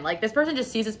friend. Like, this person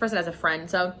just sees this person as a friend.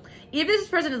 So even if this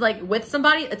person is like with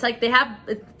somebody, it's like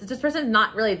this person's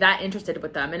not really that interested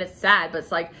with them. And it's sad, but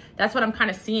it's like, that's what I'm kind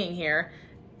of seeing here.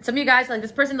 Some of you guys, like,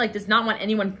 this person like does not want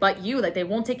anyone but you. Like, they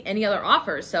won't take any other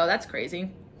offers. So that's crazy.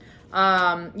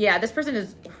 Yeah, this person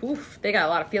is, oof, they got a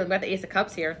lot of feeling. We got the Ace of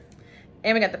Cups here.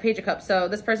 And we got the Page of Cups. So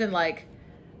this person, like,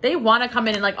 they want to come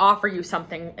in and like offer you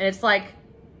something. And it's like,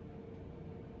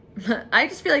 I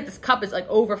just feel like this cup is like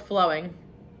overflowing.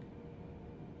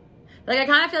 Like, I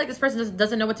kind of feel like this person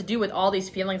doesn't know what to do with all these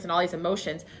feelings and all these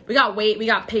emotions. We got weight, we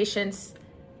got patience,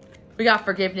 we got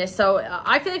forgiveness. So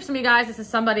I feel like some of you guys, this is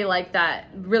somebody like that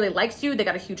really likes you. They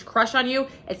got a huge crush on you.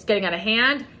 It's getting out of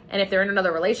hand. And if they're in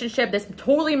another relationship, this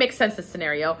totally makes sense, this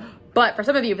scenario. But for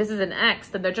some of you, if this is an ex,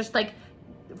 then they're just like,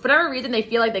 for whatever reason, they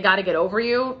feel like they got to get over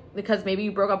you because maybe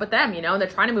you broke up with them, you know, and they're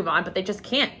trying to move on, but they just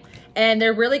can't. And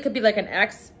there really could be like an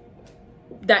ex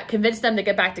that convinced them to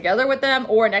get back together with them,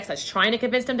 or an ex that's trying to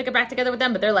convince them to get back together with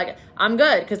them, but they're like, I'm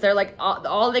good, because they're like,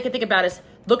 all they can think about is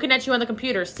looking at you on the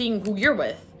computer, seeing who you're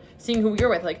with,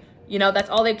 like, you know, that's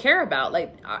all they care about.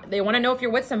 Like, they want to know if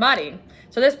you're with somebody.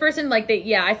 So this person, like,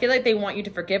 I feel like they want you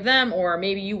to forgive them, or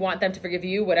maybe you want them to forgive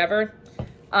you, whatever.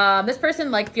 This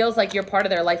person, like, feels like you're part of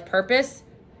their life purpose,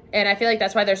 and I feel like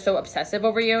that's why they're so obsessive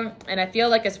over you. And I feel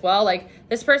like as well, like,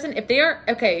 this person, if they are,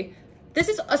 okay, this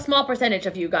is a small percentage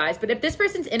of you guys, but if this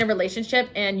person's in a relationship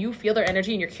and you feel their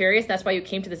energy and you're curious, that's why you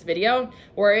came to this video,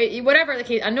 or whatever the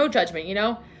case, no judgment, you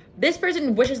know? This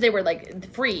person wishes they were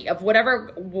like free of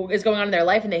whatever is going on in their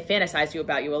life, and they fantasize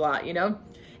about you a lot, you know?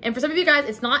 And for some of you guys,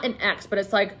 it's not an ex, but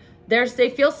it's like they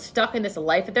feel stuck in this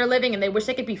life that they're living, and they wish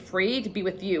they could be free to be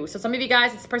with you. So some of you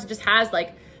guys, this person just has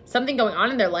like something going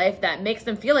on in their life that makes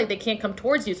them feel like they can't come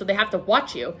towards you, so they have to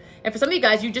watch you. And for some of you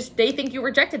guys, they think you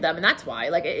rejected them, and that's why.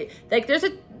 Like,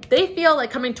 they feel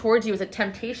like coming towards you is a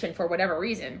temptation for whatever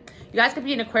reason. You guys could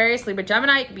be an Aquarius, Libra,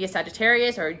 Gemini. It could be a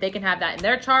Sagittarius, or they can have that in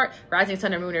their chart. Rising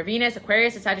Sun or Moon or Venus,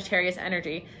 Aquarius, or Sagittarius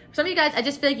energy. For some of you guys, I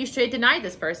just feel like you straight denied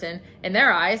this person in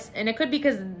their eyes, and it could be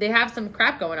because they have some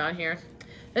crap going on here.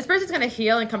 This person's going to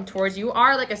heal and come towards you. You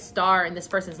are like a star in this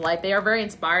person's life. They are very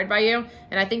inspired by you,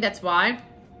 and I think that's why.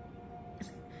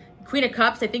 Queen of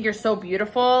Cups, they think you're so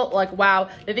beautiful. Like, wow,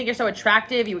 they think you're so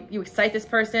attractive. You excite this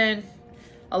person.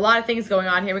 A lot of things going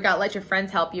on here. We got let your friends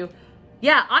help you.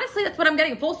 Yeah, honestly, that's what I'm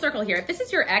getting full circle here. If this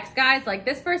is your ex, guys, like,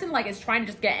 this person like is trying to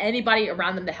just get anybody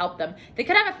around them to help them. They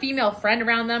could have a female friend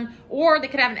around them, or they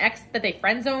could have an ex that they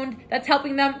friend zoned that's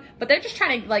helping them, but they're just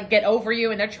trying to like get over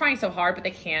you, and they're trying so hard, but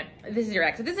they can't. If this is your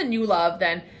ex. If this is a new love,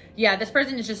 then yeah, this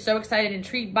person is just so excited and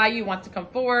intrigued by you, wants to come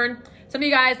forward. Some of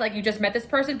you guys, like, you just met this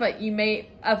person, but you may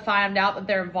have found out that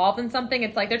they're involved in something.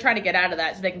 It's like they're trying to get out of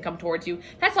that so they can come towards you.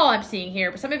 That's all I'm seeing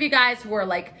here. But some of you guys who are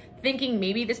like thinking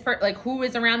maybe this like who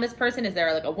is around this person, is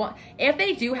there like a one? If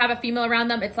they do have a female around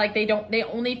them, it's like they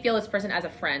only feel this person as a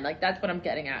friend. Like, that's what I'm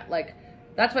getting at. Like,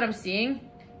 that's what I'm seeing.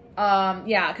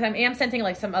 Yeah, because I am sensing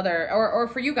like some other, or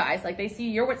for you guys, like they see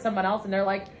you're with someone else and they're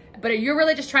like, but you're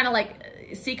really just trying to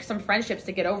like seek some friendships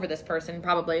to get over this person,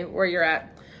 probably where you're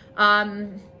at.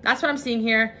 That's what I'm seeing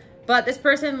here. But this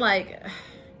person, like,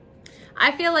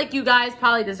 I feel like you guys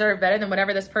probably deserve better than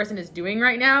whatever this person is doing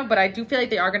right now, but I do feel like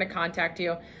they are going to contact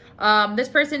you. This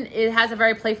person, it has a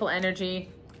very playful energy.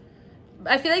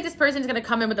 I feel like this person is going to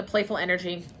come in with a playful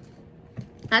energy.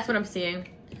 That's what I'm seeing.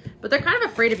 But they're kind of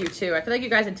afraid of you too. I feel like you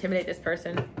guys intimidate this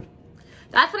person.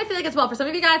 That's what I feel like as well. For some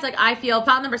of you guys, like, I feel,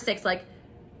 pile number 6, like,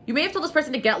 you may have told this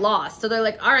person to get lost. So they're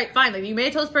like, all right, fine. Like, you may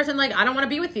have told this person, like, I don't want to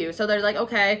be with you. So they're like,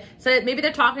 okay. So maybe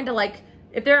they're talking to, like,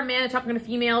 if they're a man, they're talking to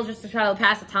females just to try to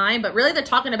pass the time. But really, they're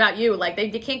talking about you. Like, they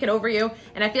can't get over you.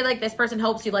 And I feel like this person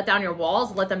hopes you let down your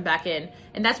walls, let them back in.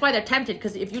 And that's why they're tempted.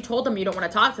 Because if you told them you don't want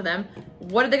to talk to them,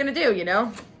 what are they going to do, you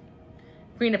know?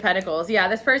 Queen of Pentacles. Yeah,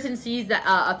 this person sees that,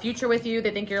 a future with you.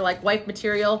 They think you're, like, wife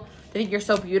material. They think you're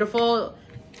so beautiful.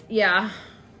 Yeah.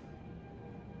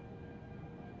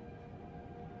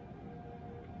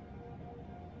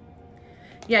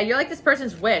 Yeah, you're like this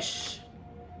person's wish.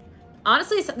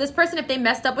 Honestly, this person, if they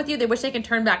messed up with you, they wish they can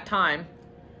turn back time.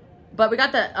 But we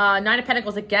got the 9 of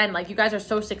Pentacles again. Like, you guys are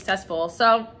so successful.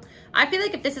 So I feel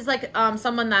like if this is like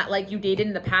someone that like you dated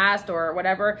in the past or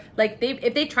whatever, like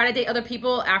if they try to date other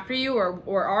people after you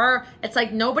or are, it's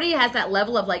like nobody has that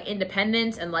level of like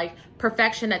independence and like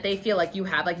perfection that they feel like you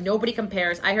have. Like, nobody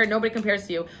compares. I heard nobody compares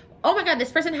to you. Oh my God,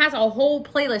 this person has a whole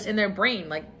playlist in their brain.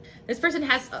 Like, this person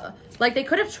has, like, they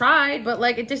could have tried, but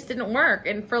like it just didn't work.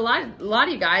 And for a lot of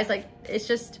you guys, like, it's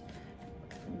just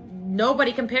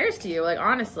nobody compares to you. Like,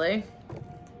 honestly,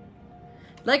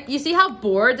 like, you see how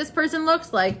bored this person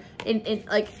looks. Like,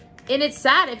 like And it's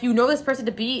sad if you know this person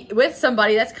to be with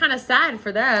somebody. That's kind of sad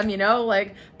for them, you know,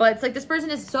 like, but it's like this person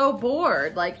is so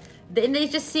bored, like, and they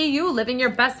just see you living your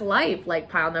best life, like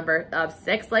pile number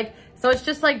 6. Like, so it's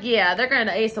just like, yeah, they're going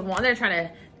to ace of one. They're trying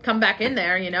to come back in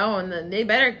there, you know, and then they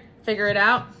better figure it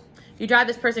out. You drive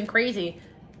this person crazy.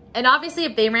 And obviously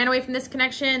if they ran away from this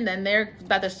connection, then they're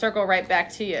about to circle right back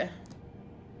to you.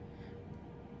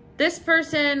 This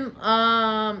person,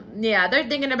 yeah, they're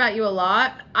thinking about you a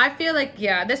lot. I feel like,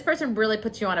 yeah, this person really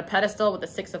puts you on a pedestal with the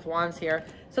 6 of Wands here.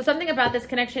 So something about this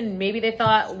connection, maybe they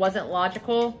thought wasn't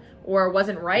logical or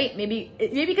wasn't right. Maybe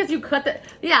because you cut the,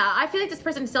 yeah, I feel like this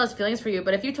person still has feelings for you.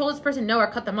 But if you told this person no or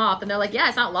cut them off, then they're like, yeah,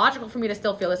 it's not logical for me to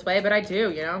still feel this way, but I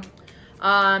do, you know?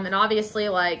 And obviously,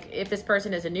 like, if this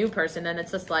person is a new person, then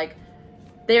it's just like,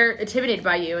 they're intimidated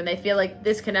by you and they feel like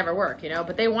this can never work, you know,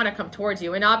 but they want to come towards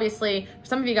you. And obviously, for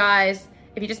some of you guys,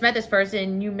 if you just met this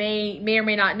person, you may or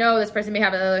may not know this person may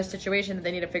have another situation that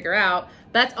they need to figure out.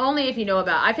 That's only if you know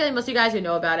about. I feel like most of you guys who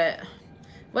know about it.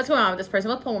 What's going on with this person?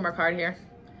 Let's pull one more card here.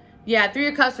 Yeah, 3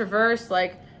 of Cups reversed,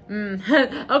 like,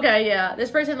 okay, yeah.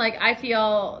 This person, like, I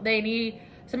feel they need,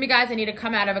 some of you guys, they need to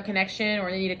come out of a connection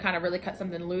or they need to kind of really cut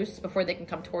something loose before they can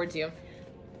come towards you.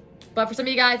 But for some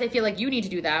of you guys, I feel like you need to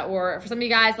do that. Or for some of you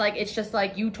guys, like, it's just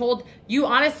like you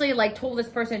honestly, like, told this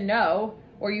person no,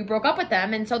 or you broke up with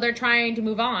them, and so they're trying to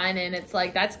move on, and it's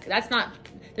like, that's not,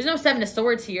 there's no 7 of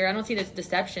Swords here. I don't see this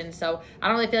deception, so I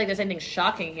don't really feel like there's anything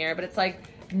shocking here, but it's like,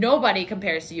 nobody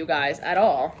compares to you guys at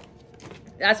all.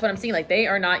 That's what I'm seeing. Like, they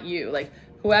are not you. Like,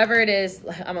 whoever it is,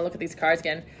 I'm gonna look at these cards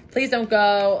again. Please don't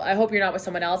go. I hope you're not with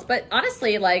someone else. But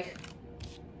honestly, like,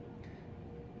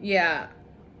 yeah,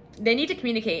 they need to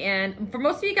communicate. And for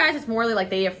most of you guys, it's more like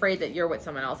they're afraid that you're with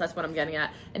someone else. That's what I'm getting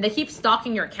at. And they keep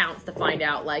stalking your accounts to find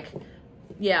out, like,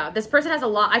 yeah, this person has a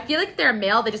lot. I feel like they're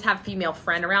male. They just have a female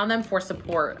friend around them for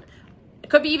support. It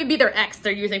could even be their ex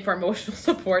they're using for emotional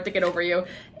support to get over you.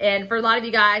 And for a lot of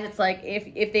you guys, it's like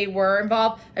if they were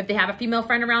involved, if they have a female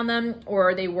friend around them,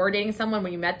 or they were dating someone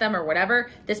when you met them or whatever,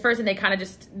 this person, they kind of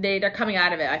just, they're coming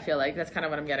out of it, I feel like. That's kind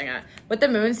of what I'm getting at. With the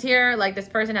moons here, like, this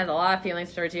person has a lot of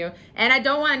feelings towards you. And I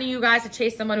don't want any of you guys to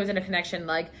chase someone who's in a connection.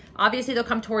 Like, obviously they'll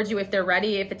come towards you if they're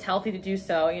ready, if it's healthy to do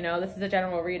so. You know, this is a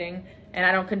general reading. And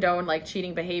I don't condone, like,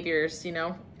 cheating behaviors, you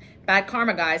know. Bad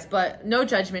karma, guys, but no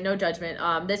judgment, no judgment.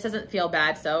 This doesn't feel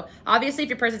bad. So obviously if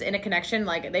your person's in a connection,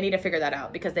 like, they need to figure that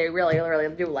out because they really, really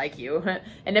do like you.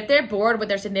 And if they're bored with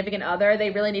their significant other, they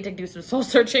really need to do some soul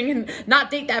searching and not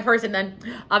date that person. Then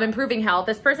improving health.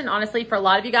 This person, honestly, for a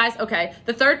lot of you guys, okay,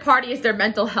 the third party is their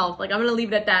mental health. Like, I'm going to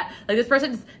leave it at that. Like,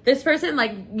 this person,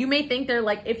 like, you may think they're,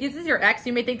 like, if this is your ex,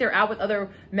 you may think they're out with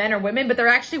other men or women, but they're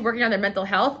actually working on their mental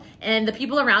health. And the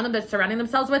people around them that surrounding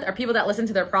themselves with are people that listen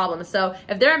to their problems. So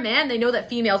if they're a man, they know that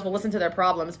females will listen to their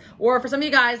problems. Or for some of you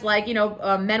guys, like, you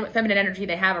know, men with feminine energy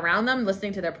they have around them,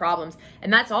 listening to their problems.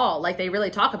 And that's all, like, they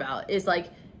really talk about is, like,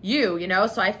 you know.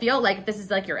 So I feel like if this is,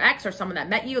 like, your ex or someone that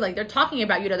met you, like, they're talking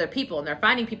about you to other people and they're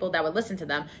finding people that would listen to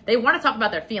them. They want to talk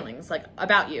about their feelings, like,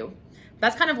 about you.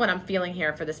 That's kind of what I'm feeling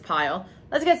here for this pile.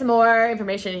 Let's get some more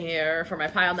information here for my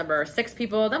pile number 6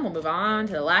 people. Then we'll move on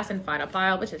to the last and final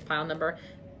pile, which is pile number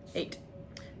 8.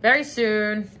 Very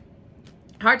soon.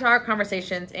 Heart-to-heart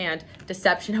conversations and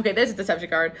deception. Okay, there's a deception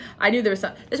card. I knew there was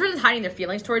some. This person's hiding their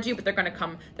feelings towards you, but they're gonna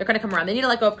come around. They need to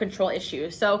let go of control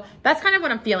issues. So that's kind of what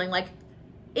I'm feeling. Like,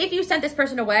 if you sent this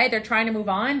person away, they're trying to move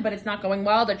on, but it's not going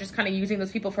well. They're just kind of using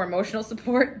those people for emotional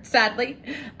support, sadly.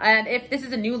 And if this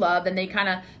is a new love, then they kind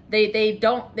of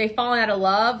they've fallen out of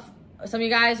love. Some of you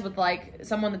guys with, like,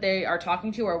 someone that they are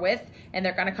talking to or with, and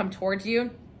they're gonna come towards you.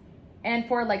 And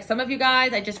for, like, some of you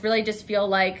guys, I just really just feel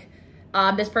like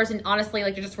this person, honestly,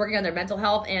 like, you're just working on their mental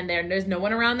health and there's no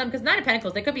one around them. Because 9 of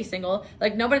Pentacles, they could be single.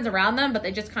 Like, nobody's around them, but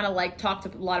they just kind of, like, talk to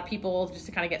a lot of people just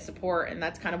to kind of get support. And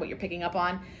that's kind of what you're picking up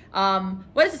on.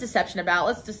 What is this deception about?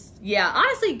 Let's just, yeah.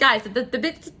 Honestly, guys, the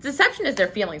deception is their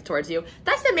feelings towards you.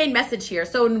 That's the main message here.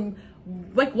 So,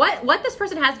 like, what this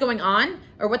person has going on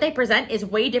or what they present is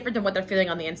way different than what they're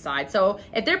feeling on the inside. So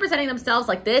if they're presenting themselves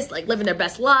like this, like living their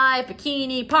best life,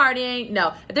 bikini, partying,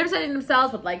 no. If they're presenting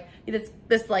themselves with, like,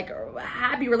 this like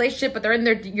happy relationship, but they're in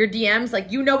your DMs,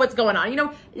 like, you know what's going on. You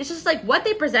know, it's just like what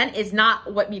they present is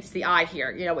not what meets the eye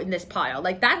here, you know, in this pile.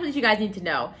 Like, that's what you guys need to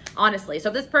know, honestly. So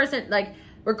if this person, like,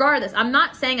 regardless, I'm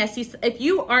not saying I see, if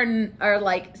you are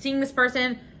like seeing this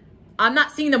person, I'm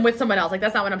not seeing them with someone else. Like,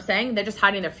 that's not what I'm saying. They're just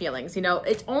hiding their feelings. You know,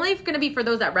 it's only going to be for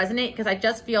those that resonate, because I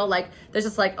just feel like there's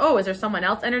just like, oh, is there someone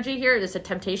else energy here? There's a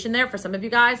temptation there for some of you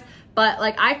guys. But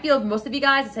like, I feel most of you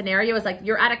guys, the scenario is like,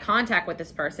 you're out of contact with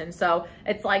this person. So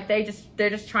it's like, they're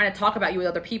just trying to talk about you with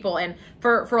other people. And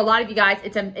for a lot of you guys,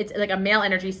 it's like a male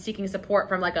energy seeking support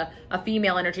from like a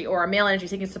female energy, or a male energy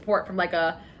seeking support from like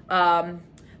a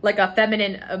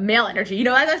feminine male energy. You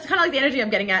know, that's kind of like the energy I'm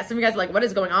getting at. Some of you guys are like, what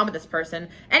is going on with this person?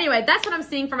 Anyway, that's what I'm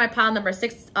seeing for my pile number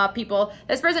 6 people.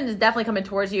 This person is definitely coming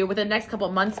towards you within the next couple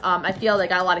of months. I feel they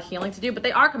got a lot of healing to do, but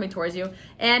they are coming towards you,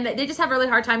 and they just have a really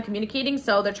hard time communicating.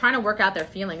 So they're trying to work out their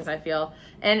feelings, I feel.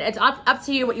 And it's up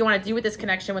to you what you want to do with this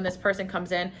connection when this person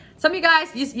comes in. Some of you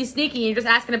guys, you sneaky, you're just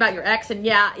asking about your ex, and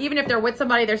yeah, even if they're with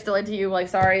somebody, they're still into you. Like,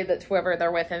 sorry, that's whoever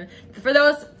they're with. And for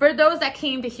those that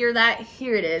came to hear that,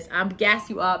 here it is. I'm gas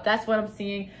you up. That's what I'm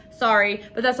seeing. Sorry,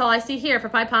 but that's all I see here for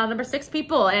pile number 6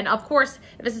 people. And of course,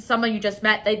 if this is someone you just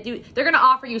met, they're gonna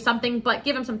offer you something, but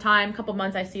give them some time. Couple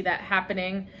months, I see that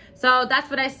happening. So that's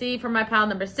what I see for my pile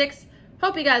number 6.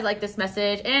 Hope you guys like this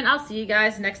message, and I'll see you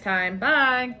guys next time.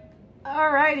 Bye.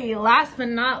 Alrighty, last but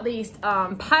not least,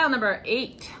 pile number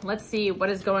 8. Let's see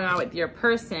what is going on with your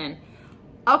person.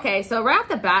 Okay, so right off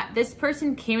the bat, this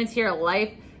person came into your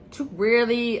life to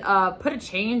really put a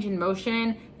change in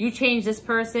motion. You change this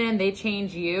person, they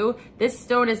change you. This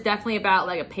stone is definitely about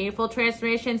like a painful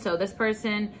transformation. So this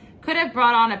person could have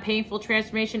brought on a painful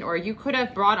transformation, or you could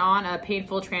have brought on a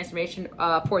painful transformation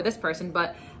for this person.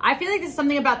 But I feel like there's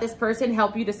something about this person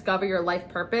help you discover your life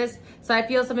purpose. So I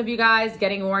feel some of you guys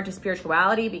getting more into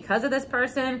spirituality because of this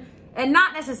person, and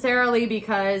not necessarily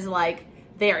because like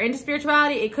they are into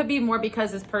spirituality. It could be more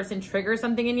because this person triggers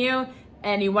something in you,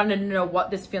 and you wanted to know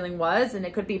what this feeling was, and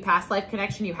it could be past life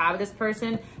connection you have with this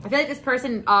person. I feel like this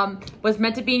person was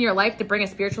meant to be in your life to bring a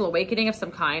spiritual awakening of some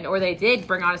kind, or they did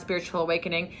bring on a spiritual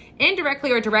awakening,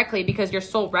 indirectly or directly, because your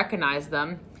soul recognized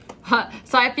them.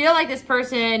 So I feel like this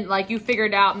person, like, you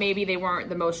figured out maybe they weren't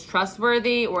the most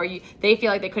trustworthy, or they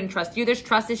feel like they couldn't trust you. There's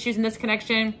trust issues in this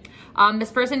connection. This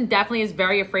person definitely is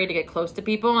very afraid to get close to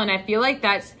people, and I feel like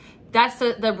that's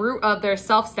the root of their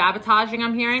self-sabotaging,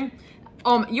 I'm hearing.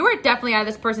 You are definitely out of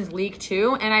this person's league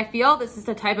too, and I feel this is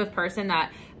the type of person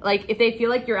that, like, if they feel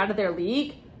like you're out of their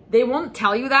league, they won't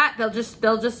tell you that. They'll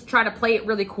just try to play it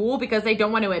really cool because they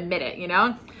don't want to admit it, you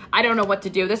know? I don't know what to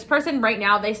do. This person right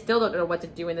now, they still don't know what to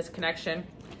do in this connection.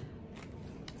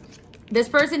 This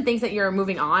person thinks that you're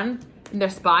moving on, and they're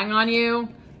spying on you.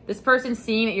 This person's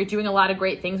seeing that you're doing a lot of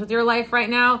great things with your life right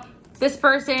now. This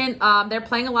person, they're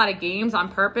playing a lot of games on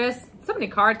purpose. So many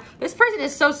cards. This person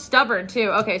is so stubborn too.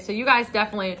 Okay, so you guys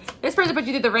definitely, this person put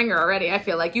you through the ringer already, I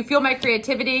feel like. You feel my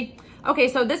creativity. Okay,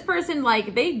 so this person,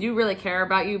 like, they do really care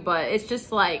about you, but it's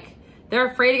just like, they're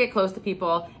afraid to get close to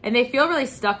people, and they feel really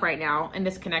stuck right now in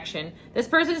this connection. This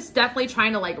person is definitely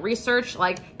trying to, like, research,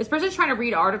 like, this person's trying to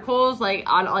read articles, like,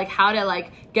 on, like, how to,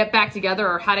 like, get back together,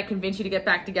 or how to convince you to get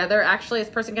back together. Actually, this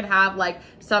person can have, like,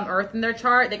 some earth in their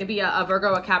chart. They could be a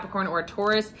Virgo, a Capricorn, or a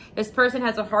Taurus. This person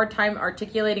has a hard time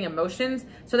articulating emotions,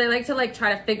 so they like to, like,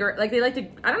 try to figure, like, they like to,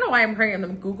 I don't know why I'm hearing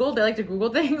them Google. They like to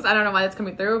Google things. I don't know why that's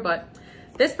coming through, but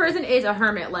this person is a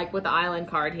hermit, like, with the island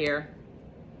card here.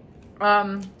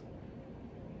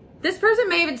 This person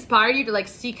may have inspired you to, like,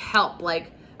 seek help,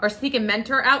 like, or seek a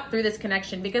mentor out through this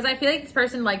connection, because I feel like this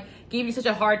person, like, gave you such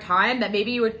a hard time that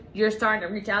maybe you're starting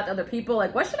to reach out to other people,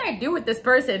 like, what should I do with this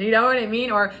person? You know what I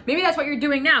mean? Or maybe that's what you're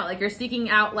doing now. Like, you're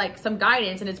seeking out, like, some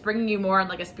guidance, and it's bringing you more on,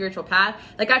 like, a spiritual path.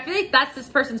 Like, I feel like that's this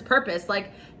person's purpose.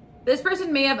 Like, this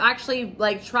person may have actually,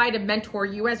 like, tried to mentor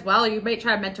you as well. You may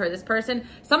try to mentor this person.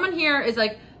 Someone here is,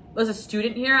 like, was a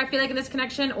student here, I feel like, in this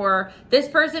connection, or this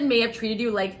person may have treated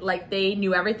you like they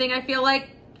knew everything, I feel like.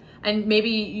 And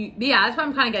maybe yeah, that's what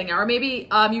I'm kind of getting at. Or maybe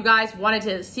you guys wanted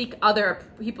to seek other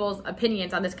people's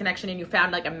opinions on this connection, and you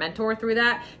found, like, a mentor through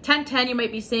that. 10-10, you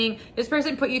might be seeing this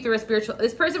person put you through a spiritual,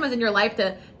 this person was in your life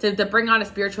to bring on a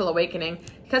spiritual awakening,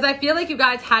 because I feel like you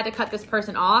guys had to cut this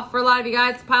person off. For a lot of you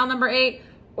guys, pile number 8,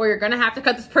 or you're gonna have to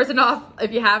cut this person off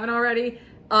if you haven't already.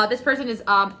 This person is,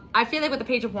 I feel like with the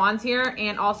Page of Wands here,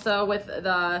 and also with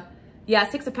the, yeah,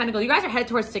 6 of Pentacles, you guys are headed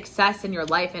towards success in your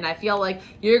life, and I feel like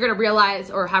you're going to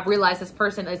realize, or have realized, this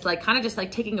person is, like, kind of just,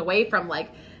 like, taking away from,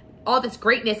 like, all this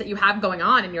greatness that you have going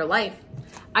on in your life.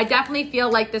 I definitely feel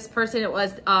like this person, it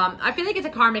was, I feel like it's a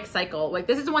karmic cycle. Like,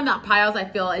 this is the one that piles, I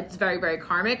feel it's very, very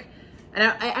karmic. And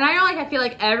I know, like, I feel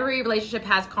like every relationship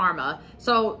has karma.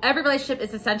 So every relationship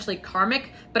is essentially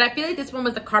karmic, but I feel like this one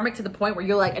was the karmic to the point where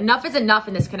you're like, enough is enough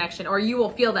in this connection, or you will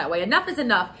feel that way. Enough is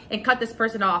enough, and cut this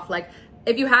person off. Like,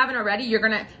 if you haven't already, you're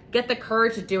gonna get the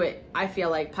courage to do it. I feel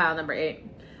like, pile number 8.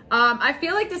 I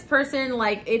feel like this person,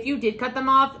 like, if you did cut them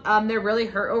off, they're really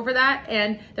hurt over that,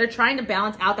 and they're trying to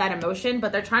balance out that emotion,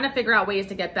 but they're trying to figure out ways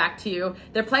to get back to you.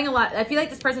 They're playing a lot. I feel like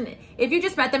this person, if you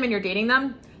just met them and you're dating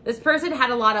them, this person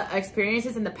had a lot of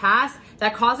experiences in the past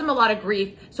that caused them a lot of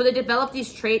grief. So they develop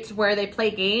these traits where they play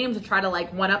games and try to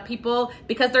like one-up people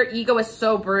because their ego is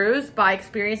so bruised by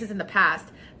experiences in the past.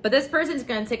 But this person is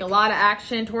going to take a lot of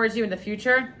action towards you in the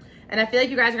future. And I feel like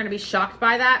you guys are going to be shocked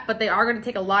by that, but they are going to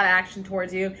take a lot of action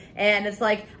towards you. And it's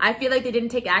like, I feel like they didn't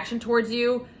take action towards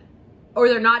you, or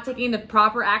they're not taking the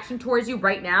proper action towards you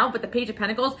right now. But the Page of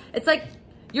Pentacles, it's like,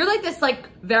 you're like this like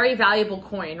very valuable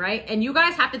coin, right? And you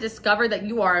guys have to discover that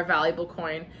you are a valuable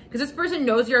coin, because this person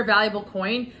knows you're a valuable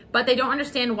coin, but they don't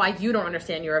understand why you don't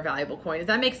understand you're a valuable coin. Does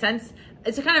that make sense?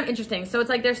 It's kind of interesting. So it's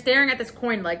like they're staring at this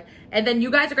coin, like, and then you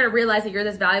guys are going to realize that you're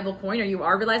this valuable coin, or you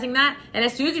are realizing that. And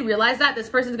as soon as you realize that, this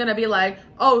person's going to be like,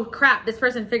 oh crap, this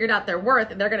person figured out their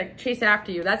worth, and they're going to chase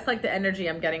after you. That's like the energy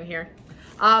I'm getting here.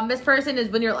 This person is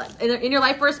when you're in your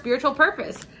life for a spiritual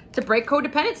purpose, to break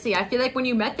codependency. I feel like when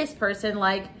you met this person,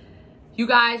 like, you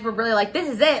guys were really like, this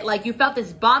is it. Like, you felt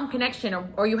this bomb connection,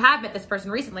 or you have met this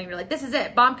person recently and you're like, this is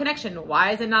it, bomb connection.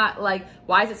 Why is it not like,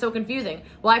 why is it so confusing?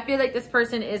 Well, I feel like this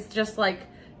person is just like,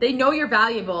 they know you're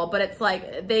valuable, but it's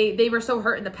like they were so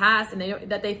hurt in the past, and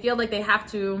they feel like they have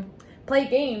to play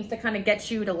games to kind of get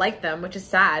you to like them, which is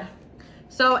sad.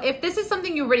 So if this is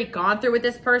something you've already gone through with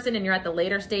this person and you're at the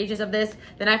later stages of this,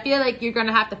 then I feel like you're going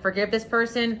to have to forgive this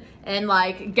person, and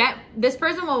like this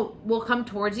person will come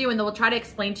towards you, and they'll try to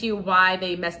explain to you why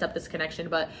they messed up this connection.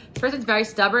 But this person's very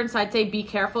stubborn, so I'd say be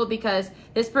careful, because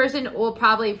this person will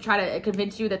probably try to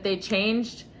convince you that they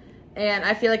changed. And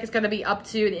I feel like it's going to be up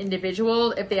to the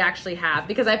individual if they actually have,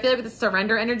 because I feel like with the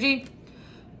surrender energy,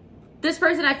 this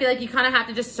person, I feel like you kind of have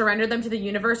to just surrender them to the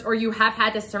universe, or you have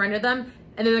had to surrender them,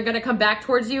 and then they're going to come back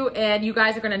towards you, and you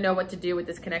guys are going to know what to do with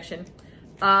this connection.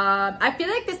 I feel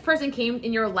like this person came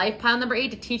in your life, pile number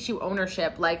 8, to teach you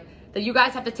ownership. Like, that you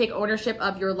guys have to take ownership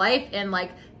of your life. And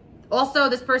like, also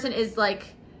this person is like,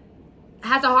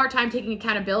 has a hard time taking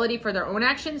accountability for their own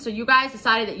actions. So you guys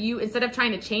decided that you, instead of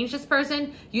trying to change this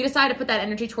person, you decided to put that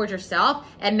energy towards yourself.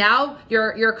 And now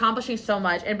you're accomplishing so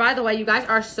much. And by the way, you guys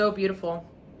are so beautiful.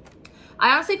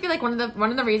 I honestly feel like one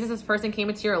of the reasons this person came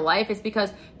into your life is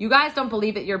because you guys don't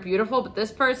believe that you're beautiful, but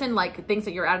this person like thinks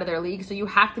that you're out of their league, so you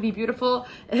have to be beautiful.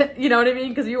 You know what I mean?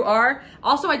 Because you are.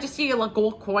 Also, I just see a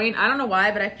gold coin. I don't know why,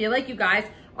 but I feel like you guys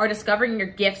are discovering your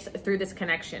gifts through this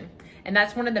connection. And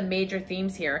that's one of the major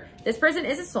themes here. This person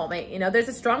is a soulmate. You know, there's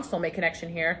a strong soulmate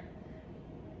connection here.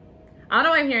 I don't know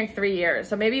why I'm hearing 3 years.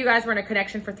 So maybe you guys were in a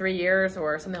connection for 3 years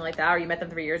or something like that, or you met them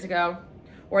 3 years ago.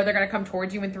 Or they're going to come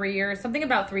towards you in 3 years. Something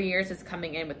about 3 years is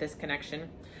coming in with this connection.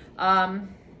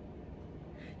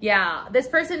 Yeah, this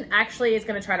person actually is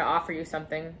going to try to offer you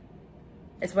something,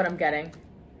 is what I'm getting.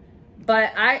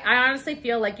 But I honestly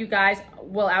feel like you guys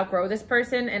will outgrow this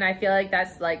person. And I feel like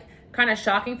that's like kind of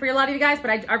shocking for a lot of you guys.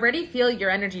 But I already feel your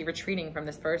energy retreating from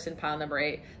this person, pile number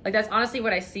 8. Like, that's honestly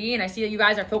what I see. And I see that you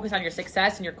guys are focused on your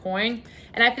success and your coin.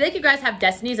 And I feel like you guys have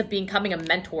destinies of becoming a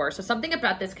mentor. So something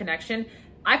about this connection,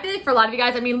 I feel like for a lot of you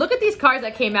guys, I mean, look at these cards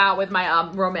that came out with my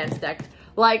romance deck.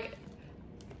 Like,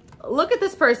 look at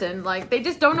this person. Like, they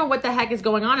just don't know what the heck is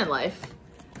going on in life.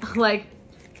 Like,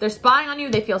 they're spying on you.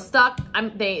 They feel stuck.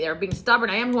 They're being stubborn.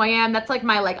 I am who I am. That's like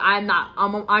my, like,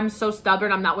 I'm so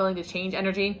stubborn. I'm not willing to change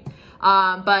energy.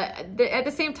 But at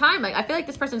the same time, like, I feel like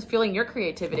this person's feeling your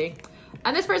creativity.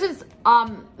 And this person's,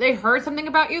 they heard something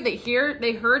about you. They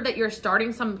heard that you're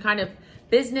starting some kind of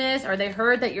business, or they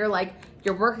heard that you're like,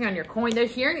 you're working on your coin. They're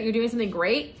hearing that you're doing something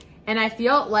great. And I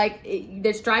feel like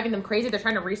it's driving them crazy. They're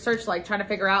trying to research, like trying to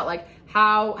figure out like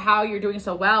how you're doing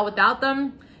so well without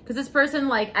them. Because this person,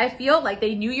 like, I feel like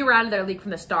they knew you were out of their league from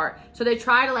the start. So they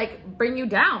try to like bring you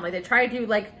down. Like, they try to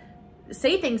like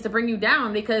say things to bring you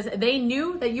down, because they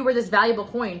knew that you were this valuable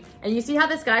coin. And you see how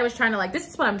this guy was trying to like, this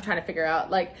is what I'm trying to figure out.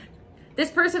 Like, this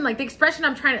person, like the expression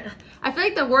I feel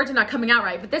like the words are not coming out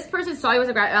right, but this person saw you as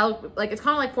a guy, like, it's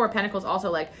kind of like 4 of Pentacles also,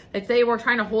 like they were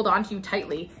trying to hold on to you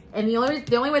tightly. And the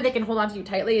only way they can hold on to you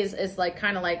tightly is like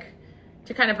kind of like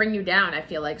to kind of bring you down, I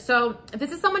feel like. So if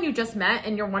this is someone you just met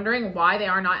and you're wondering why they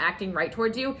are not acting right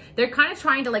towards you, they're kind of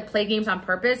trying to like play games on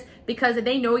purpose, because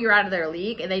they know you're out of their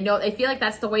league, and they feel like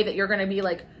that's the way that you're going to be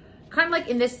like, kind of like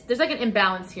in this, there's like an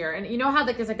imbalance here. And you know how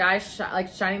like there's a guy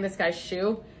like shining this guy's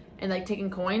shoe and like taking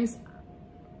coins?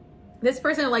 This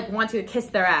person like wants you to kiss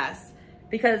their ass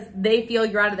because they feel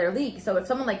you're out of their league. So if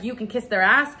someone like you can kiss their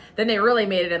ass, then they really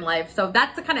made it in life. So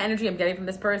that's the kind of energy I'm getting from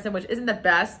this person, which isn't the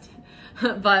best.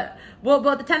 But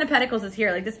the 10 of Pentacles is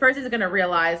here. Like, this person is going to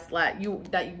realize that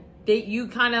you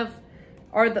kind of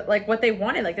or like what they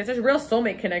wanted. Like there's a real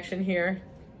soulmate connection here.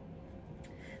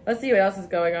 Let's see what else is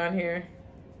going on here.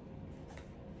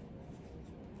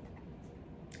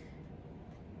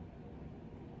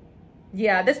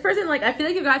 Yeah, this person, like, I feel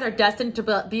like you guys are destined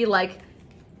to be like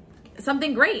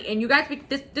something great, and you guys,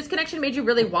 this connection made you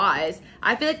really wise.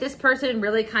 I feel like this person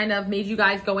really kind of made you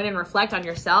guys go in and reflect on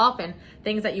yourself and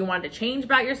things that you wanted to change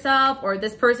about yourself, or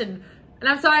this person, and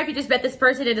I'm sorry if you just met this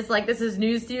person and it's like, this is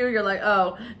news to you, you're like,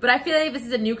 oh, but I feel like this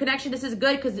is a new connection. This is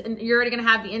good because you're already going to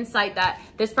have the insight that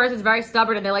this person's very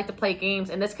stubborn and they like to play games,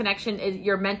 and this connection is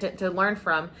you're meant to learn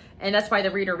from, and that's why the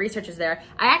reader research is there.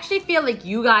 I actually feel like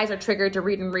you guys are triggered to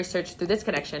read and research through this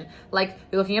connection. Like,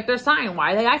 you're looking up their sign.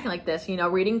 Why are they acting like this? You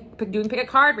know, doing pick a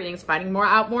card readings, finding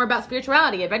out more about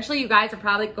spirituality. Eventually, you guys are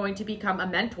probably going to become a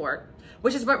mentor,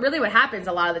 which is what happens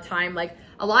a lot of the time. Like,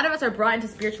 a lot of us are brought into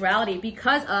spirituality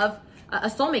because of a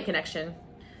soulmate connection.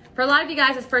 For a lot of you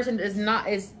guys, this person is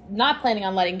not planning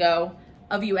on letting go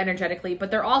of you energetically, but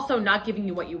they're also not giving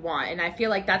you what you want. And I feel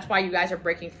like that's why you guys are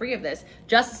breaking free of this.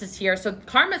 Justice is here. So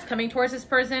karma is coming towards this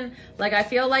person. Like, I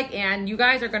feel like, and you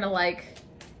guys are going to like,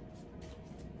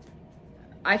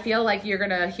 I feel like you're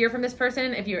going to hear from this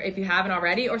person if you haven't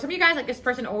already. Or some of you guys, like, this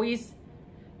person always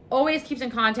keeps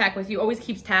in contact with you, always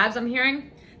keeps tabs, I'm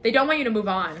hearing. They don't want you to move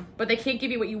on, but they can't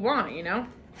give you what you want, you know?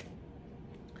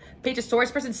 Page of Swords,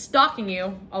 person's stalking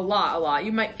you a lot.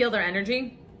 You might feel their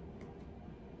energy.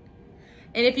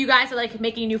 And if you guys are like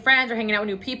making new friends or hanging out with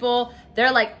new people,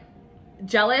 they're like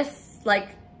jealous,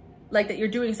 like that you're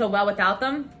doing so well without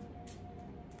them.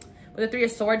 With the Three of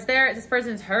Swords there, this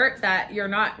person's hurt that you're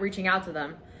not reaching out to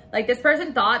them. Like, this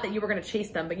person thought that you were going to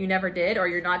chase them, but you never did, or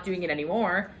you're not doing it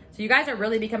anymore. So you guys are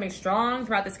really becoming strong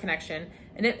throughout this connection.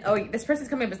 And this person's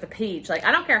coming up as the Page. Like,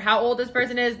 I don't care how old this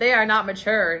person is, they are not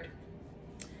matured.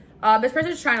 This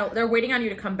person's they're waiting on you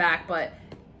to come back, but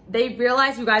they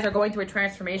realize you guys are going through a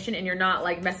transformation and you're not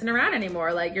like messing around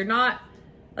anymore. Like, you're not,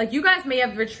 like, you guys may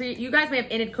have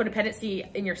ended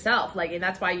codependency in yourself. Like, and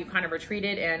that's why you kind of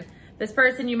retreated. And this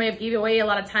person you may have given away a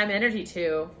lot of time and energy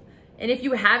to. And if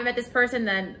you haven't met this person,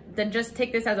 then just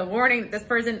take this as a warning that this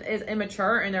person is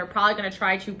immature and they're probably going to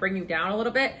try to bring you down a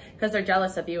little bit because they're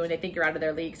jealous of you and they think you're out of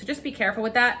their league. So just be careful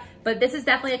with that. But this is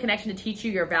definitely a connection to teach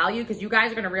you your value, because you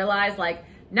guys are going to realize, like,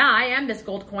 nah, I am this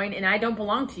gold coin and I don't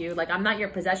belong to you. Like, I'm not your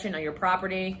possession or your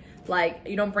property. Like,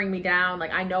 you don't bring me down.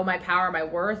 Like, I know my power, my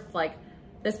worth. Like,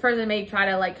 this person may try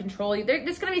to like control you.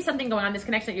 There's going to be something going on in this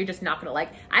connection that you're just not going to like.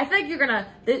 I feel like you're going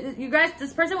to,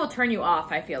 this person will turn you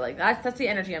off. I feel like that's the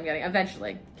energy I'm getting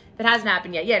eventually. If it hasn't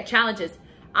happened yet. Yeah, challenges.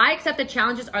 I accept that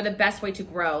challenges are the best way to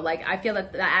grow. Like, I feel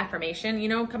that affirmation, you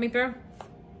know, coming through.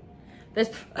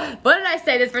 What did I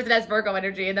say? This person has Virgo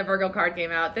energy and the Virgo card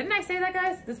came out. Didn't I say that,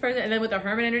 guys? This person, and then with the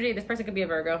Hermit energy, this person could be a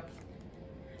Virgo.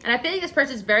 And I feel like this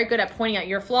person is very good at pointing out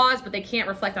your flaws, but they can't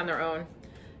reflect on their own.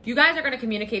 You guys are going to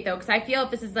communicate, though, because I feel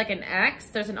if this is like an ex,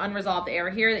 there's an unresolved error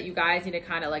here that you guys need to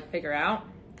kind of like figure out.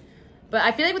 But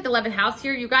I feel like with the 11th house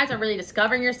here, you guys are really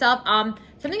discovering yourself.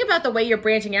 Something about the way you're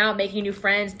branching out, making new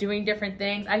friends, doing different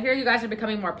things. I hear you guys are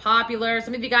becoming more popular.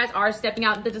 Some of you guys are stepping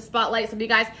out into the spotlight. Some of you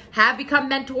guys have become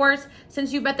mentors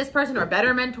since you met this person, or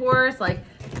better mentors. Like,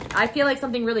 I feel like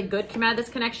something really good came out of this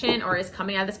connection, or is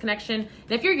coming out of this connection.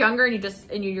 And if you're younger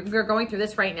and you're going through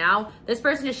this right now, this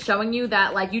person is showing you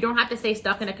that, like, you don't have to stay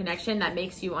stuck in a connection that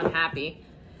makes you unhappy.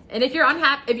 And if you're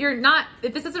unhappy,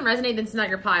 if this doesn't resonate, then it's not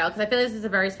your pile, because I feel like this is a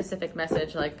very specific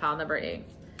message, like pile number 8.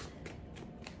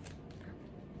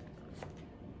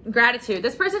 Gratitude.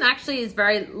 This person actually is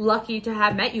very lucky to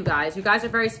have met you guys. You guys are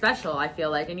very special, I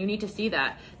feel like, and you need to see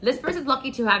that. This person's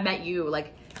lucky to have met you,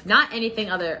 like, not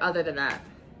anything other than that.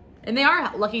 And they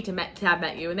are lucky to have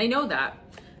met you, and they know that.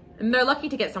 And they're lucky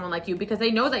to get someone like you because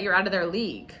they know that you're out of their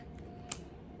league.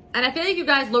 And I feel like you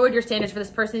guys lowered your standards for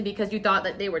this person because you thought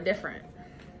that they were different.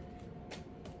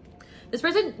 This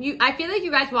person, I feel like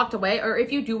you guys walked away, or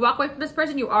if you do walk away from this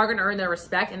person, you are going to earn their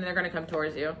respect and they're going to come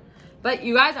towards you. But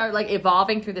you guys are like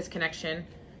evolving through this connection.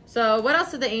 So what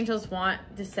else do the angels want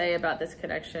to say about this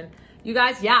connection? You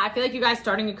guys, yeah, I feel like you guys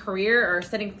starting a career or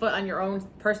setting foot on your own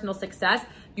personal success.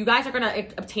 You guys are going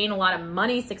to obtain a lot of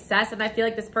money, success. And I feel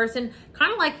like this person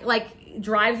kind of like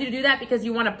drives you to do that because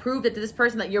you want to prove that to this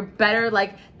person that you're better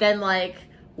than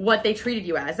what they treated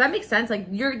you as. Does that make sense?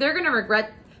 Like, they're going to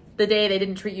regret the day they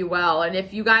didn't treat you well. And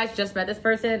if you guys just met this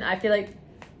person, I feel like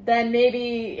then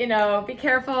maybe, you know, be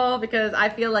careful, because I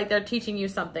feel like they're teaching you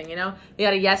something, you know. We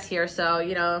got a yes here, so,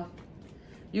 you know,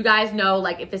 you guys know,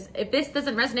 like, if this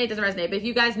doesn't resonate, it doesn't resonate. But if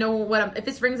you guys know if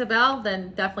this rings a bell,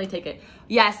 then definitely take it.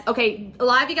 Yes, okay, a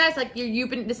lot of you guys, like,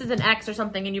 this is an ex or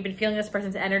something, and you've been feeling this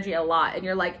person's energy a lot, and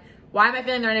you're like, why am I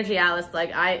feeling their energy, Alice?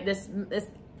 Like,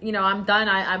 you know, I'm done.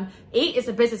 I'm 8 is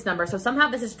a business number. So somehow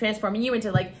this is transforming you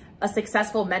into like a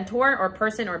successful mentor or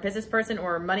person or business person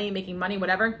or making money,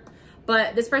 whatever.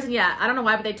 But this person, yeah, I don't know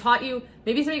why, but they taught you,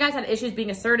 maybe some of you guys had issues being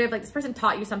assertive. Like this person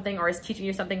taught you something or is teaching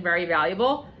you something very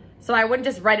valuable. So I wouldn't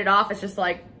just write it off as just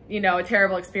like, you know, a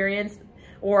terrible experience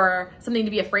or something to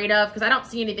be afraid of, because I don't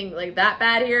see anything like that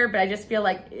bad here, but I just feel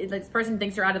like this person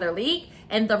thinks you're out of their league.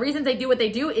 And the reasons they do what they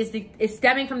do is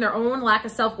stemming from their own lack of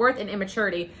self-worth and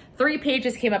immaturity. 3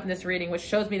 pages came up in this reading, which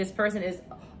shows me this person is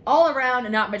all around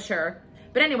and not mature.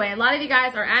 But anyway, a lot of you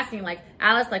guys are asking like,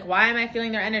 Alice, like, why am I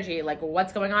feeling their energy? Like,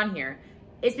 what's going on here?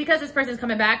 It's because this person's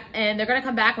coming back, and they're gonna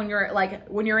come back when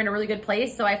you're in a really good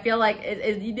place. So I feel like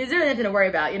there's really nothing to worry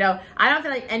about, you know? I don't feel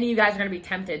like any of you guys are gonna be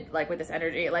tempted, like, with this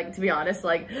energy, like, to be honest.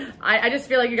 Like, I just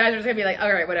feel like you guys are just gonna be like,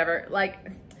 all right, whatever. Like,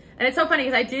 and it's so funny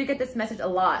because I do get this message a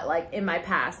lot, like, in my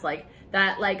past, like,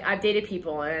 that, like, I've dated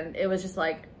people, and it was just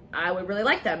like, I would really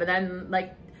like them. And then,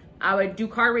 like, I would do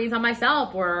card readings on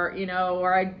myself, or, you know,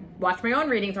 or I'd watch my own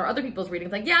readings or other people's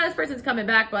readings. Like, yeah, this person's coming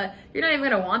back, but you're not even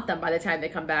gonna want them by the time they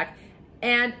come back.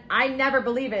 And I never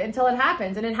believe it until it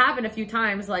happens. And it happened a few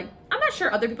times. Like, I'm not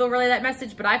sure other people relay that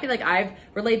message, but I feel like I've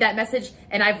relayed that message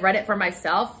and I've read it for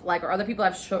myself, like, or other people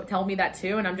have told me that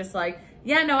too. And I'm just like,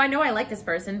 yeah, no, I know I like this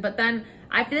person. But then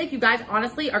I feel like you guys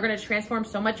honestly are going to transform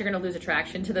so much, you're going to lose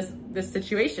attraction to this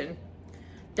situation.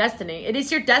 Destiny. It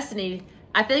is your destiny.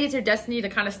 I feel like it's your destiny to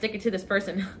kind of stick it to this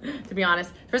person, to be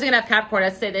honest. First, I'm going to have Capricorn.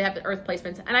 I'd say they have the Earth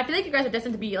placements. And I feel like you guys are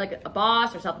destined to be like a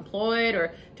boss or self-employed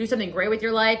or do something great with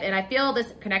your life. And I feel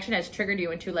this connection has triggered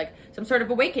you into like some sort of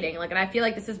awakening. Like, and I feel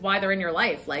like this is why they're in your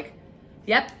life. Like,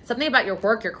 yep, something about your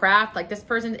work, your craft. Like, this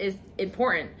person is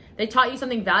important. They taught you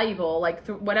something valuable, like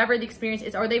through whatever the experience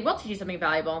is, or they will teach you something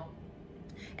valuable.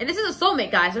 And this is a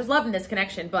soulmate, guys. There's love in this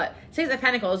connection. But Six of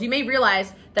Pentacles, you may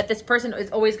realize that this person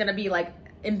is always going to be like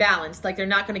imbalanced, like they're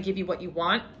not going to give you what you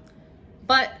want.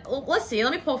 But let's see,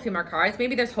 let me pull a few more cards.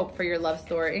 Maybe there's hope for your love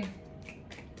story.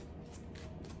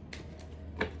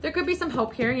 There could be some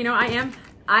hope here. You know,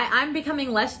 I'm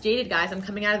becoming less jaded, guys. I'm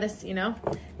coming out of this, you know,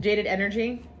 jaded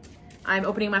energy. I'm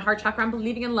opening my heart chakra. I'm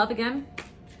believing in love again.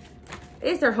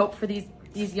 Is there hope for these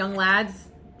young lads?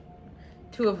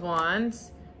 2 of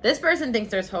Wands. This person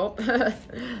thinks there's hope.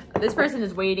 This person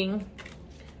is waiting.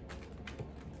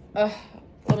 Let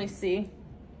me see.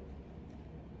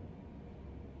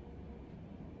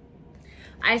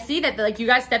 I see that, like, you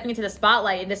guys stepping into the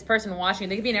spotlight and this person watching.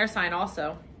 They could be an air sign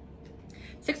also.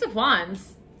 6 of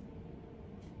Wands.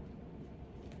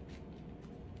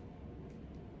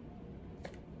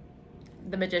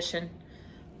 The Magician.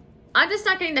 I'm just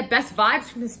not getting the best vibes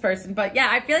from this person. But yeah,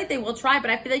 I feel like they will try. But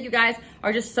I feel like you guys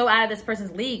are just so out of this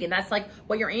person's league. And that's like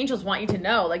what your angels want you to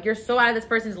know. Like, you're so out of this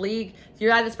person's league.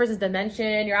 You're out of this person's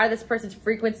dimension. You're out of this person's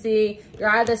frequency. You're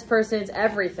out of this person's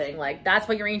everything. Like, that's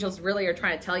what your angels really are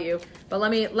trying to tell you. But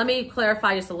let me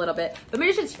clarify just a little bit. The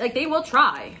Magicians, like, they will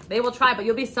try. They will try. But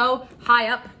you'll be so high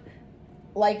up,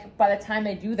 like, by the time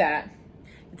they do that.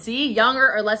 See,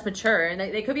 younger or less mature. And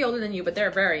they could be older than you, but they're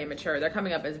very immature. They're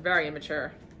coming up as very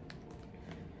immature.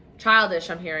 Childish,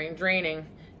 I'm hearing. Draining.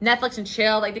 Netflix and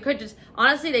chill. Like, they could just,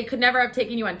 honestly, they could never have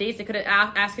taken you on dates. They could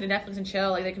have asked you to Netflix and chill.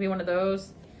 Like, they could be one of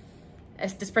those.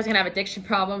 This person can have addiction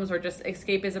problems or just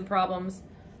escapism problems.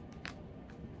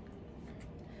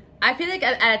 I feel like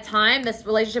at a time this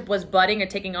relationship was budding or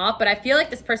taking off, but I feel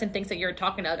like this person thinks that you're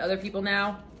talking to other people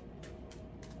now.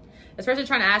 This person's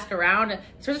trying to ask around.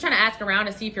 This person's trying to ask around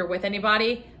to see if you're with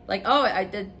anybody. Like, oh,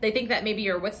 they think that maybe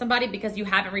you're with somebody because you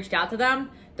haven't reached out to them.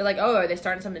 They're like, oh, are they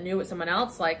starting something new with someone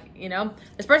else? Like, you know,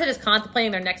 this person is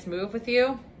contemplating their next move with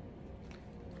you.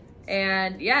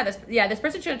 And yeah, this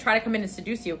person's going to try to come in and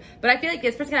seduce you. But I feel like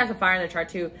this person can have some fire in their chart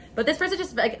too. But this person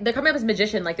just, like, they're coming up as a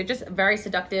magician. Like, they're just very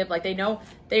seductive. Like, they know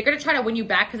they're going to try to win you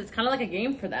back because it's kind of like a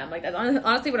game for them. Like, that's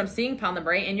honestly what I'm seeing, Pound the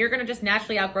Brain. And you're going to just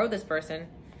naturally outgrow this person.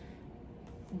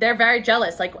 They're very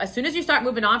jealous. Like, as soon as you start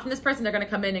moving on from this person, they're going to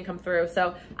come in and come through.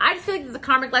 So I just feel like this is a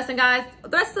karmic lesson, guys. The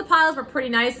rest of the piles were pretty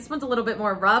nice. This one's a little bit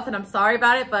more rough, and I'm sorry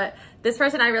about it. But this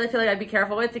person I really feel like I'd be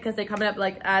careful with because they coming up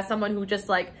like as someone who just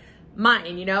like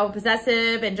mine, you know,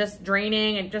 possessive and just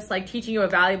draining and just like teaching you a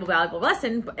valuable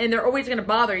lesson. And they're always going to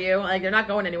bother you. Like, they're not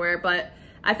going anywhere. But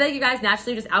I feel like you guys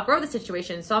naturally just outgrow the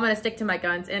situation. So I'm going to stick to my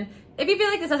guns. And if you feel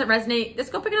like this doesn't resonate,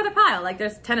 just go pick another pile. Like,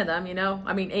 there's 10 of them, you know?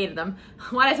 I mean, 8 of them.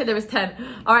 Why did I say there was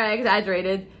 10? All right, I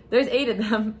exaggerated. There's 8 of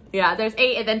them. Yeah, there's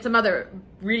 8 and then some other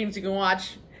readings you can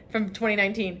watch from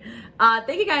 2019.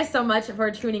 Thank you guys so much for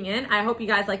tuning in. I hope you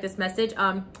guys like this message.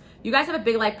 You guys have a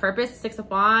big life purpose, 6 of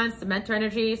Wands, the mentor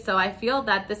energy. So I feel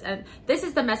that this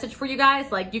is the message for you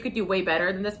guys. Like, you could do way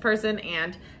better than this person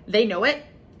and they know it.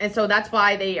 And so that's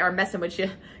why they are messing with you,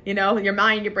 you know, your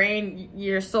mind, your brain,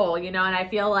 your soul, you know. And I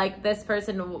feel like this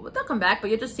person, they'll come back,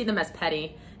 but you'll just see them as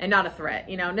petty and not a threat,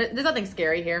 you know. There's nothing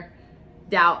scary here.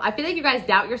 Doubt. I feel like you guys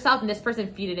doubt yourself, and this person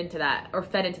feeded into that, or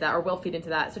fed into that, or will feed into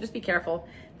that. So just be careful.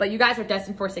 But you guys are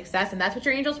destined for success, and that's what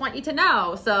your angels want you to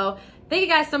know. So thank you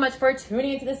guys so much for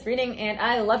tuning into this reading, and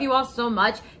I love you all so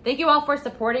much. Thank you all for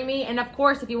supporting me. And of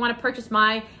course, if you want to purchase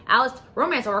my Alice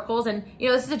Romance Oracles, and you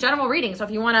know, this is a general reading, so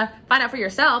if you want to find out for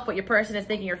yourself what your person is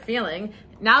thinking or feeling,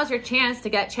 now is your chance to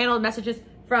get channeled messages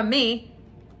from me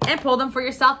and pull them for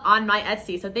yourself on my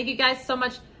Etsy. So thank you guys so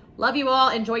much. Love you all.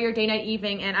 Enjoy your day, night,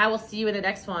 evening, and I will see you in the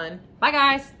next one. Bye,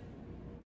 guys.